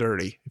were a little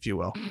dirty, if you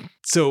will.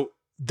 So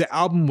the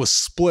album was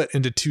split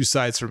into two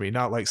sides for me,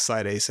 not like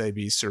side A, side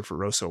B, Surfer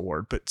Rosa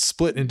Award, but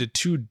split into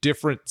two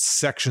different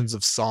sections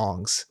of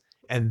songs.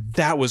 And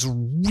that was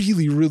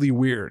really, really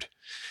weird.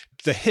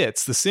 The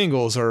hits, the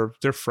singles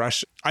they're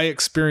fresh. I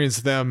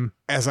experienced them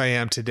as I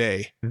am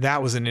today.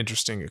 That was an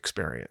interesting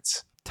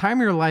experience. Time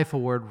of Your Life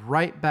Award,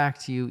 right back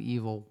to you,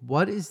 Evil.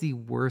 What is the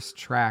worst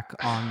track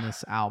on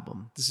this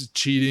album? This is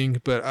cheating,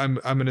 but I'm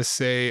going to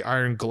say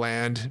Iron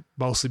Gland,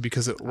 mostly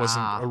because it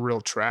wasn't a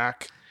real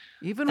track.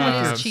 Even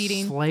when it's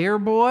cheating. Slayer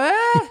Boy?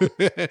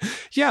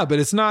 Yeah, but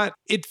it's not,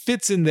 it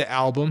fits in the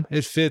album.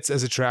 It fits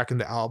as a track in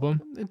the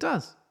album. It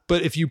does.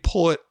 But if you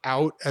pull it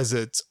out as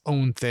its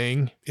own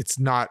thing, it's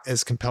not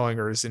as compelling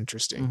or as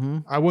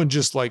interesting. I wouldn't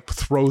just like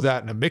throw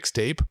that in a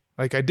mixtape.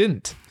 Like I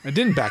didn't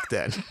back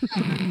then.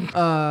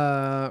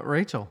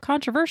 Rachel.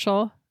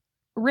 Controversial.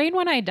 Rain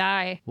When I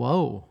Die.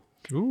 Whoa.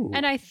 Ooh.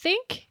 And I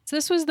think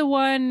this was the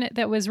one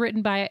that was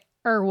written by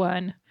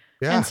Erwan.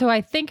 Yeah. And so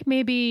I think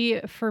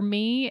maybe for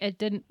me, it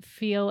didn't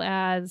feel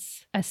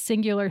as a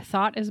singular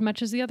thought as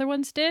much as the other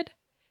ones did.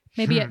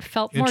 Maybe it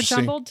felt more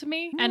jumbled to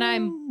me. And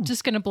I'm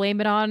just going to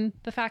blame it on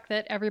the fact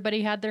that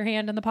everybody had their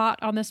hand in the pot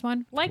on this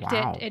one. Liked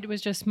it. It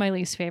was just my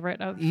least favorite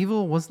of.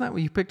 Evil, wasn't that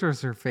what you picked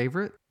as her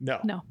favorite?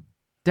 No.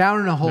 Down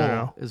in a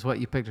Hole is what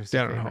you picked as her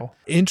Down in favorite. a Hole.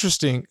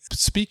 Interesting.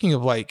 Speaking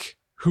of like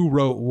who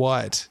wrote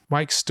what,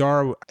 Mike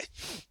Starr, I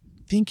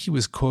think he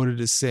was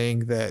quoted as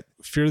saying that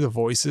Fear the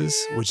Voices,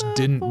 which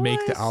didn't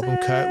make the album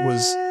cut,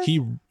 was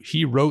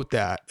he wrote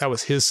that. That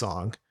was his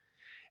song.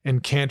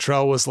 And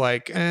Cantrell was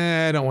like,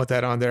 I don't want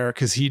that on there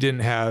because he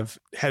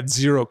had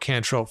zero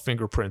Cantrell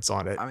fingerprints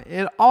on it. I mean,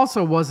 it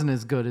also wasn't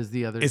as good as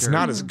the other. It's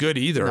not as good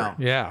either. No.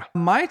 Yeah.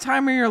 My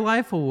Time of Your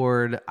Life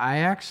Award, I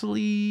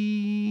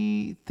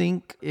actually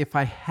think if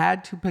I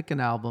had to pick an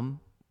album,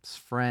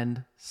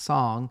 Svend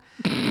song,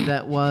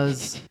 that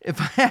was,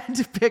 if I had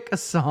to pick a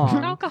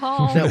song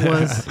Alcohol. that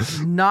was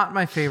not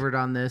my favorite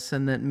on this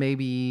and that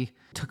maybe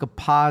took a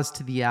pause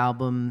to the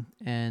album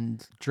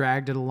and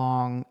dragged it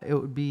along, it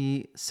would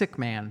be Sick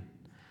Man.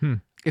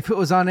 If it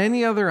was on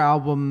any other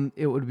album,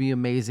 it would be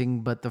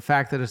amazing. But the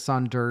fact that it's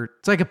on Dirt,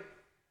 it's like a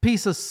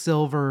piece of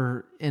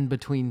silver in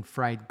between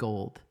fried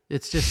gold.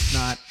 It's just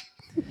not,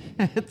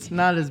 it's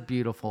not as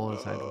beautiful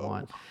as I'd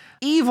want.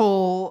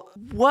 Evil,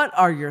 what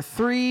are your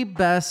three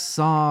best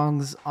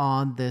songs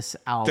on this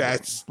album?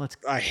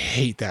 I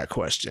hate that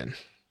question.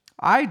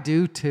 I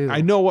do too. I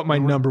know what my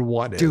number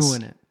one is.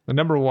 Doing it. The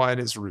number one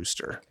is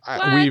Rooster.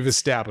 We've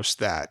established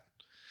that.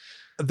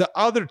 The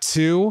other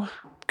two,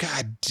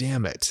 God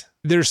damn it.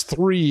 There's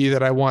three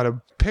that I want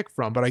to pick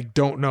from, but I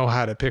don't know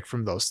how to pick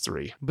from those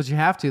three. But you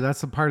have to.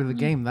 That's a part of the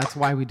game. That's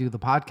why we do the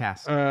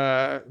podcast.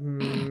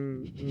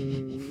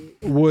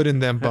 Wood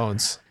and Them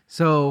Bones.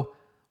 So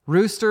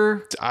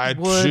Rooster,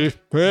 Wood,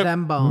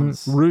 Them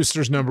Bones.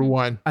 Rooster's number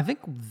one. I think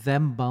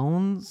Them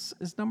Bones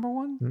is number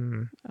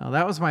one. Oh,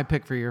 that was my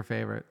pick for your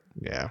favorite.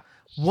 Yeah.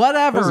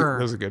 Whatever.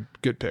 That was a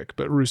good pick,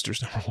 but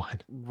Rooster's number one.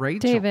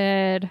 Rachel.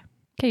 David.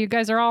 Okay, you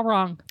guys are all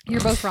wrong.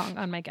 You're both wrong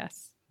on my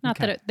guess. Not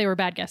that they were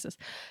bad guesses.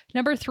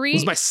 Number 3.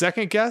 Was my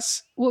second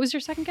guess? What was your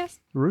second guess?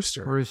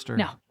 Rooster. Rooster.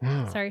 No.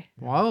 Sorry.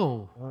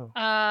 Whoa.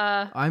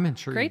 I'm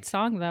intrigued. Great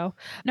song though.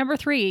 Number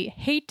 3,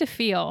 Hate to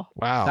Feel.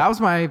 Wow. That was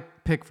my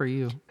pick for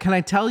you. Can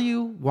I tell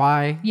you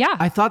why? Yeah.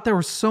 I thought there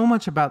was so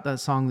much about that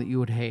song that you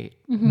would hate.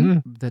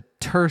 The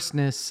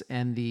terseness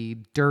and the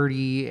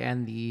dirty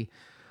and the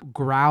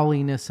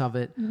growliness of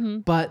it,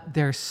 but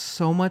there's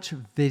so much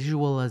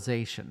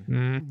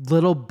visualization.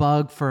 Little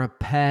bug for a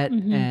pet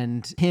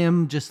and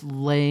him just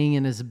laying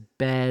in his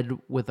bed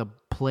with a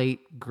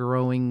plate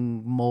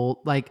growing mold.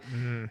 Like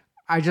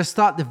I just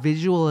thought the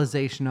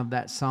visualization of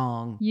that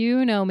song.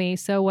 You know me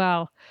so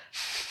well.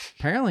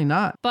 Apparently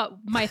not. But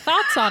my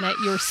thoughts on it,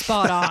 you're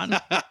spot on.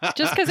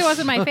 Just because it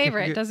wasn't my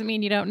favorite doesn't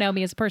mean you don't know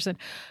me as a person.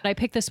 I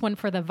picked this one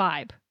for the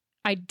vibe.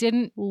 I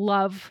didn't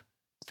love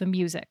the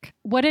music.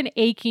 What an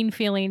aching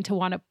feeling to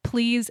want to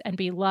please and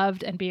be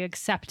loved and be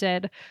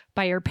accepted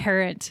by your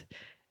parent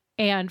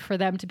and for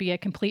them to be a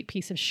complete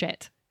piece of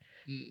shit.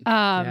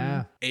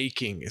 Yeah.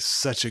 Aching is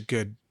such a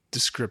good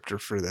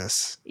descriptor for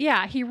this.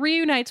 Yeah, he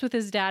reunites with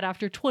his dad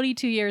after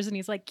 22 years and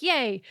he's like,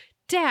 yay,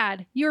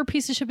 Dad, you were a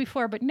piece of shit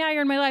before, but now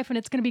you're in my life and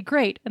it's going to be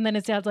great. And then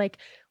his dad's like,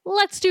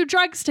 let's do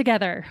drugs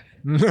together.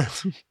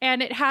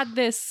 And it had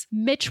this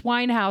Mitch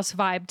Winehouse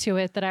vibe to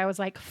it that I was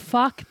like,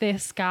 fuck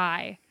this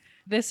guy.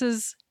 This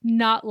is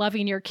not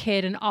loving your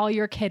kid and all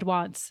your kid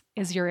wants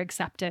is your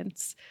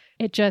acceptance.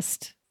 It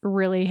just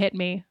really hit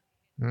me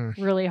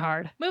really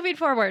hard. Moving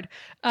forward.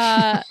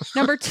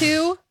 Number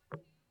 2.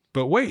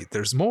 But wait,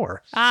 there's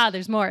more.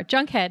 There's more.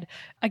 Junkhead.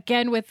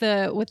 Again with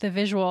the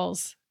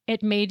visuals.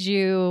 It made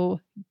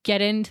you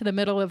get into the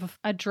middle of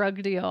a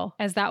drug deal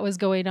as that was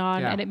going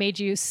on. Yeah. And it made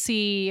you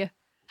see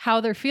how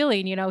they're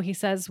feeling. You know, he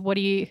says,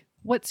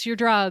 what's your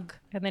drug?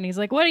 And then he's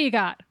like, what do you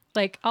got?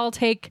 Like, I'll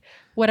take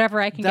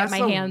whatever I can get my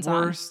hands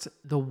on. That's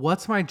the worst.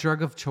 What's my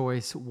drug of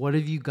choice? What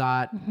have you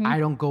got? I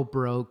don't go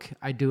broke.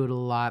 I do it a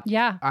lot.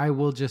 Yeah. I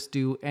will just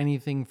do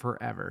anything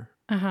forever.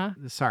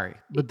 Sorry,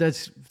 but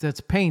that's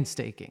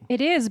painstaking.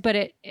 It is, but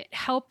it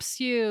helps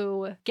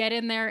you get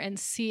in there and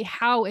see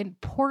how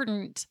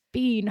important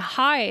being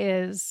high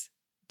is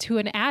to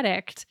an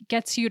addict.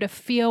 Gets you to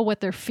feel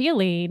what they're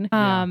feeling,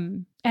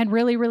 and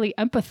really, really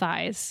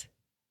empathize.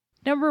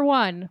 Number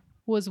 1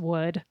 was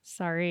Wood.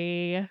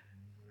 Sorry.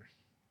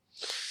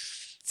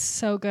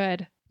 So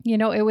good. You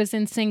know, it was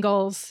in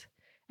singles.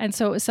 And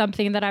so it was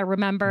something that I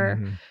remember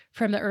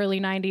from the early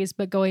 90s,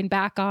 but going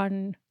back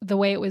on the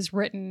way it was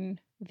written,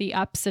 the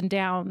ups and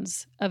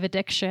downs of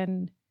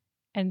addiction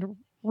and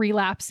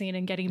relapsing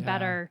and getting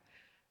better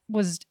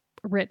was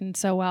written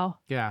so well.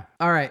 Yeah.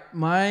 All right.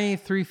 My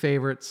 3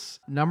 favorites.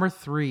 Number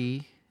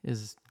 3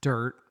 is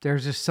Dirt.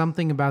 There's just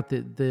something about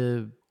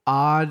the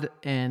odd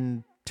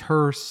and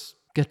terse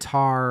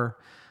guitar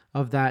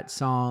of that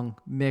song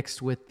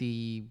mixed with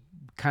the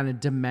kind of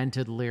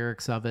demented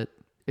lyrics of it.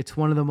 It's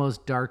one of the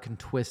most dark and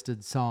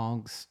twisted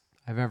songs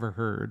I've ever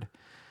heard.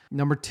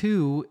 Number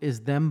 2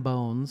 is Them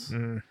Bones.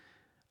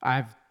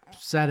 I've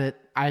said it.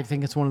 I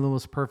think it's one of the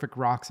most perfect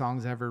rock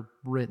songs ever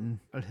written.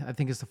 I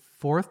think it's the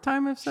 4th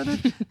time I've said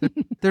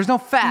it. There's no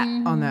fat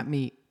on that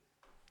meat.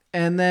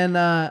 And then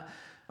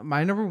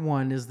my number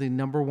 1 is the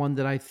number 1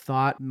 that I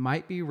thought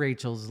might be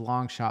Rachel's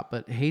long shot,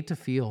 but Hate to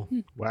Feel.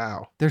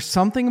 Wow. There's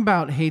something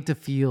about Hate to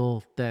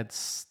Feel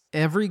that's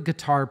every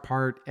guitar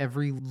part,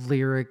 every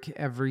lyric,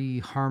 every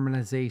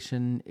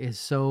harmonization is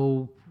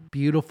so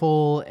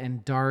beautiful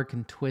and dark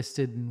and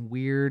twisted and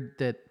weird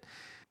that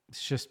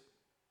it's just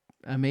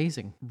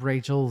amazing.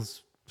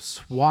 Rachel's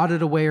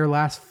swatted away her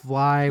last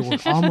fly. We're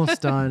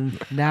almost done.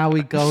 Now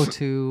we go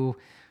to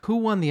who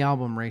won the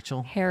album,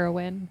 Rachel?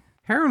 Heroin.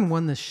 Heroin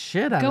won the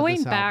shit out of this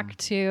Going back album.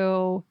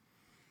 to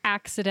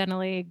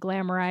accidentally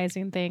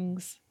glamorizing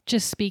things,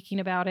 just speaking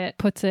about it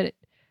puts it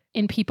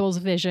in people's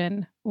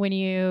vision. When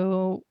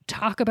you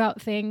talk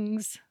about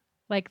things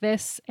like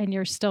this and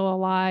you're still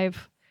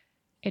alive,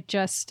 it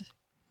just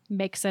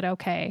makes it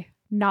okay.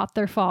 Not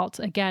their fault.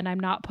 Again, I'm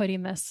not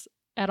putting this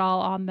at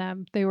all on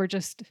them. They were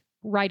just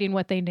writing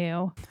what they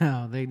knew.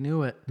 No, they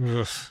knew it.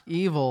 Ugh.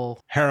 Evil.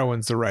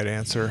 Heroin's the right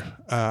answer.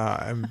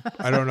 I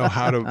don't know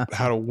how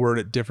to word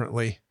it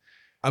differently.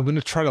 I'm going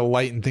to try to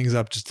lighten things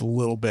up just a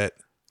little bit.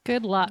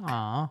 Good luck.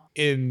 Aw.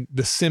 In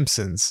The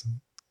Simpsons,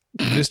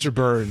 Mr.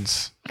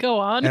 Burns Go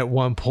on. at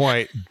one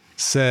point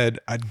said,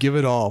 I'd give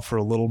it all for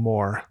a little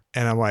more.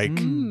 And I'm like,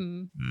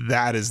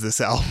 that is this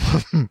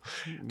album.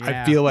 I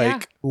Yeah. feel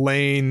like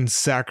Lane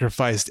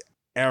sacrificed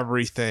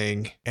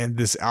everything and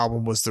this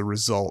album was the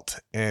result.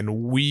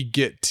 And we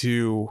get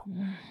to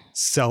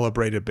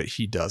celebrate it, but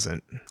he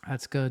doesn't.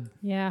 That's good.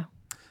 Yeah.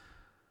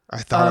 I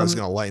thought I was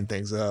going to lighten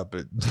things up,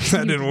 but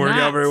that didn't work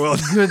out very well.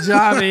 Good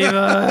job,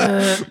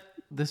 Eva.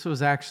 This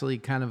was actually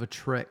kind of a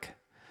trick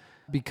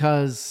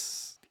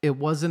because it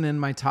wasn't in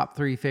my top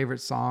 3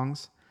 favorite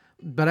songs,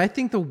 but I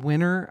think the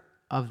winner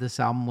of this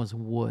album was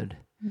Wood.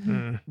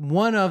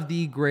 One of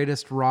the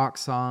greatest rock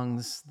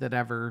songs that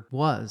ever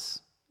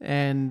was.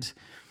 And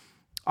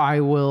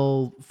I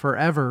will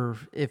forever,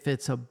 if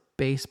it's a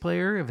bass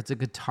player, if it's a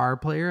guitar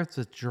player, if it's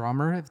a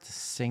drummer, if it's a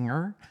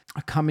singer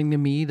coming to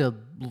me to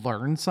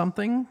learn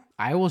something,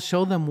 I will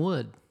show them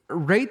Wood.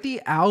 Rate the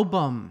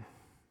album.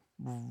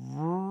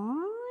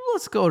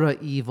 Let's go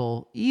to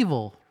Evil.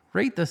 Evil.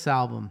 Rate this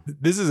album.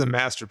 This is a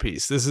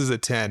masterpiece. This is a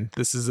 10.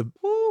 This is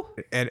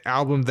an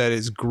album that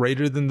is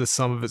greater than the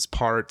sum of its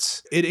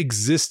parts. It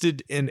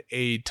existed in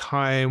a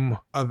time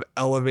of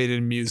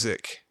elevated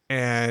music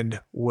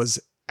and was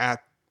at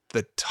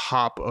the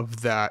top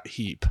of that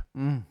heap.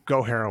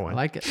 Go Heroin. I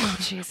like it. Oh,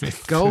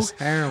 Jesus. Go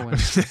Heroin.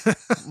 You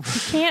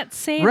can't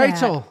say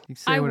Rachel. that. You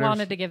say I whatever.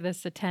 wanted to give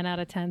this a 10 out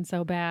of 10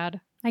 so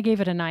bad. I gave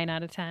it a 9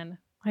 out of 10.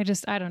 I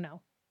don't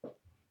know.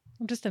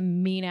 I'm just a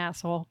mean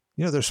asshole.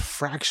 You know, there's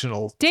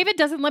fractional. David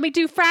doesn't let me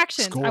do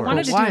fractions. I Score.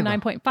 wanted to do Why a though?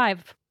 9.5.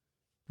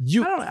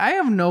 I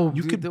have no.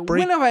 You could break-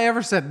 When have I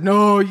ever said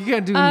no? You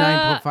can't do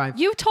 9.5.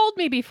 You told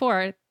me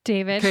before,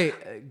 David. Okay,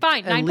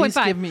 Fine, at least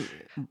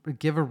 9.5.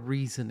 give a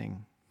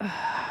reasoning.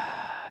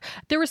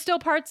 There were still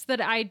parts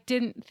that I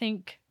didn't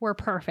think were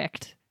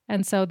perfect.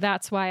 And so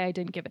that's why I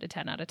didn't give it a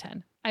 10 out of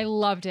 10. I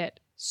loved it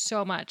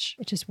so much.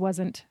 It just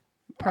wasn't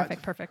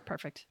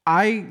perfect.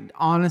 I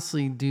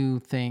honestly do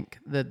think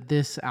that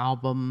this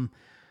album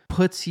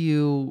puts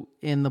you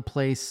in the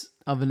place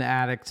of an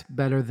addict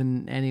better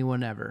than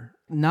anyone ever.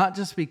 Not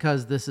just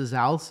because this is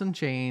Alice in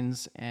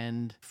Chains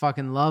and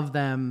fucking love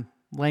them,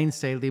 Lane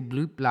Staley,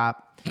 bloop blop.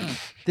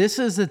 This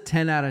is a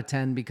 10 out of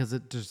 10 because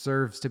it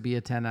deserves to be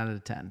a 10 out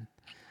of 10.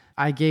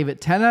 I gave it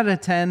 10 out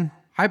of 10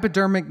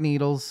 hypodermic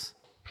needles.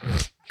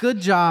 Good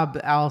job,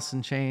 Alice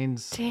in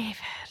Chains. David.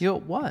 Yo,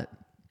 what?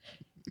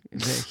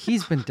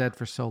 He's been dead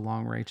for so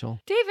long, Rachel.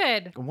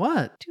 David.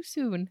 What? Too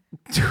soon.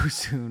 Too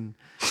soon.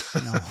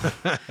 No.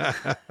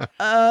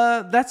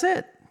 That's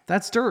it.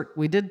 That's Dirt.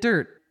 We did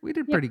Dirt. We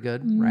did pretty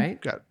good,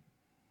 right? God,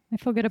 I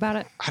feel good about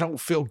it. I don't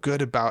feel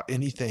good about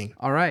anything.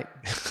 All right.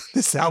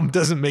 This album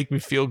doesn't make me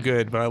feel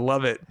good, but I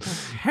love it.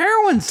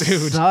 Heroin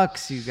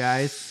sucks, you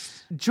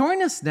guys.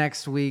 Join us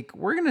next week.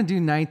 We're going to do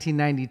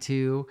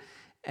 1992,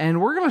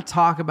 and we're going to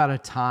talk about a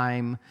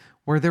time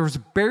where there was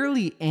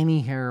barely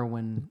any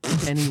heroin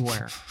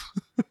anywhere.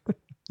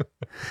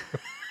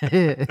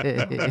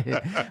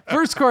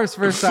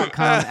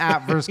 Firstcourseverse.com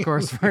at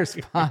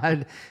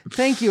firstcourseversepod.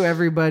 Thank you,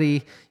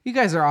 everybody. You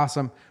guys are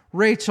awesome.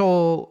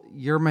 Rachel,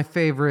 you're my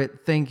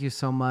favorite. Thank you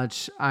so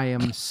much. I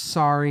am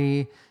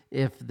sorry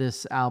if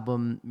this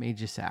album made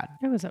you sad.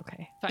 It was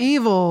okay. Fine.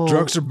 Evil.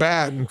 Drugs are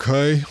bad,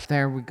 okay?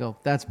 There we go.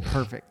 That's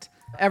perfect.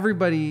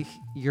 Everybody,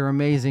 you're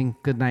amazing.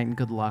 Good night and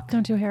good luck.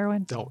 Don't do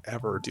heroin. Don't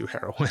ever do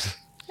heroin.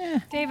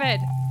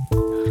 David.